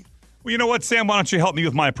 Froggy? Well, you know what, Sam? Why don't you help me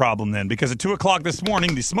with my problem then? Because at 2 o'clock this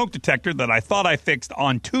morning, the smoke detector that I thought I fixed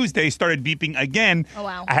on Tuesday started beeping again. Oh,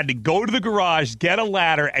 wow. I had to go to the garage, get a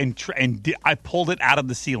ladder, and I pulled it out of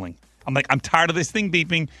the ceiling. I'm like, I'm tired of this thing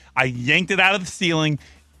beeping. I yanked it out of the ceiling,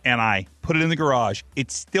 and I put it in the garage.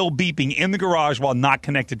 It's still beeping in the garage while not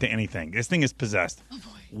connected to anything. This thing is possessed. Oh, boy.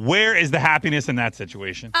 Where is the happiness in that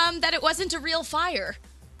situation? That it wasn't a real fire.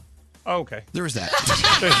 Oh, okay. There is that.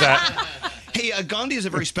 There's that. Hey, Gandhi is a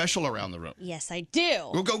very special around the room. Yes, I do.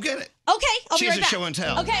 We'll go get it. Okay, I'll She be has right a back. show and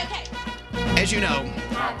tell. Okay. As you know,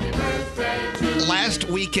 last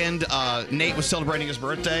weekend, Nate was celebrating his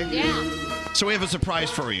birthday. Yeah. So we have a surprise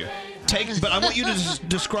for you. But I want you to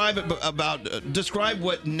describe it describe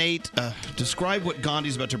what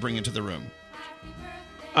Gandhi's about to bring into the room.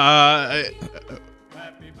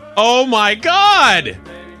 Oh my God!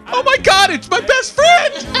 Oh my God! It's my best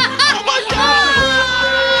friend! Oh my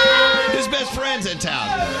God! His best friend's in town.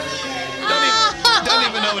 Don't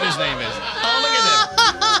even know what his name is. Oh, look at him!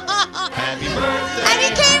 Happy birthday! And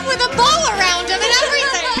he came with a bow around him and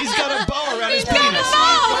everything. He's got a bow around his He's got penis. a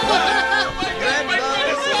bow.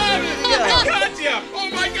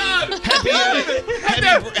 Oh my God!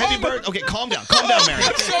 Happy birthday! Okay, calm down, Mary.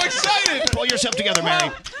 I'm so excited! Pull yourself together,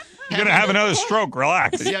 Mary. You're going to have another stroke.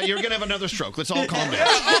 Relax. Yeah, you're gonna have another stroke. Let's all calm down.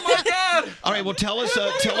 Oh my God! All right, well, tell us.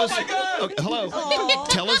 Okay, hello.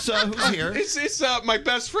 Tell us who's here. It's my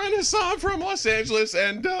best friend Hassan from Los Angeles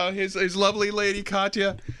and his lovely lady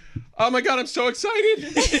Katya. Oh my God, I'm so excited!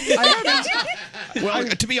 Well,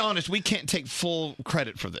 to be honest, we can't take full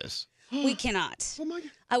credit for this. We cannot. Oh my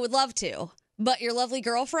God. I would love to. But your lovely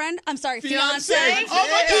girlfriend, I'm sorry, Fiance. fiance, Oh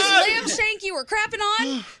my God. whose lamb shank you were crapping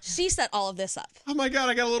on, she set all of this up. Oh my God,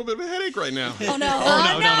 I got a little bit of a headache right now. Oh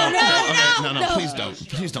no! No,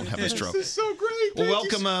 please don't have a stroke. This is so great. Well,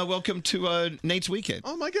 Thank you welcome to Nate's weekend.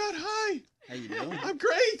 Oh my God, hi. How you doing? I'm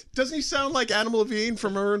great. Doesn't he sound like Adam Levine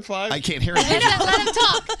from Maroon 5? I can't hear him Let him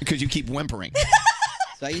talk. because you keep whimpering.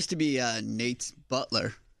 So I used to be Nate's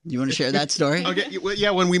butler. You want to share that story? Okay, yeah,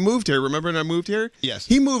 when we moved here, remember when I moved here? Yes.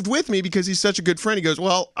 He moved with me because he's such a good friend. He goes,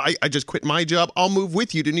 well, I just quit my job. I'll move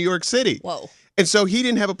with you to New York City. Whoa. And so he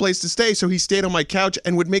didn't have a place to stay, so he stayed on my couch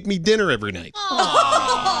and would make me dinner every night.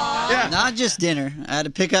 Yeah. Not just dinner. I had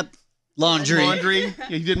to pick up laundry. Yeah,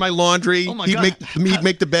 he did my laundry. Oh my he'd God. He'd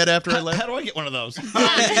make the bed after I How left. do I get one of those?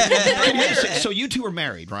 So you two were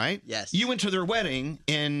married, right? Yes. You went to their wedding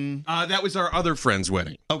in... That was our other friend's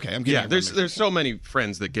wedding. Okay, I'm getting Yeah, it. there's so many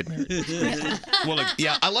friends that get married. Well, look,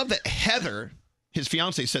 yeah, I love that Heather, his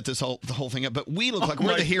fiance, set the whole thing up, but we look like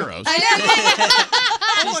we're my the heroes.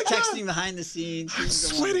 She's texting behind the scenes.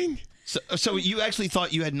 Sweating. So you actually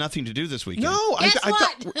thought you had nothing to do this weekend? No, I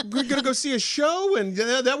thought we were gonna go see a show, and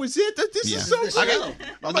that was it. This is so great.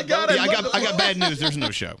 Oh my God! I got bad news. There's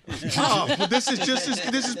no show. Oh, well, this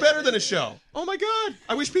is better than a show. Oh my God!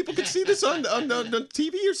 I wish people could see this on the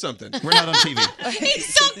TV or something. We're not on TV.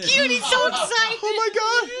 He's so cute. He's so excited. Oh my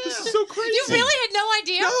God! This is so crazy. You really had no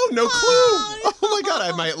idea? No clue. Oh my God! I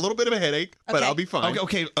have a little bit of a headache, but I'll be fine.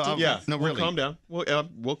 Okay. Yeah. No, really. We'll calm down.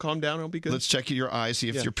 We'll calm down. It'll be good. Let's check your eyes, see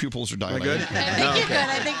if your pupils are dilated. good? I think you're good.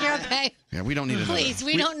 I think you're okay. Yeah, we don't need another. Please,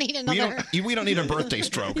 we don't need another. We don't need a birthday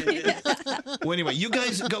stroke. Well, anyway, you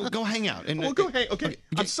guys go hang out. And We'll go hang. Okay.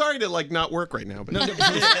 I'm sorry to not work right now, but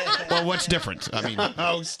well, what's different? I mean,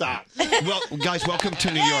 oh, stop. Well, guys, welcome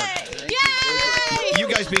to New York. Yay! You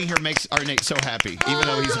guys being here makes our Nate so happy, even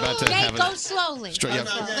though he's about to Nate, have go slowly.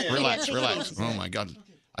 Relax. Oh my God.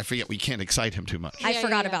 I forget we can't excite him too much. I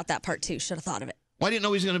forgot about that part too. Should have thought of it. Well, I didn't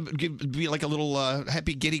know he was going to be like a little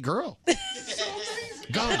happy, giddy girl.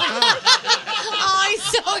 Go. Oh, he's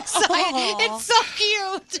so excited. It's so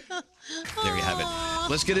cute. There you have it.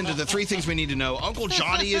 Let's get into the 3 things we need to know. Uncle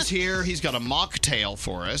Johnny is here. He's got a mocktail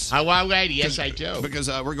for us. Oh, well, lady, yes, I do. Because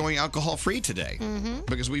we're going alcohol-free today. Mm-hmm.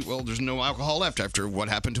 Because there's no alcohol left after what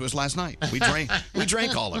happened to us last night. We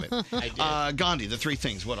drank all of it. Gandhi, the 3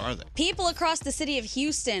 things, what are they? People across the city of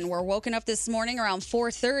Houston were woken up this morning around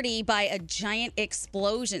 4:30 by a giant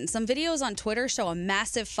explosion. Some videos on Twitter show a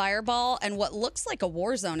massive fireball and what looks like a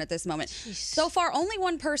war zone at this moment. So far, only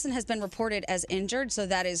one person has been reported as injured, so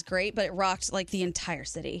that is great, but it rocked like the entire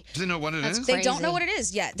city. Do they know what it is? They don't know what it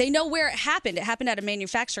is yet. They know where it happened. It happened at a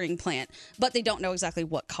manufacturing plant, but they don't know exactly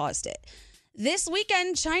what caused it. This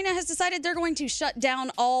weekend, China has decided they're going to shut down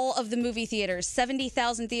all of the movie theaters,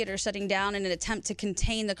 70,000 theaters shutting down in an attempt to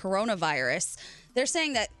contain the coronavirus. They're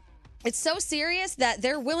saying that it's so serious that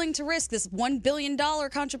they're willing to risk this $1 billion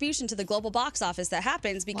contribution to the global box office that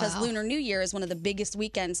happens because Lunar New Year is one of the biggest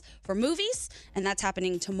weekends for movies, and that's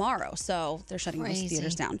happening tomorrow. So they're shutting those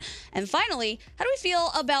theaters down. And finally, how do we feel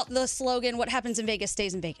about the slogan, what happens in Vegas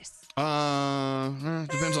stays in Vegas?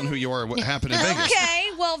 Depends on who you are, what happened in Vegas. Okay,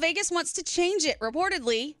 well, Vegas wants to change it,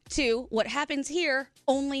 reportedly, to what happens here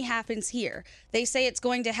only happens here. They say it's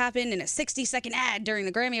going to happen in a 60-second ad during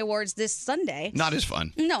the Grammy Awards this Sunday. Not as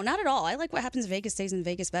fun. No, not at all. I like what happens in Vegas stays in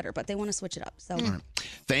Vegas better, but they want to switch it up. So, All right.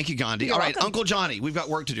 Thank you, Gandhi. You're All right, welcome. Uncle Johnny, we've got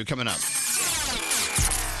work to do coming up.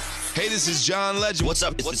 Hey, this is John Legend. What's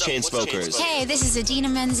up? It's the Chainsmokers. Hey, this is Idina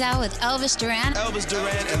Menzel with Elvis Duran. Elvis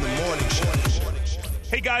Duran and the Morning Show.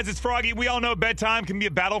 Hey guys, it's Froggy. We all know bedtime can be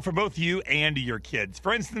a battle for both you and your kids.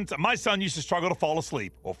 For instance, my son used to struggle to fall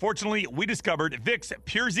asleep. Well, fortunately, we discovered Vicks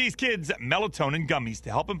Pure Z's Kids melatonin gummies to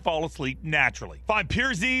help him fall asleep naturally. Find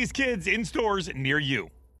Pure Z's Kids in stores near you.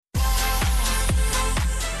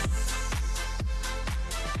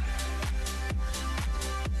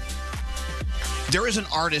 There is an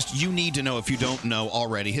artist you need to know if you don't know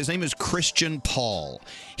already. His name is Christian Paul.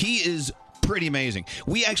 He is pretty amazing.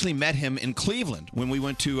 We actually met him in Cleveland when we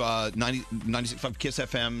went to 96.5 Kiss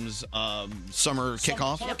FM's summer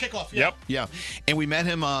kickoff. Summer kickoff, Yep. Yeah. And we met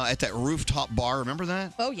him at that rooftop bar. Remember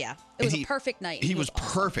that? oh, yeah. It was a perfect night. He was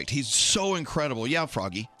perfect. He's so incredible. Yeah,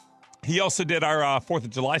 Froggy. He also did our 4th of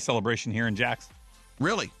July celebration here in Jackson.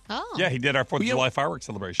 Really? Oh. Yeah, he did our 4th of July fireworks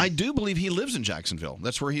celebration. I do believe he lives in Jacksonville.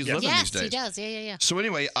 That's where he's living these days. Yes, he does. Yeah. So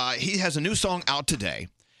anyway, he has a new song out today,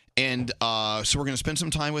 and so we're going to spend some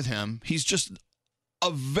time with him. He's just a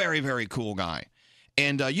very, very cool guy.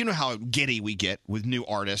 And you know how giddy we get with new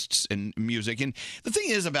artists and music. And the thing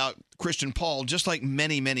is about Christian Paul, just like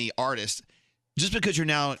many, many artists, just because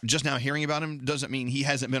you're just now hearing about him doesn't mean he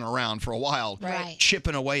hasn't been around for a while, Right.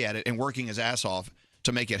 chipping away at it and working his ass off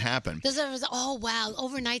to make it happen. Because it was, oh, wow,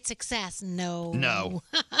 overnight success. No. No.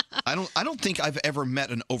 I don't think I've ever met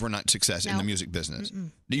an overnight success in No. the music business.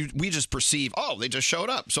 We just perceive, they just showed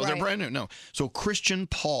up, so they're Right. brand new. No. So Christian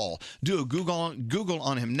Paul, do a Google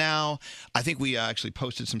on him now. I think we actually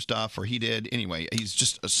posted some stuff, or he did. Anyway, he's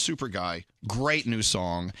just a super guy. Great new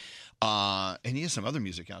song. And he has some other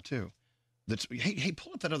music out too. Hey,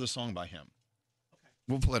 pull up that other song by him.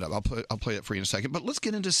 We'll pull it up. I'll play it for you in a second. But let's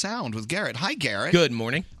get into sound with Garrett. Hi, Garrett. Good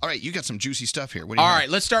morning. All right, you got some juicy stuff here. What do you All have? right,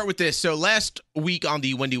 let's start with this. So last week on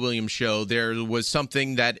the Wendy Williams show, there was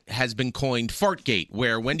something that has been coined Fartgate,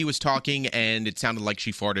 where Wendy was talking and it sounded like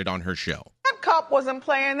she farted on her show. That cop wasn't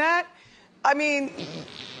playing that. I mean,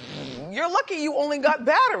 you're lucky you only got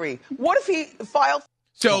battery. What if he filed?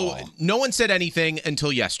 So no one said anything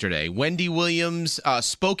until yesterday. Wendy Williams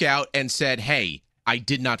spoke out and said, hey, I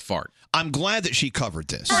did not fart. I'm glad that she covered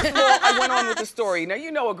this. First of all, I went on with the story. Now,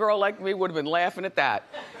 you know a girl like me would have been laughing at that.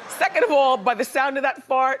 Second of all, by the sound of that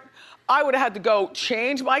fart, I would have had to go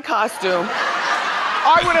change my costume.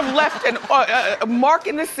 I would have left a mark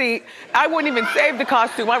in the seat. I wouldn't even save the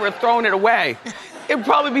costume. I would have thrown it away. It would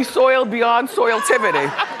probably be soiled beyond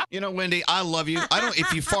soiltivity. You know, Wendy, I love you.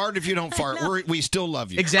 If you fart, if you don't fart, we still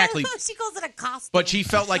love you. Exactly. She calls it a costume. But she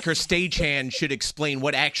felt like her stagehand should explain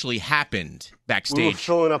what actually happened We were backstage.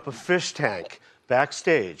 filling up a fish tank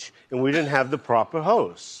backstage, and we didn't have the proper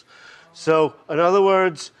hose. So, in other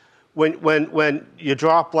words, when you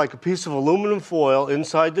drop like a piece of aluminum foil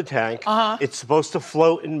inside the tank, it's supposed to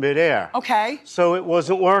float in midair. Okay. So it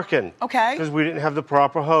wasn't working. Okay. Because we didn't have the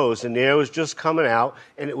proper hose, and the air was just coming out,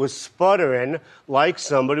 and it was sputtering like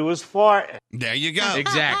somebody was farting. There you go.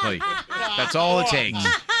 Exactly. That's all it takes.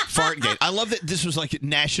 Fartgate. I love that this was like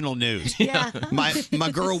national news. Yeah.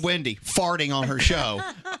 My girl Wendy farting on her show,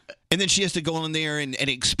 and then she has to go in there and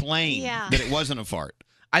explain that it wasn't a fart.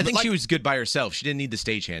 I think she was good by herself. She didn't need the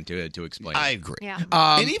stagehand to explain. I agree. Yeah.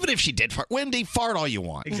 And even if she did fart, Wendy, fart all you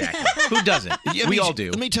want. Exactly. Who doesn't? We all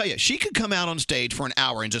do. Let me tell you, she could come out on stage for an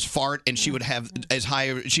hour and just fart, and she would have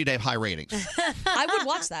she'd have high ratings. I would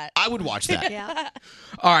watch that. I would watch that. Yeah.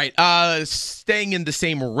 All right. Staying in the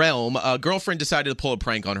same realm, a girlfriend decided to pull a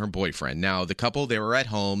prank on her boyfriend. Now, the couple, they were at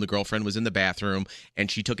home. The girlfriend was in the bathroom, and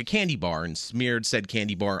she took a candy bar and smeared said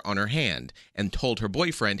candy bar on her hand and told her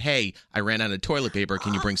boyfriend, hey, I ran out of toilet paper.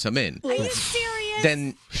 Can you bring some in? Are you serious?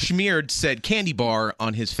 Then smeared said candy bar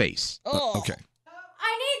on his face. Okay.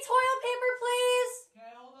 I need toilet paper, please.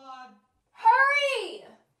 Hurry!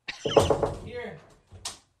 Here.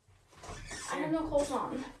 I have no clothes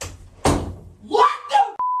on. What the?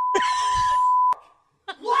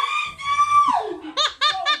 What?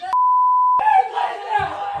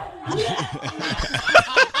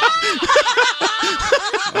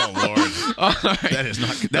 Oh Lord. All right.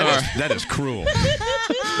 That is cruel.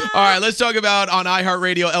 All right, let's talk about on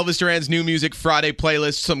iHeartRadio Elvis Duran's new music Friday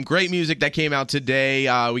playlist. Some great music that came out today.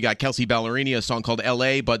 We got Kelsey Ballerini, a song called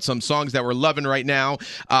L.A., but some songs that we're loving right now.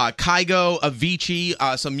 Kygo, Avicii,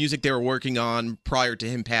 some music they were working on prior to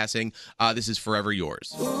him passing. This is Forever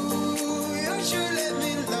Yours.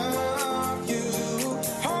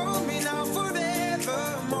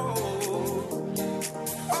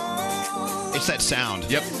 It's that sound.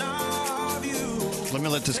 Yep. Let me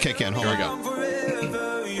let this kick in. Hold on. Here we go.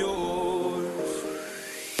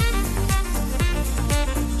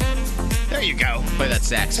 There you go. Play that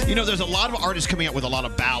sax. You know, there's a lot of artists coming out with a lot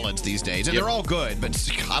of ballads these days, and they're all good, but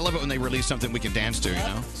I love it when they release something we can dance to, you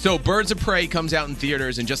know? So Birds of Prey comes out in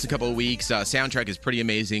theaters in just a couple of weeks. Soundtrack is pretty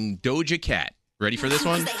amazing. Doja Cat. Ready for this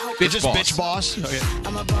one? Bitch Boss. Okay.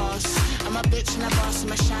 I'm a boss. I'm a bitch and a boss.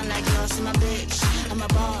 I'm a shine like gloss. I'm a bitch. I'm a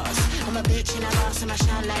boss. I'm a bitch and a boss. I'm a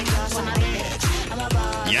shine like gloss. I'm a bitch. I'm a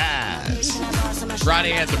boss. Yes.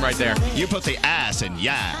 Friday anthem right there. You put the ass in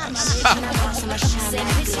yes.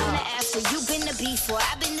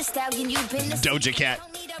 Doja Cat.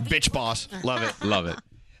 Bitch Boss. Love it. Love it.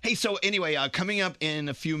 Hey, so anyway, coming up in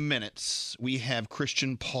a few minutes, we have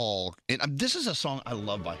Christian Paul. And this is a song I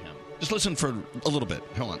love by him. Just listen for a little bit.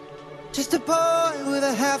 Hold on. Just a boy with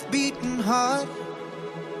a half-beaten heart,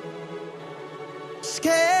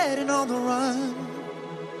 scared and on the run.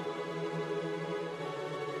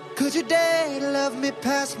 Could you dare to love me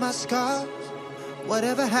past my scars?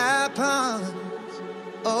 Whatever happens,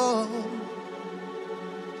 oh,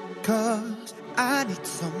 'cause I need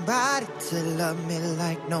somebody to love me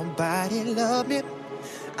like nobody loved me.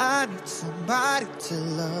 I need somebody to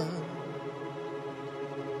love.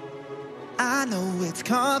 I know it's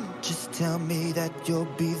coming, just tell me that you'll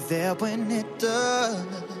be there when it does,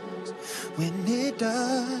 when it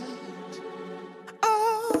does.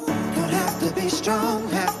 Oh, don't have to be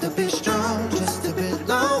strong just to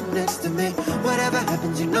belong next to me. Whatever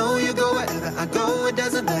happens, you know you go wherever I go, it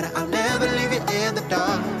doesn't matter, I'll never leave you in the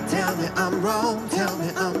dark. Tell me I'm wrong,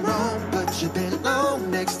 but you belong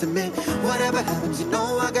next to me. Whatever happens, you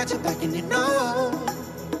know I got your back and you know.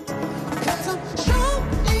 'Cause I'm strong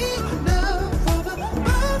enough for the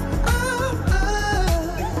both of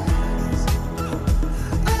us.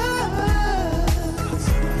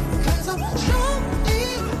 'Cause I'm strong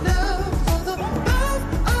enough for the both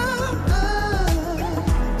of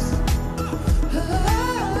us.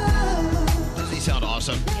 Does he sound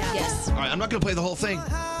awesome? Yes. All right, I'm not going to play the whole thing.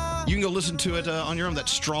 You can go listen to it on your own.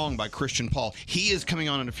 That's Strong by Christian Paul. He is coming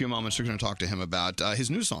on in a few moments. We're going to talk to him about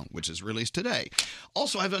his new song, which is released today.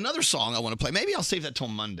 Also, I have another song I want to play. Maybe I'll save that till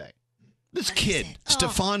Monday. This kid,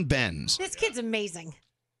 Stefan Benz. This kid's amazing.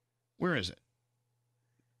 Where is it?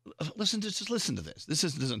 Just listen to this. This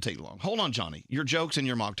doesn't take long. Hold on, Johnny. Your jokes and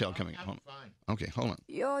your mocktail coming up. Okay, hold on.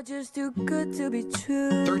 You're just too good to be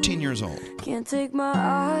true. 13 years old. Can't take my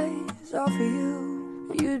eyes off of you.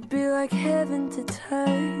 You'd be like heaven to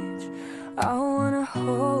touch. I wanna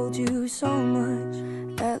hold you so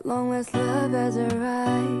much. At long last love has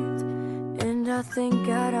arrived, and I thank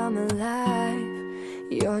God I'm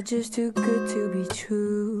alive. You're just too good to be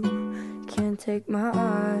true. Can't take my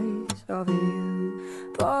eyes off of you.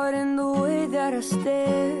 Pardon the way that I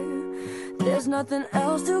stare. There's nothing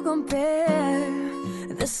else to compare.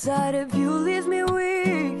 The sight of you leaves me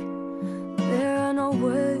weak. There are no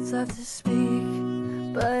words left to speak.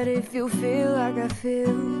 But if you feel like I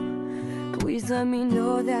feel, please let me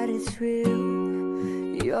know that it's real.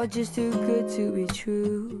 You're just too good to be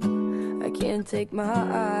true. I can't take my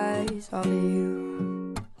eyes off of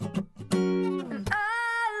you. And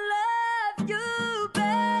I love you,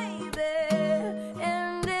 babe.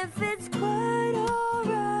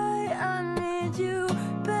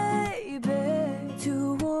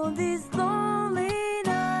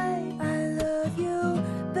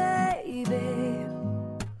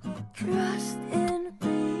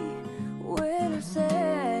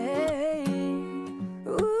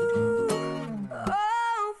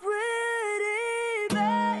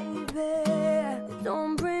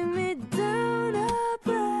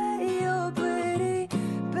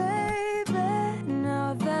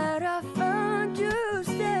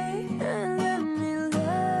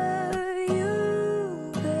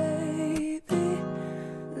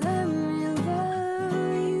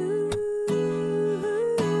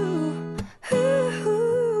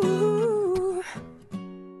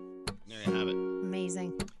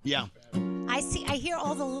 I hear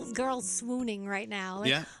all the little girls swooning right now. Like,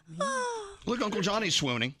 Yeah. Look, Uncle Johnny's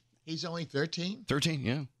swooning. He's only 13? 13,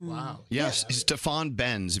 yeah. Wow. Yes, Stefan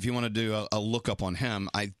Benz. If you want to do a lookup on him,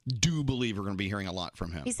 I do believe we're going to be hearing a lot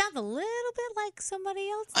from him. He sounds a little bit like somebody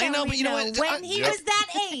else. I know, that but we you know what? When he was that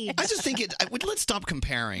age. I just think let's stop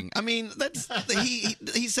comparing. I mean,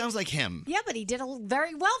 he sounds like him. Yeah, but he did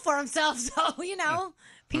very well for himself, so, Pete All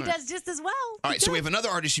right. does just as well. All right, so we have another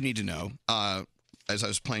artist you need to know. As I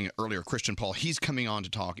was playing earlier, Christian Paul. He's coming on to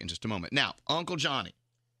talk in just a moment. Now, Uncle Johnny.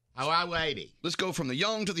 Our lady. Let's go from the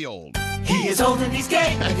young to the old. He is old and he's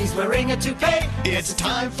gay, and he's wearing a toupee. It's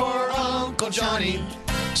time for Uncle Johnny.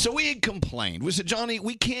 So we had complained. We said, Johnny,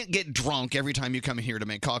 we can't get drunk every time you come here to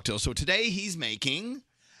make cocktails. So today he's making...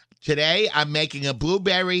 Today I'm making a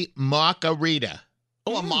blueberry margarita.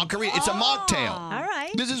 Oh, a margarita. It's a mocktail. All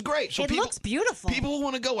right. This is great. So It looks beautiful. People who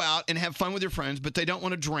want to go out and have fun with their friends, but they don't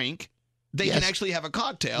want to drink, they Yes. can actually have a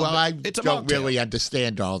cocktail. Well, but I it's a don't mocktail. really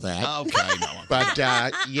understand all that. Okay, no. But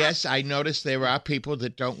yes, I noticed there are people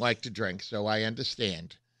that don't like to drink, so I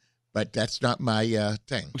understand. But that's not my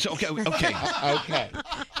thing. So, okay. Okay.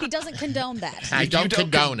 He doesn't condone that. I don't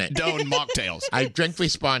condone it. Condone mocktails. I drink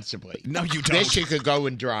responsibly. No, you don't. This you could go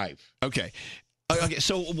and drive. Okay. Okay,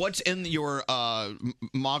 so what's in your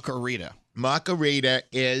margarita? Margarita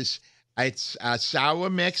it's a sour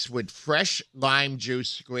mix with fresh lime juice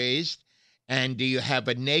squeezed, and you have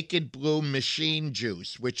a Naked Blue machine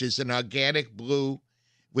juice, which is an organic blue,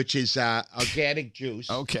 which is organic juice.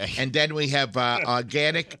 Okay. And then we have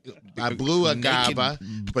organic blue agave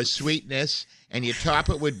for sweetness, and you top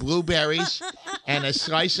it with blueberries and a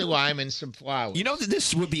slice of lime and some flowers. You know that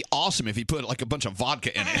this would be awesome if you put like a bunch of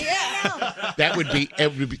vodka in it. That would be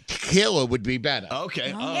tequila would be better.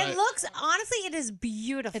 Okay. all It right. looks, honestly, it is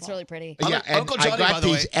beautiful. It's really pretty. Yeah, and Uncle I Johnny, by got the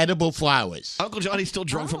these way- edible flowers. Uncle Johnny's still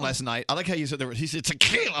drunk from last night. I like how you said he said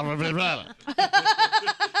tequila.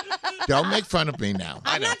 Don't make fun of me now.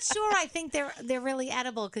 I'm not sure. I think they're really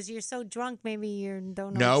edible because you're so drunk. Maybe you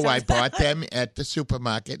don't know. No, what I sounds bought better. them at the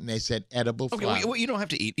supermarket, and they said edible Okay, flowers. well, you don't have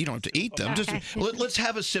to eat. You don't have to eat them. Just let's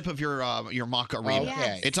have a sip of your margarita.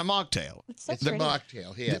 Okay. It's a mocktail. It's a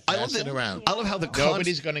mocktail. Here, I love pass it that- around. I love how the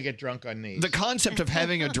Nobody's going to get drunk on these. The concept of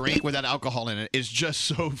having a drink without alcohol in it is just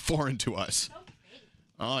so foreign to us.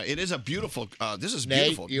 It is a beautiful. This is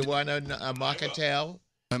Nate, beautiful. you want a mocktail?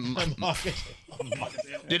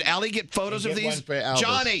 Did Allie get photos of Get one these? for Elvis.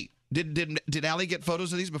 Johnny, did Allie get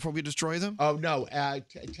photos of these before we destroy them? Oh no!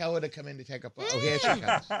 Tell her to come in to take a photo. Oh, here she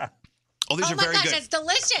comes. Oh, these Oh are my very gosh, good. that's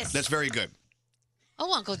delicious. That's very good.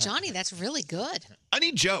 Oh, Uncle Johnny, that's really good. I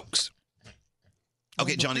need jokes.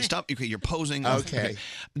 Okay, Johnny, stop. Okay, you're posing. Okay.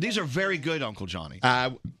 These are very good, Uncle Johnny.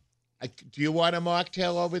 Do you want a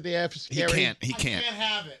mocktail over there, He Scary? can't. He can't.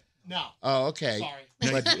 have it. No. Oh, okay. Sorry.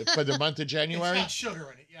 But for the month of January? It's got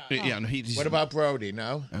sugar in it, yeah. Yeah, no, he's, What about Brody?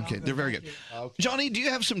 No? Okay, they're very good. Johnny, do you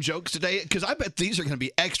have some jokes today? Because I bet these are going to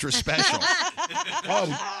be extra special.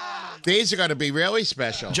 These are going to be really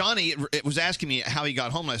special. Johnny it was asking me how he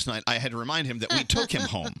got home last night. I had to remind him that we took him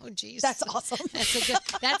home. Oh, jeez. That's awesome.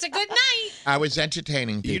 That's a good night. I was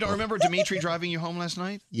entertaining people. You don't remember Dimitri driving you home last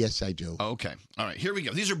night? Yes, I do. Okay. All right. Here we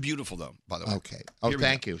go. These are beautiful, though, by the way. Okay. Oh, Here we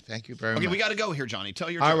thank go. you. Thank you very Okay, much. we got to go here, Johnny. Tell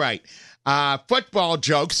your All joke. right. Football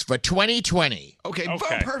jokes for 2020. Okay, well,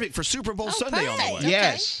 perfect for Super Bowl Sunday on the way.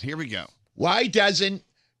 Yes. Here we go. Why doesn't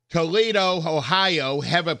Toledo, Ohio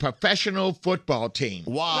have a professional football team?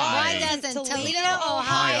 Why doesn't Toledo,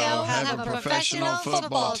 Ohio have a professional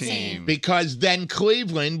football team? Because then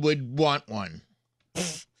Cleveland would want one.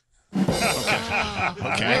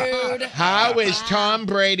 Okay. How is Tom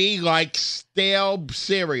Brady like stale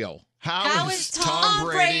cereal? How is Tom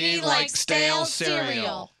Brady like stale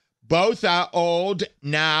cereal? Both are old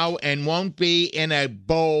now and won't be in a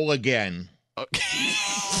bowl again. All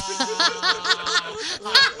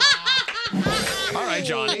right,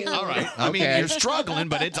 Johnny. All right. I mean, Okay. you're struggling,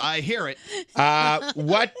 but I hear it.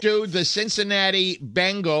 What do the Cincinnati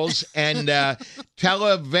Bengals and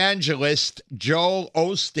televangelist Joel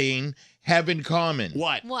Osteen have in common?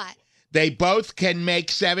 What? What? They both can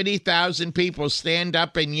make 70,000 people stand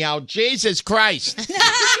up and yell, Jesus Christ.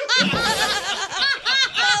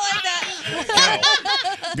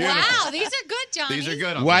 Wow, these are good, Johnny. These are good.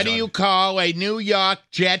 Uncle What do Johnny. you call a New York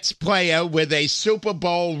Jets player with a Super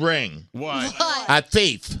Bowl ring? What? A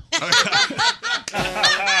thief. These are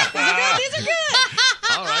good.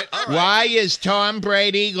 All right. Why is Tom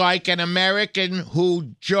Brady like an American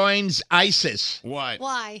who joins ISIS? What?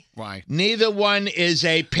 Why? Why? Neither one is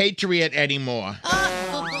a patriot anymore.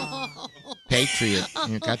 Patriot.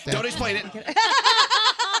 You got that? Don't explain it.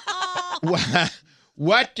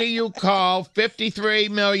 What do you call 53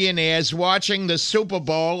 millionaires watching the Super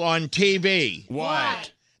Bowl on TV?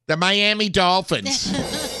 What? The Miami Dolphins.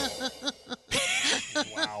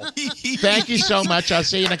 Wow. Thank you so much. I'll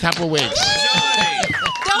see you in a couple of weeks.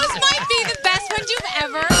 Those might be the best ones you've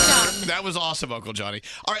ever done. That was awesome, Uncle Johnny.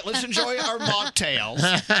 All right, let's enjoy our mocktails.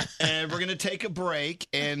 And we're going to take a break.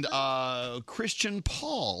 And Christian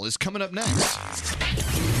Paul is coming up next.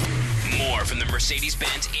 More from the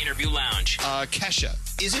Mercedes-Benz Interview Lounge. Kesha,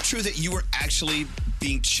 is it true that you were actually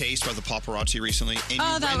being chased by the paparazzi recently? And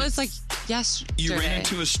Oh, that was like yesterday. You ran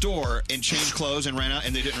into a store and changed clothes and ran out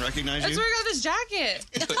and they didn't recognize That's you? where I got this jacket.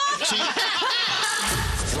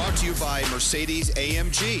 Brought to you by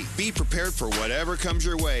Mercedes-AMG. Be prepared for whatever comes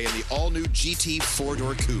your way in the all-new GT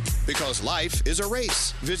 4-door coupe. Because life is a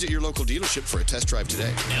race. Visit your local dealership for a test drive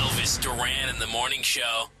today. Elvis Duran in the Morning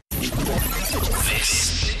Show.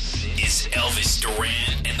 This is Elvis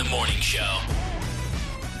Duran and the Morning Show.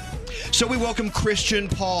 So we welcome Christian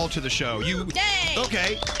Paul to the show. You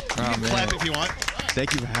Okay. You can clap if you want.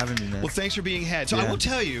 Thank you for having me, man. Well, thanks for being had. So I Yeah. will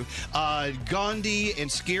tell you, Gandhi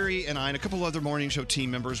and Scary and I and a couple other morning show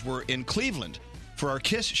team members were in Cleveland for our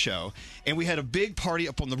KISS show, and we had a big party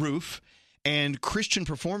up on the roof, and Christian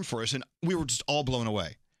performed for us, and we were just all blown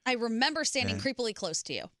away. I remember standing creepily close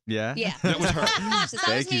to you. Yeah? Yeah. That was her. So that was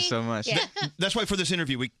Thank you me. so much. Yeah. That's why for this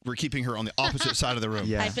interview, we're keeping her on the opposite side of the room.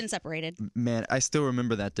 Yeah. I've been separated. Man, I still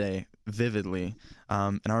remember that day vividly.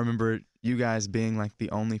 And I remember you guys being like the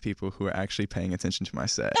only people who were actually paying attention to my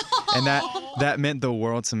set. And that meant the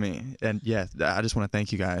world to me. And yeah, I just want to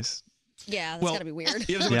thank you guys. Yeah, that's gotta be weird.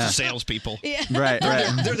 You have a bunch of salespeople. Yeah. Right.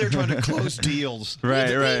 They're there trying to close deals.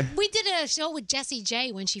 Right. We did a show with Jessie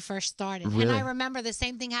J when she first started. And Really? I remember the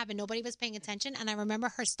same thing happened. Nobody was paying attention. And I remember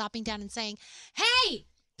her stopping down and saying, hey,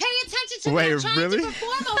 pay attention to me. I'm trying really? to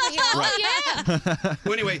perform over here. Oh, yeah.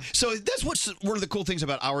 Well, anyway, so that's what's one of the cool things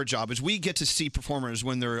about our job is we get to see performers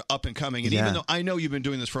when they're up and coming. And Yeah. even though I know you've been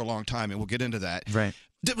doing this for a long time, and we'll get into that, Right.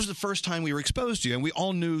 that was the first time we were exposed to you, and we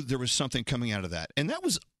all knew there was something coming out of that. And that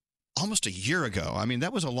was almost a year ago. I mean,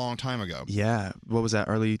 that was a long time ago. Yeah. What was that?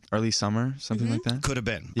 Early summer? Something like that? Could have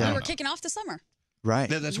been. Yeah. We were kicking off the summer. Right.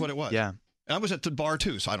 That's what it was. Yeah. And I was at the bar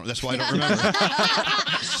too, so that's why I don't remember.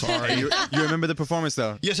 Sorry. You remember the performance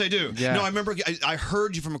though? Yes, I do. Yeah. No, I remember. I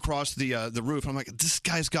heard you from across the roof. I'm like, this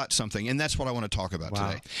guy's got something, and that's what I want to talk about Wow.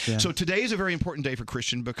 today. Yeah. So today is a very important day for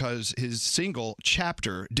Christian because his single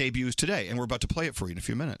 "Chapter" debuts today, and we're about to play it for you in a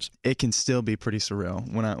few minutes. It can still be pretty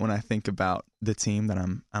surreal when I think about the team that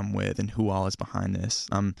I'm with and who all is behind this.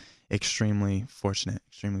 I'm extremely fortunate,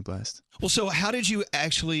 extremely blessed. Well, so how did you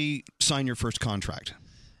actually sign your first contract?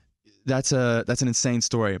 That's an insane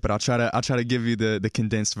story, but I'll try to give you the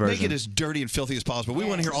condensed version. Make it as dirty and filthy as possible. We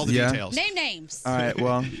want to hear all the Yeah. details. Name names. All right,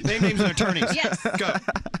 well, Name names and attorneys. Yes. Go.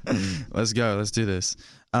 Let's go. Let's do this.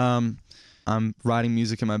 I'm writing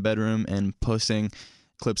music in my bedroom and posting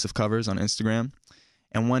clips of covers on Instagram.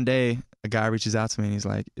 And one day, a guy reaches out to me and he's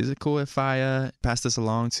like, "Is it cool if I pass this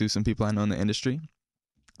along to some people I know in the industry?"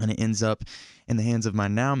 And it ends up in the hands of my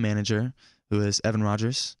now manager, who is Evan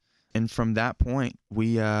Rogers. And from that point,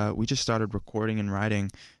 we just started recording and writing,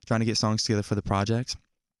 trying to get songs together for the project.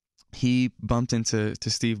 He bumped into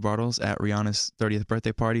Steve Bartles at Rihanna's 30th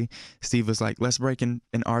birthday party. Steve was like, "Let's break an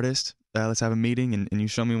artist. Let's have a meeting, and you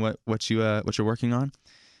show me what you're working on."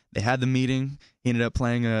 They had the meeting. He ended up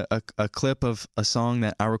playing a clip of a song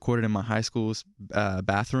that I recorded in my high school's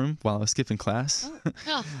bathroom while I was skipping class.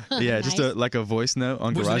 Oh, Yeah, just nice. a voice note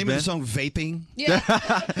on Was the name of the GarageBand. song "Vaping"?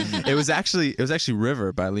 It was actually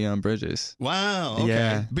River by Leon Bridges. Wow. Okay.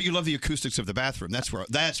 Yeah. But you love the acoustics of the bathroom. That's why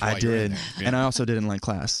I you're in did, there. Yeah. and I also did in like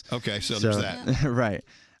class. Okay, so there's that. Right.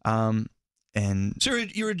 And So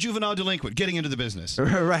you're a juvenile delinquent getting into the business.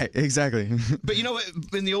 right, exactly. But you know what?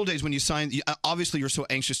 In the old days when you signed, obviously you're so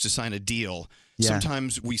anxious to sign a deal. Yeah.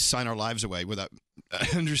 Sometimes we sign our lives away without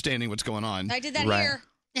understanding what's going on. I did that Right. here.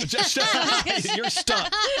 You're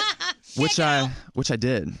stuck. which I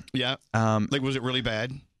did. Yeah. Like, was it really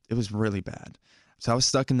bad? It was really bad. So I was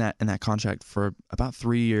stuck in that contract for about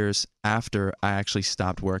 3 years after I actually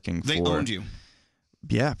stopped working. They owned you.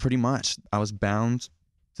 Yeah, pretty much. I was bound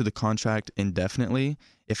to the contract indefinitely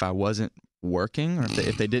if I wasn't working or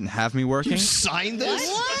if they didn't have me working. You signed this?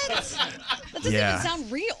 What? That doesn't Yeah. even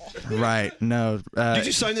sound real. Right. No. Did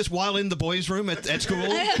you sign this while in the boys' room at school?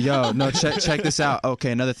 Yo, no, check this out.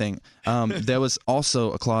 Okay, another thing. There was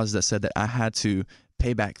also a clause that said that I had to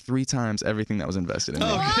pay back 3 times everything that was invested in me.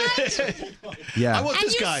 Yeah. I want And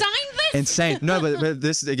this you guy. signed this? Insane. No, but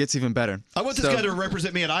this it gets even better. I want this So- guy to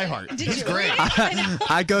represent me at iHeart. He's great.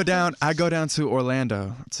 I go down to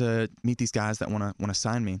Orlando to meet these guys that want to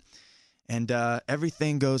sign me. And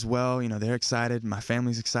everything goes well. You know, they're excited. My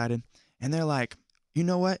family's excited. And they're like, you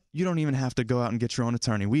know what? You don't even have to go out and get your own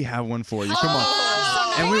attorney. We have one for you. Come on.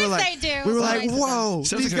 And we were like, whoa,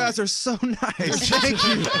 these guys are so nice. Thank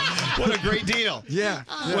you. What a great deal. Yeah.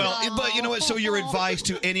 Well, but you know what? So your advice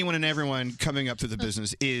to anyone and everyone coming up through the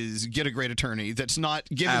business is get a great attorney that's not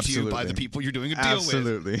given to you by the people you're doing a deal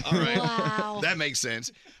Absolutely. with. All right. Wow. That makes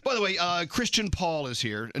sense. By the way, Christian Paul is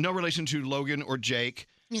here. No relation to Logan or Jake.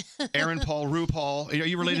 Aaron Paul, RuPaul. Are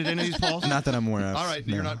you related to any of these Pauls? Not that I'm aware of. All right.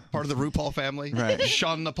 No. You're not part of the RuPaul family? Right.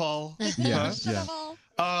 Shauna Paul? Yeah.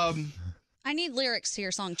 I need lyrics to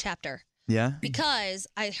your song Chapter. Yeah? Because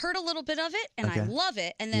I heard a little bit of it and I Okay. love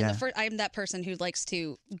it. And then Yeah. I'm that person who likes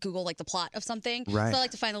to Google like the plot of something. Right. So I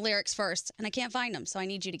like to find the lyrics first and I can't find them. So I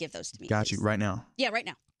need you to give those to me. Got you right now. Yeah, right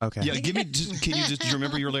now. Okay. Yeah, give me. Do you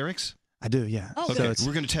remember your lyrics? I do, yeah. Oh, Okay, it's,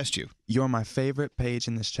 we're going to test you. You're my favorite page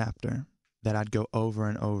in this chapter that I'd go over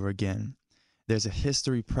and over again. There's a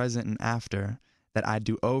history present and after that I'd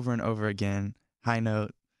do over and over again. High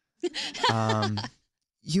note.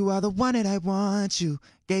 You are the one that I want. You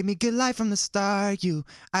gave me good life from the start.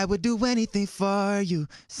 I would do anything for you.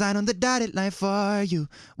 Sign on the dotted line for you.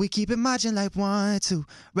 We keep it marching like 1, 2.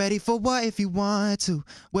 Ready for what if you want to.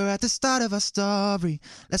 We're at the start of our story.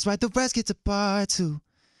 Let's write the rest, get to part 2.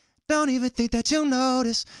 Don't even think that you'll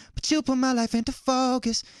notice, but you put my life into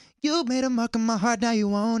focus. You made a mark on my heart, now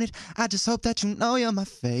you own it. I just hope that you know you're my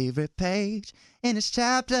favorite page in this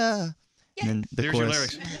chapter. And then the There's your chorus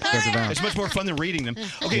lyrics. goes around. It's much more fun than reading them.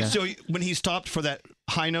 Okay, Yeah. so when he stopped for that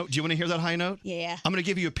high note, do you want to hear that high note? Yeah. I'm going to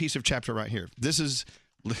give you a piece of chapter right here. This is,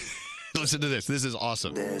 listen to this. This is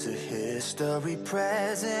awesome. There's a history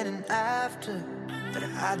present and after that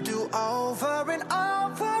I do over and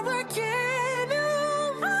over again.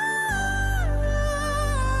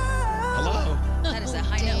 Hello. That is a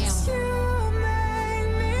high note. You make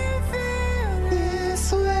me feel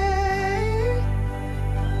this way.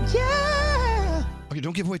 Yeah. Okay,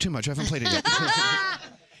 don't give away too much. I haven't played it yet.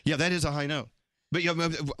 Yeah, that is a high note. But yeah,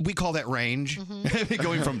 we call that range.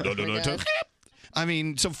 Going from to. I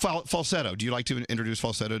mean, so falsetto. Do you like to introduce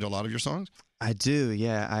falsetto to a lot of your songs? I do,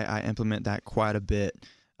 yeah. I implement that quite a bit.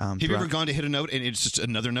 Have you ever gone to hit a note and it's just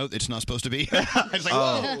another note it's not supposed to be? It's like,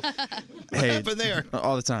 whoa, what happened there?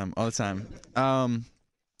 All the time.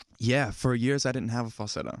 Yeah, for years I didn't have a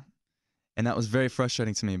falsetto. And that was very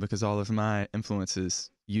frustrating to me because all of my influences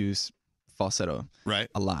use falsetto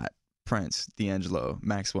a lot. Prince, D'Angelo,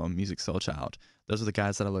 Maxwell, Music Soul Child. Those are the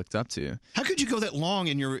guys that I looked up to. How could you go that long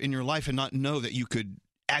in your life and not know that you could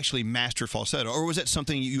actually master falsetto? Or was that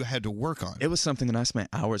something you had to work on? It was something that I spent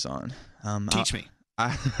hours on. Teach me.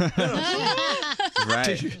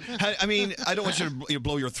 Right. I mean, I don't want you to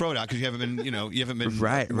blow your throat out because you haven't been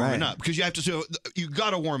warming up because you have to. So you got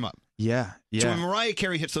to warm up. Yeah. So when Mariah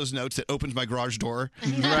Carey hits those notes that opens my garage door,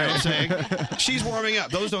 you know what I'm saying? She's warming up.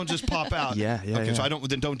 Those don't just pop out. Yeah. Okay, so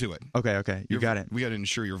don't do it. Okay. You got it. We got to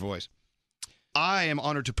ensure your voice. I am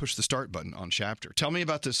honored to push the start button on Chapter. Tell me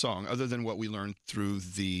about this song, other than what we learned through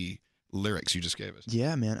the lyrics you just gave us.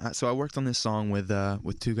 Yeah, man. So I worked on this song with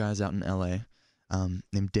 2 guys out in L.A.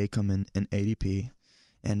 Named Dacom and ADP.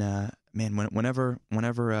 And man, whenever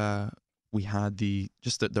we had the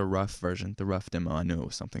rough version, the rough demo, I knew it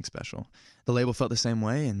was something special. The label felt the same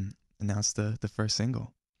way and announced the first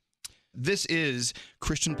single. This is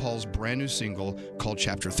Christian Paul's brand new single called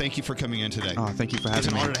Chapter. Thank you for coming in today. Oh, thank you for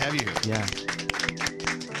having me. It's an honor to have you here. Yeah.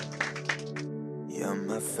 You're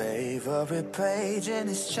my favorite page in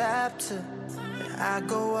this chapter that I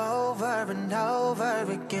go over and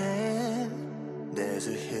over again. There's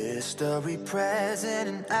a history present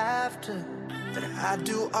and after that I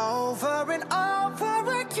do over and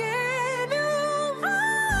over again.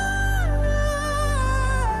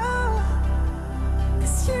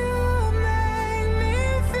 'Cause you make me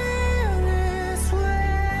feel this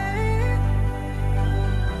way.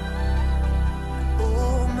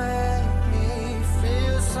 Oh, make me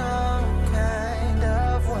feel some kind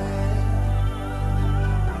of way.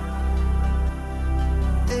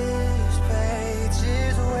 This page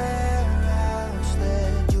is where I'll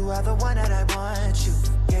stay. You are the one that I want. You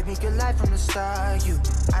gave me good life from the start.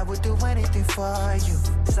 I would do anything for you.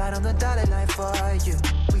 Sign on the dotted line for you.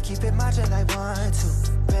 We keep it marching like 1,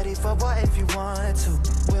 2. Ready for what if you want to.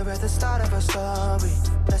 We're at the start of our story.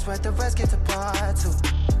 Let's write the rest, get to part 2.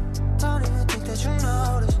 Don't even think that you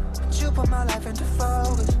notice, but you put my life into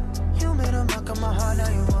focus. You made a mark on my heart, now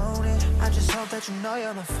you own it. I just hope that you know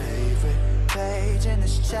you're my favorite page in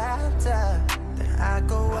this chapter that I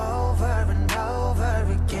go over and over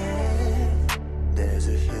again. There's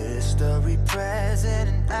a history present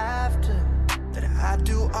and after that I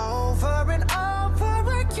do over and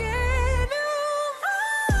over again.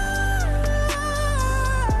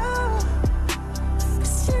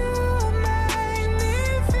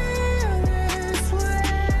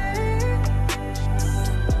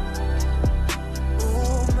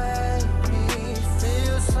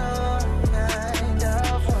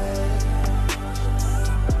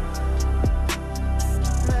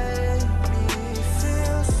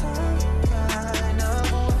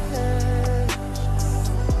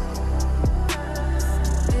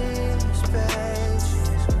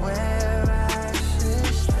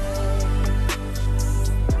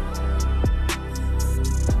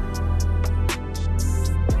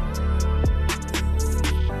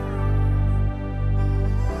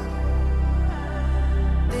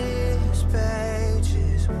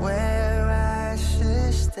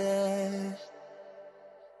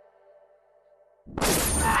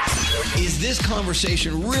 Is this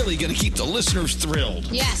conversation really going to keep the listeners thrilled?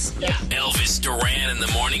 Yes. Yeah. Elvis Duran in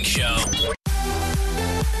the morning show.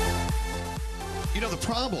 You know, the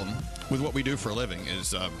problem with what we do for a living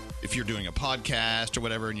is if you're doing a podcast or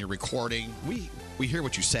whatever and you're recording, we hear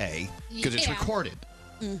what you say because it's Yeah. recorded.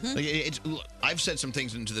 Mm-hmm. Like, look, I've said some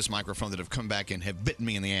things into this microphone that have come back and have bitten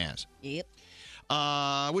me in the ass. Yep.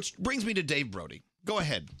 Which brings me to Dave Brody. Go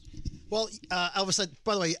ahead. Well, Elvis,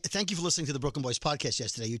 by the way, thank you for listening to the Brooklyn Boys podcast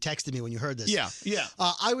yesterday. You texted me when you heard this. Yeah.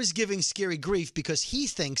 I was giving Scary grief because he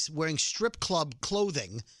thinks wearing strip club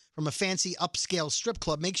clothing from a fancy upscale strip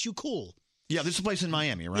club makes you cool. Yeah, this is a place in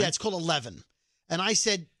Miami, right? Yeah, it's called 11. And I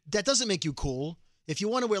said, that doesn't make you cool. If you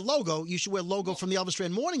want to wear logo, you should wear logo from the Elvis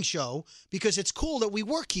Duran Morning Show because it's cool that we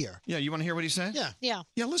work here. Yeah, you want to hear what he said? Yeah. Yeah.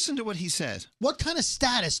 Yeah, listen to what he says. What kind of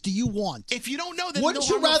status do you want? If you don't know, then Wouldn't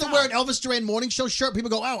no you harm, no rather foul. wear an Elvis Duran Morning Show shirt? People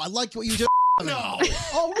go, oh, I like what you do. No.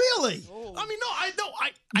 Oh, really? I mean, no, I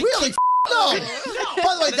Really? can't- No. No.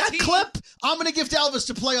 By the way, The that team- clip, I'm going to give to Elvis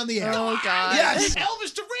to play on the air. Oh, God. Yes.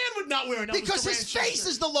 Elvis Duran would not wear an Elvis Because Duran his shirt. face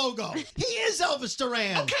is the logo. He is Elvis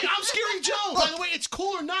Duran. Okay, I'm Scary Joe. By the way, it's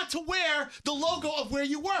cooler not to wear the logo of where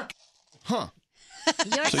you work. Huh.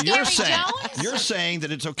 You're So Scary you're saying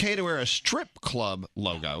that it's okay to wear a strip club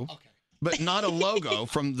logo, but not a logo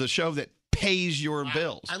from the show that pays your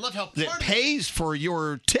bills. I love how that part of- pays for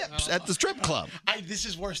your tips at the strip club. This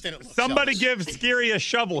is worse than it looks. Somebody Elvis. give Scary a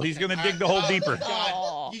shovel. He's going to dig the hole deeper.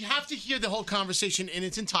 God, you have to hear the whole conversation in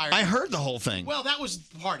its entirety. I heard the whole thing. Well, that was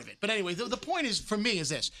part of it. But anyway, the point is, for me, is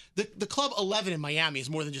this. The Club 11 in Miami is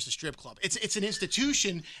more than just a strip club. It's an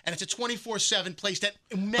institution, and it's a 24/7 place that...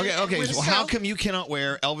 Okay. So how come you cannot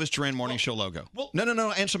wear Elvis Duran Morning Show logo?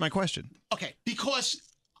 No. Answer my question. Okay, because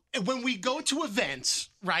when we go to events,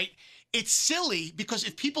 right, it's silly because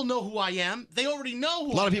if people know who I am, they already know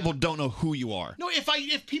who A lot of I am. people don't know who you are. No,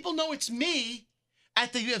 if people know it's me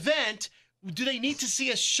at the event, do they need to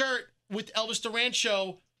see a shirt with Elvis Duran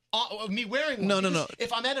Show of me wearing one? No. Because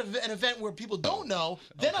if I'm at an event where people don't know,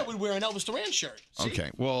 then I would wear an Elvis Duran shirt. See?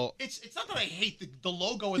 Okay. Well, It's not that I hate the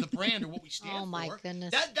logo or the brand or what we stand for. Oh, my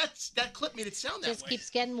goodness. That clip made it sound that Just way. keeps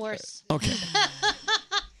getting worse. okay.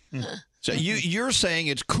 So you're saying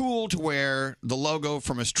it's cool to wear the logo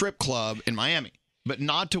from a strip club in Miami, but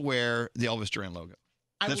not to wear the Elvis Duran logo.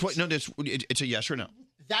 That's what. No, it's a yes or no.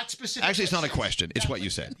 That specific. Actually, it's not a place, question. It's what you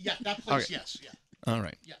said. Yeah, that place, Okay. yes. Yeah. All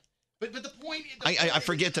right. But the point. I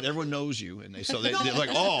forget that everyone knows you, and they're like,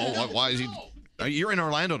 oh, why is he? You're in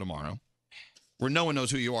Orlando tomorrow, where no one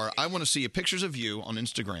knows who you are. I want to see pictures of you on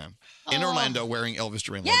Instagram in Orlando wearing Elvis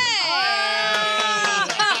Duran logo.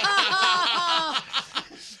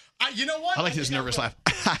 You know what? I like this nervous laugh.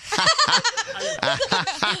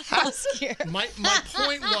 My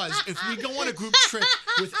point was, if we go on a group trip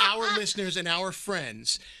with our listeners and our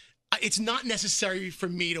friends, it's not necessary for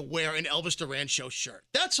me to wear an Elvis Duran Show shirt.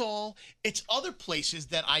 That's all. It's other places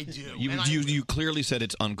that I do. You clearly said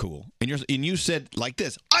it's uncool, and you said like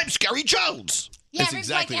this: "I'm Scary Jones." Yeah, That's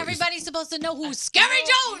exactly like what you said. everybody's supposed to know who Scary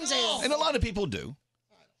Jones is. And a lot of people do.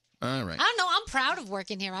 All right. I don't know. I'm proud of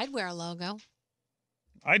working here. I'd wear a logo.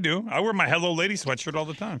 I do. I wear my Hello Lady sweatshirt all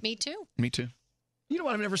the time. Me too. Me too. You know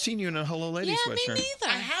what? I've never seen you in a Hello Lady sweatshirt. I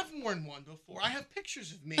have worn one before. I have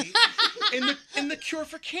pictures of me in the Cure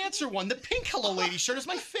for Cancer one. The pink Hello Lady shirt is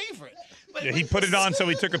my favorite. Yeah, he put it on, so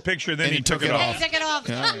he took a picture, then And he took it Hey, off. take it off.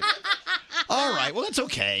 All right. All right. Well, that's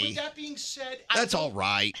okay. With that being said, That's all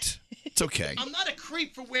right. It's okay. I'm not a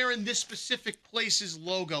creep for wearing this specific place's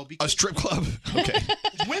logo A because strip club. Okay.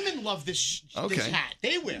 women love this Okay. hat.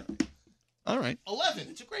 They wear it. All right. 11.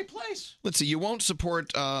 It's a great place. Let's see. You won't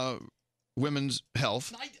support women's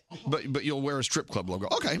health, but you'll wear a strip club logo.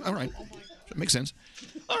 Okay. All right. That makes sense.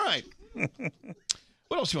 All right.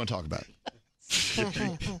 What else do you want to talk about?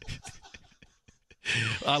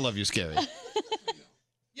 I love you, Scary.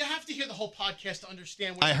 You have to hear the whole podcast to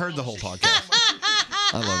understand what I heard the whole podcast.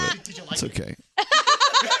 I love it. Did you like It's it? okay.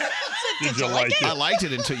 Did you like it? I liked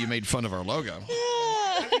it until you made fun of our logo.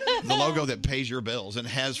 The logo that pays your bills and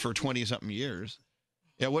has for 20-something years.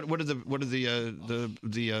 Yeah. What did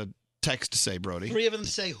the text say, Brody? 3 of them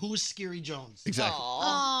say, who's Scary Jones? Exactly.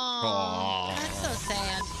 Aw, that's so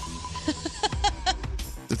sad.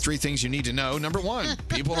 The 3 things you need to know. Number 1,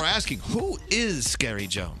 people are asking, who is Scary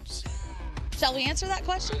Jones? Shall we answer that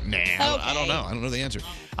question? Nah, I don't know. I don't know the answer.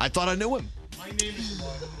 I thought I knew him. My name is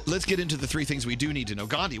Let's get into the 3 things we do need to know.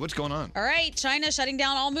 Gandhi, what's going on? All right, China shutting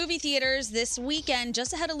down all movie theaters this weekend,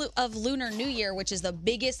 just ahead of Lunar New Year, which is the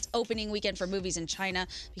biggest opening weekend for movies in China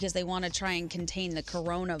because they want to try and contain the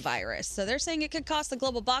coronavirus. So they're saying it could cost the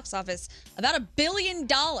global box office about $1 billion.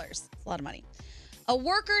 It's a lot of money. A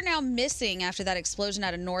worker now missing after that explosion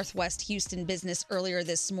at a Northwest Houston business earlier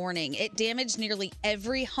this morning. It damaged nearly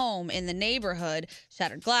every home in the neighborhood,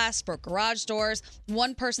 shattered glass, broke garage doors.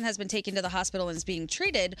 One person has been taken to the hospital and is being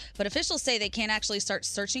treated, but officials say they can't actually start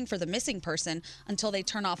searching for the missing person until they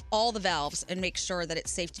turn off all the valves and make sure that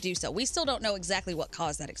it's safe to do so. We still don't know exactly what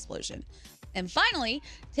caused that explosion. And finally,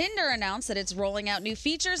 Tinder announced that it's rolling out new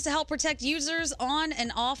features to help protect users on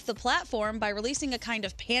and off the platform by releasing a kind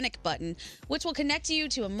of panic button, which will connect you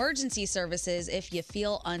to emergency services if you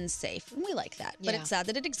feel unsafe. And we like that. But Yeah. it's sad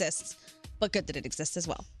that it exists, but good that it exists as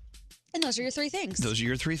well. And those are your three things. Those are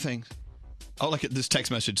your three things. Oh, look at this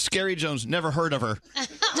text message. Scary Jones, never heard of her.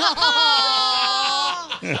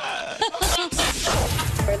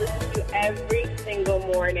 I listen to you every single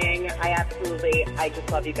morning. I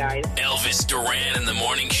just love you guys. Elvis Duran in the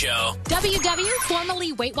Morning Show. WW,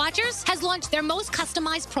 formerly Weight Watchers, has launched their most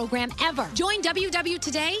customized program ever. Join WW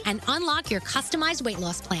today and unlock your customized weight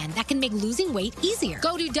loss plan that can make losing weight easier.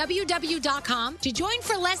 Go to WW.com to join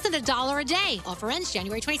for less than $1 a day. Offer ends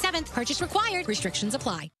January 27th. Purchase required. Restrictions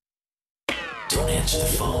apply. Don't answer the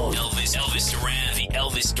phone. Elvis Duran, the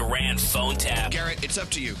Elvis Duran phone tap. Garrett, it's up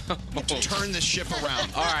to you. To turn this ship around.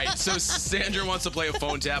 All right, so Sandra wants to play a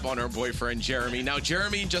phone tap on her boyfriend, Jeremy. Now,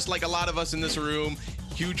 Jeremy, just like a lot of us in this room,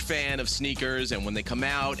 huge fan of sneakers and when they come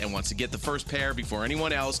out and wants to get the first pair before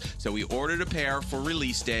anyone else. So he ordered a pair for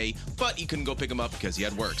release day, but he couldn't go pick them up because he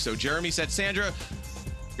had work. So Jeremy said, Sandra,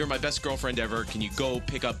 you're my best girlfriend ever. Can you go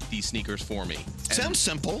pick up these sneakers for me? Sounds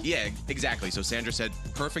simple. Yeah, exactly. So Sandra said,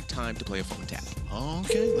 perfect time to play a phone tap.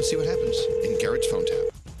 Okay, let's see what happens in Garrett's phone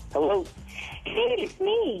tap. Hello. Hey, it's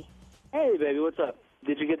me. Hey, baby, what's up?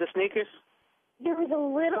 Did you get the sneakers? There was a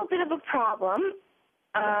little bit of a problem.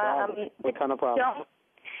 What kind of problem?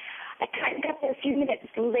 I kind of got there a few minutes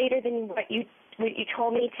later than what you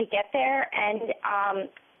told me to get there, and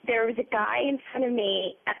there was a guy in front of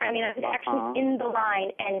me. I mean, I was actually in the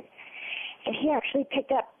line, and he actually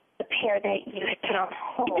picked up the pair that you had put on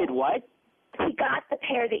hold. He did what? He got the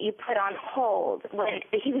pair that you put on hold when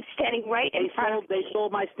he was standing right in front of me. They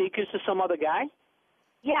sold my sneakers to some other guy?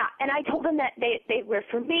 Yeah, and I told them that they were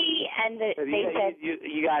for me, and that they said...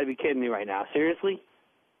 You got to be kidding me right now. Seriously?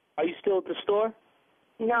 Are you still at the store?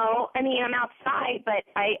 No, I mean, I'm outside, but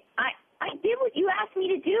I did what you asked me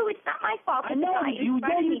to do. It's not my fault. I know. You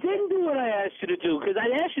didn't do what I asked you to do, because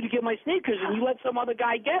I asked you to get my sneakers, and you let some other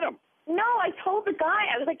guy get them. No, I told the guy.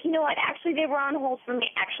 I was like, you know what? Actually, they were on hold for me.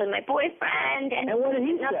 Actually, my boyfriend. And what did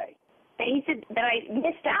he say? He said that I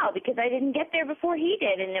missed out because I didn't get there before he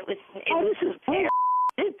did, and it was. This is bull.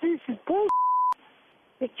 This is bull.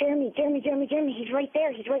 It's Jeremy. He's right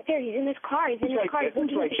there. He's in his car. He's in his car.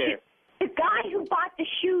 Who's right there? The guy who bought the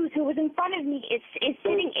shoes, who was in front of me, is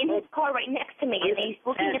sitting in his car right next to me, and he's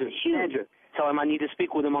looking at the shoes. Andrew, tell him I need to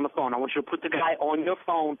speak with him on the phone. I want you to put the guy on your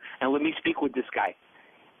phone and let me speak with this guy.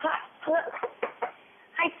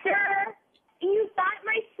 Hi, sir. You bought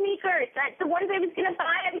my sneakers. That's the ones I was going to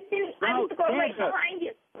buy. I was going right behind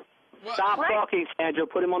you. Stop talking, Sandra.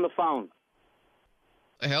 Put him on the phone.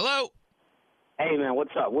 Hello? Hey, man,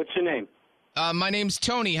 what's up? What's your name? My name's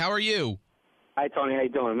Tony. How are you? Hi, Tony. How you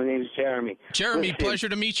doing? My name's Jeremy. Jeremy, Listen, pleasure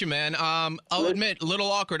to meet you, man. I'll admit, a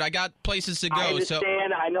little awkward. I got places to go. I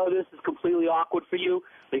understand. I know this is completely awkward for you,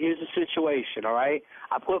 but here's the situation, all right?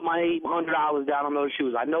 I put my $800 down on those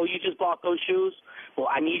shoes. I know you just bought those shoes. Well,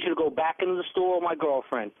 I need you to go back into the store with my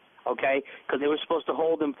girlfriend, okay? Because they were supposed to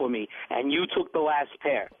hold them for me, and you took the last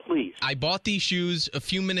pair. Please. I bought these shoes a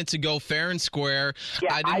few minutes ago, fair and square.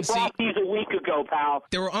 Yeah, I bought these a week ago, pal.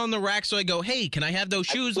 They were on the rack, so I go, hey, can I have those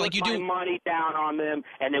shoes like you do? I put my money down on them,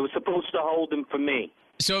 and they were supposed to hold them for me.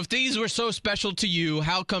 So if these were so special to you,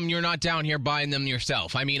 how come you're not down here buying them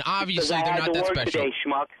yourself? I mean, obviously they're not that special. Today,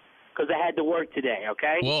 schmuck. Because I had to work today,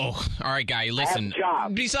 okay? Whoa! All right, guy. Listen. I have a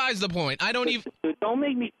job. Besides the point, I don't even. Don't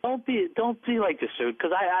make me. Don't be like this, dude.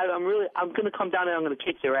 Because I'm gonna come down and I'm gonna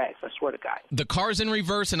kick your ass. I swear to God. The car's in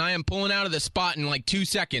reverse, and I am pulling out of the spot in like 2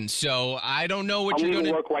 seconds. So I don't know what you're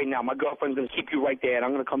gonna work right now. My girlfriend's gonna keep you right there, and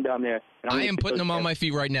I'm gonna come down there. And I am putting them on my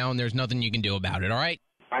feet right now, and there's nothing you can do about it. All right?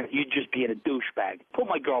 You just being a douchebag. Put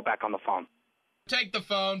my girl back on the phone. Take the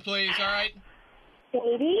phone, please. All right.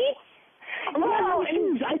 Baby. No,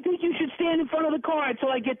 I think you should stand in front of the car until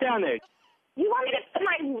I get down there. You want me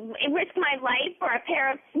to risk my life for a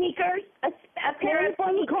pair of sneakers? A pair of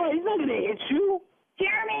sneakers? The car. He's not gonna hit you.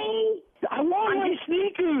 Jeremy. I want my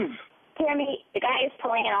sneakers. Jeremy, the guy is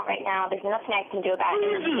pulling out right now. There's nothing I can do about it.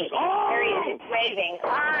 There he is. He's waving.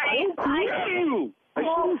 I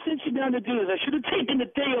shouldn't have sent you down to do this. I should have taken the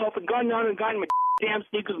day off and gone down and gotten my damn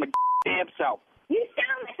sneakers my damn self. You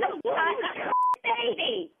sound like a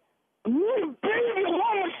baby. Baby, I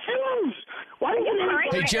want my shoes. Why don't you hurry?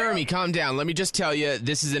 Hey, Jeremy, calm down. Let me just tell you,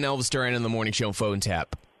 this is an Elvis Duran in the Morning Show phone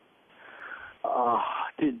tap.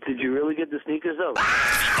 Did you really get the sneakers though?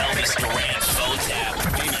 Elvis Duran phone tap.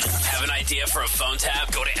 Have an idea for a phone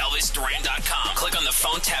tap? Go to ElvisDuran.com. Click on the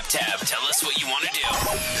phone tap tab. Tell us what you want to do.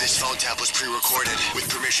 This phone tap was pre-recorded with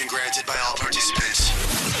permission granted by all participants.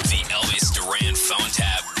 The Elvis Duran phone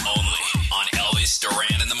tap only on Elvis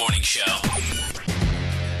Duran in the Morning Show.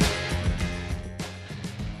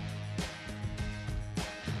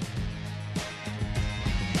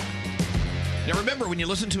 Now remember, when you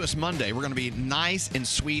listen to us Monday, we're going to be nice and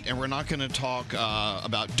sweet, and we're not going to talk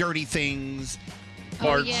about dirty things, Oh,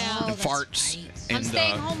 farts, yeah. and That's farts, I'm and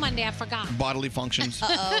staying home Monday. I forgot. bodily functions.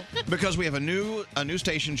 Uh-oh. Because we have a new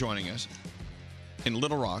station joining us in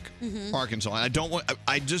Little Rock, Mhm. Arkansas. And I don't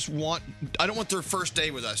want their first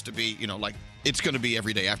day with us to be, like it's going to be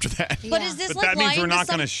every day after that. But is this But like that means lying we're to not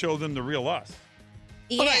going to some- show them the real us.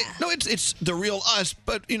 Yeah. No, it's the real us,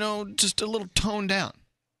 but just a little toned down.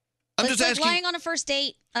 I'm It's just like asking. lying on a first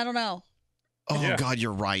date. I don't know. Oh God,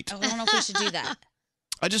 you're right. I don't know if we should do that.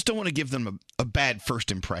 I just don't want to give them a bad first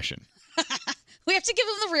impression. We have to give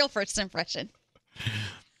them the real first impression.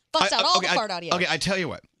 Bust out all the fart audio. Okay, I tell you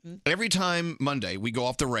what. Every time Monday we go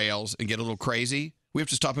off the rails and get a little crazy, we have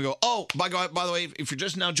to stop and go, oh, by the way, if you're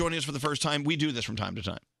just now joining us for the first time, we do this from time to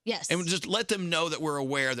time. Yes. And we'll just let them know that we're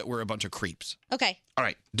aware that we're a bunch of creeps. Okay. All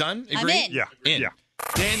right, done? I'm Agree? in. Yeah. In.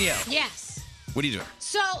 Danielle, Yes. what are you doing?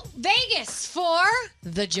 So, Vegas for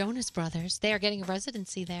the Jonas Brothers. They are getting a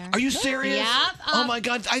residency there. Are you serious? Yep. Oh my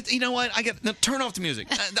God! You know what? Turn off the music.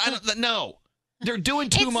 No, they're doing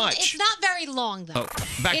too much. It's not very long, though. Oh,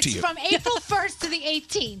 back it's to you. from April 1st to the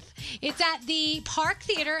 18th. It's at the Park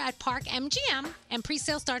Theater at Park MGM, and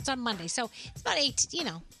pre-sale starts on Monday. So it's about 8,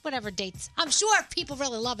 whatever dates. I'm sure if people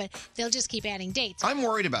really love it, they'll just keep adding dates. I'm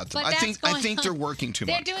worried about them. But I that's think going they're on. working too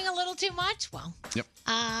They're much. doing a little too much? Well, Yep.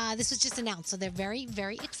 this was just announced, so they're very,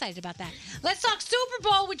 very excited about that. Let's talk Super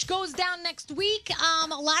Bowl, which goes down next week. A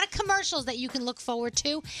lot of commercials that you can look forward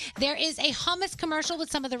to. There is a hummus commercial with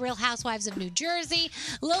some of the Real Housewives of New Jersey.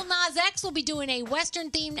 Lil Nas X will be doing a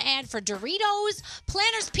Western-themed ad for Doritos.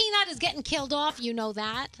 Planters Peanut is getting killed off. You know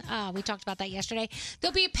that. We talked about that yesterday.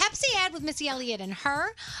 There'll be a Pepsi ad with Missy Elliott and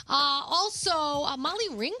her. Also, Molly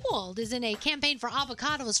Ringwald is in a campaign for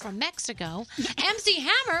avocados from Mexico. MC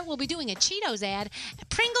Hammer will be doing a Cheetos ad.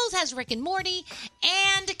 Pringles has Rick and Morty.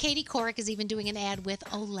 And Katie Couric is even doing an ad with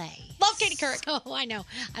Olay. Love Katie Couric. Oh, I know.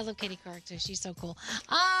 I love Katie Couric, too. She's so cool.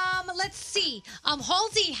 Let's see.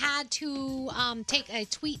 Halsey had to take a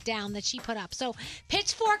tweet down that she put up. So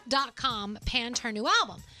Pitchfork.com panned her new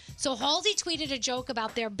album. So Halsey tweeted a joke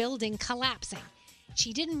about their building collapsing.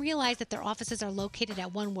 She didn't realize that their offices are located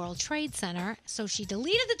at One World Trade Center, so she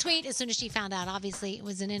deleted the tweet as soon as she found out. Obviously, it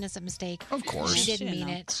was an innocent mistake. Of course. She didn't She mean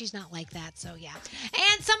didn't know. it. She's not like that, so yeah.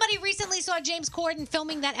 And somebody recently saw James Corden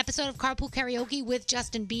filming that episode of Carpool Karaoke with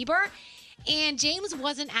Justin Bieber. And James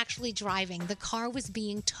wasn't actually driving. The car was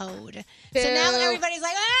being towed. So now Boo. everybody's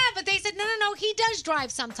like, but they said, no, he does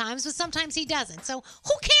drive sometimes, but sometimes he doesn't. So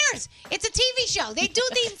who cares? It's a TV show. They do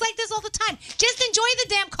things like this all the time. Just enjoy the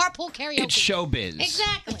damn Carpool Karaoke. It's showbiz.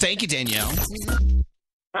 Exactly. Thank you, Danielle.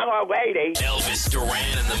 Hello, lady. Elvis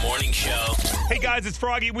Duran in the Morning Show. Hey guys, it's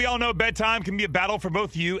Froggy. We all know bedtime can be a battle for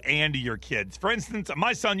both you and your kids. For instance,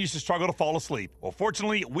 my son used to struggle to fall asleep. Well,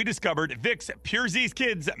 fortunately, we discovered Vicks Pure Z's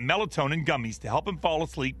Kids melatonin gummies to help him fall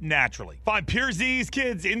asleep naturally. Find Pure Z's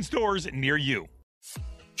Kids in stores near you.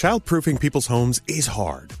 Childproofing people's homes is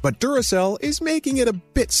hard, but Duracell is making it a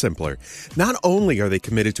bit simpler. Not only are they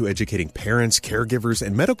committed to educating parents, caregivers,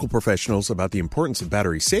 and medical professionals about the importance of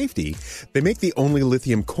battery safety, they make the only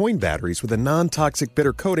lithium coin batteries with a non-toxic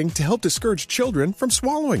bitter coating to help discourage children from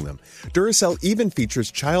swallowing them. Duracell even features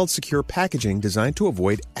child-secure packaging designed to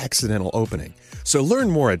avoid accidental opening. So learn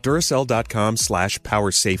more at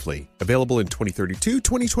Duracell.com/powersafely. Available in 2032,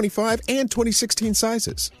 2025, and 2016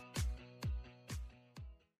 sizes.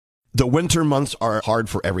 The winter months are hard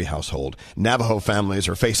for every household. Navajo families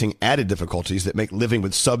are facing added difficulties that make living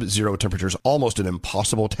with sub-zero temperatures almost an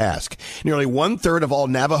impossible task. Nearly 1/3 of all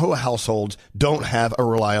Navajo households don't have a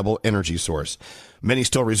reliable energy source. Many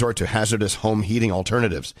still resort to hazardous home heating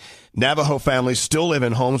alternatives. Navajo families still live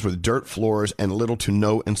in homes with dirt floors and little to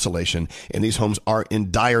no insulation, and these homes are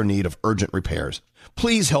in dire need of urgent repairs.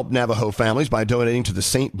 Please help Navajo families by donating to the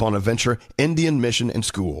St. Bonaventure Indian Mission and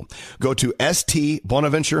School. Go to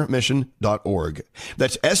stbonaventuremission.org.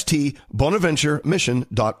 That's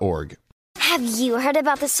stbonaventuremission.org. Have you heard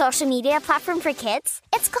about the social media platform for kids?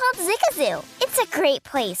 It's called Zigazoo. It's a great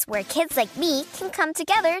place where kids like me can come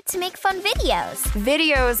together to make fun videos.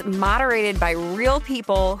 Videos moderated by real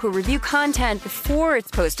people who review content before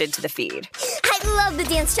it's posted to the feed. I love the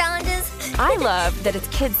dance challenges. I love that it's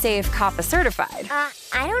Kid Safe COPPA certified.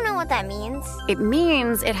 I don't know what that means. It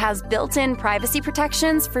means it has built-in privacy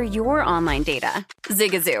protections for your online data.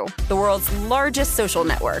 Zigazoo, the world's largest social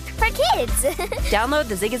network. For kids. Download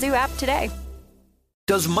the Zigazoo app today.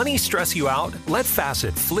 Does money stress you out? Let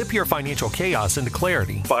Facet flip your financial chaos into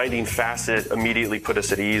clarity. Finding Facet immediately put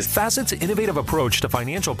us at ease. Facet's innovative approach to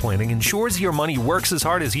financial planning ensures your money works as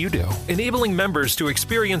hard as you do, enabling members to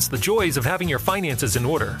experience the joys of having your finances in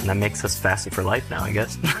order. And that makes us Facet for life now, I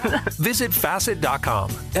guess. Visit Facet.com,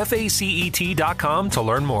 FACET.com to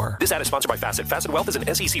learn more. This ad is sponsored by Facet. Facet Wealth is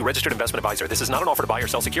an SEC registered investment advisor. This is not an offer to buy or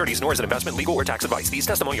sell securities, nor is it investment, legal, or tax advice. These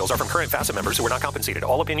testimonials are from current Facet members who are not compensated.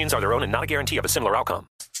 All opinions are their own and not a guarantee of a similar outcome.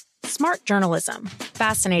 Smart journalism.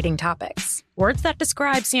 Fascinating topics. Words that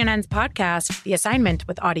describe CNN's podcast, The Assignment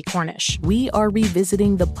with Audie Cornish. We are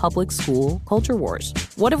revisiting the public school culture wars.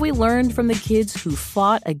 What have we learned from the kids who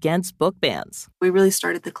fought against book bans? We really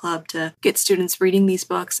started the club to get students reading these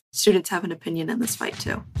books. Students have an opinion in this fight,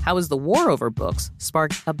 too. How has the war over books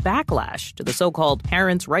sparked a backlash to the so-called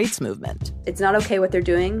parents' rights movement? It's not okay what they're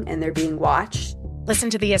doing, and they're being watched. Listen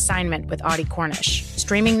to The Assignment with Audie Cornish.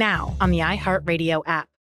 Streaming now on the iHeartRadio app.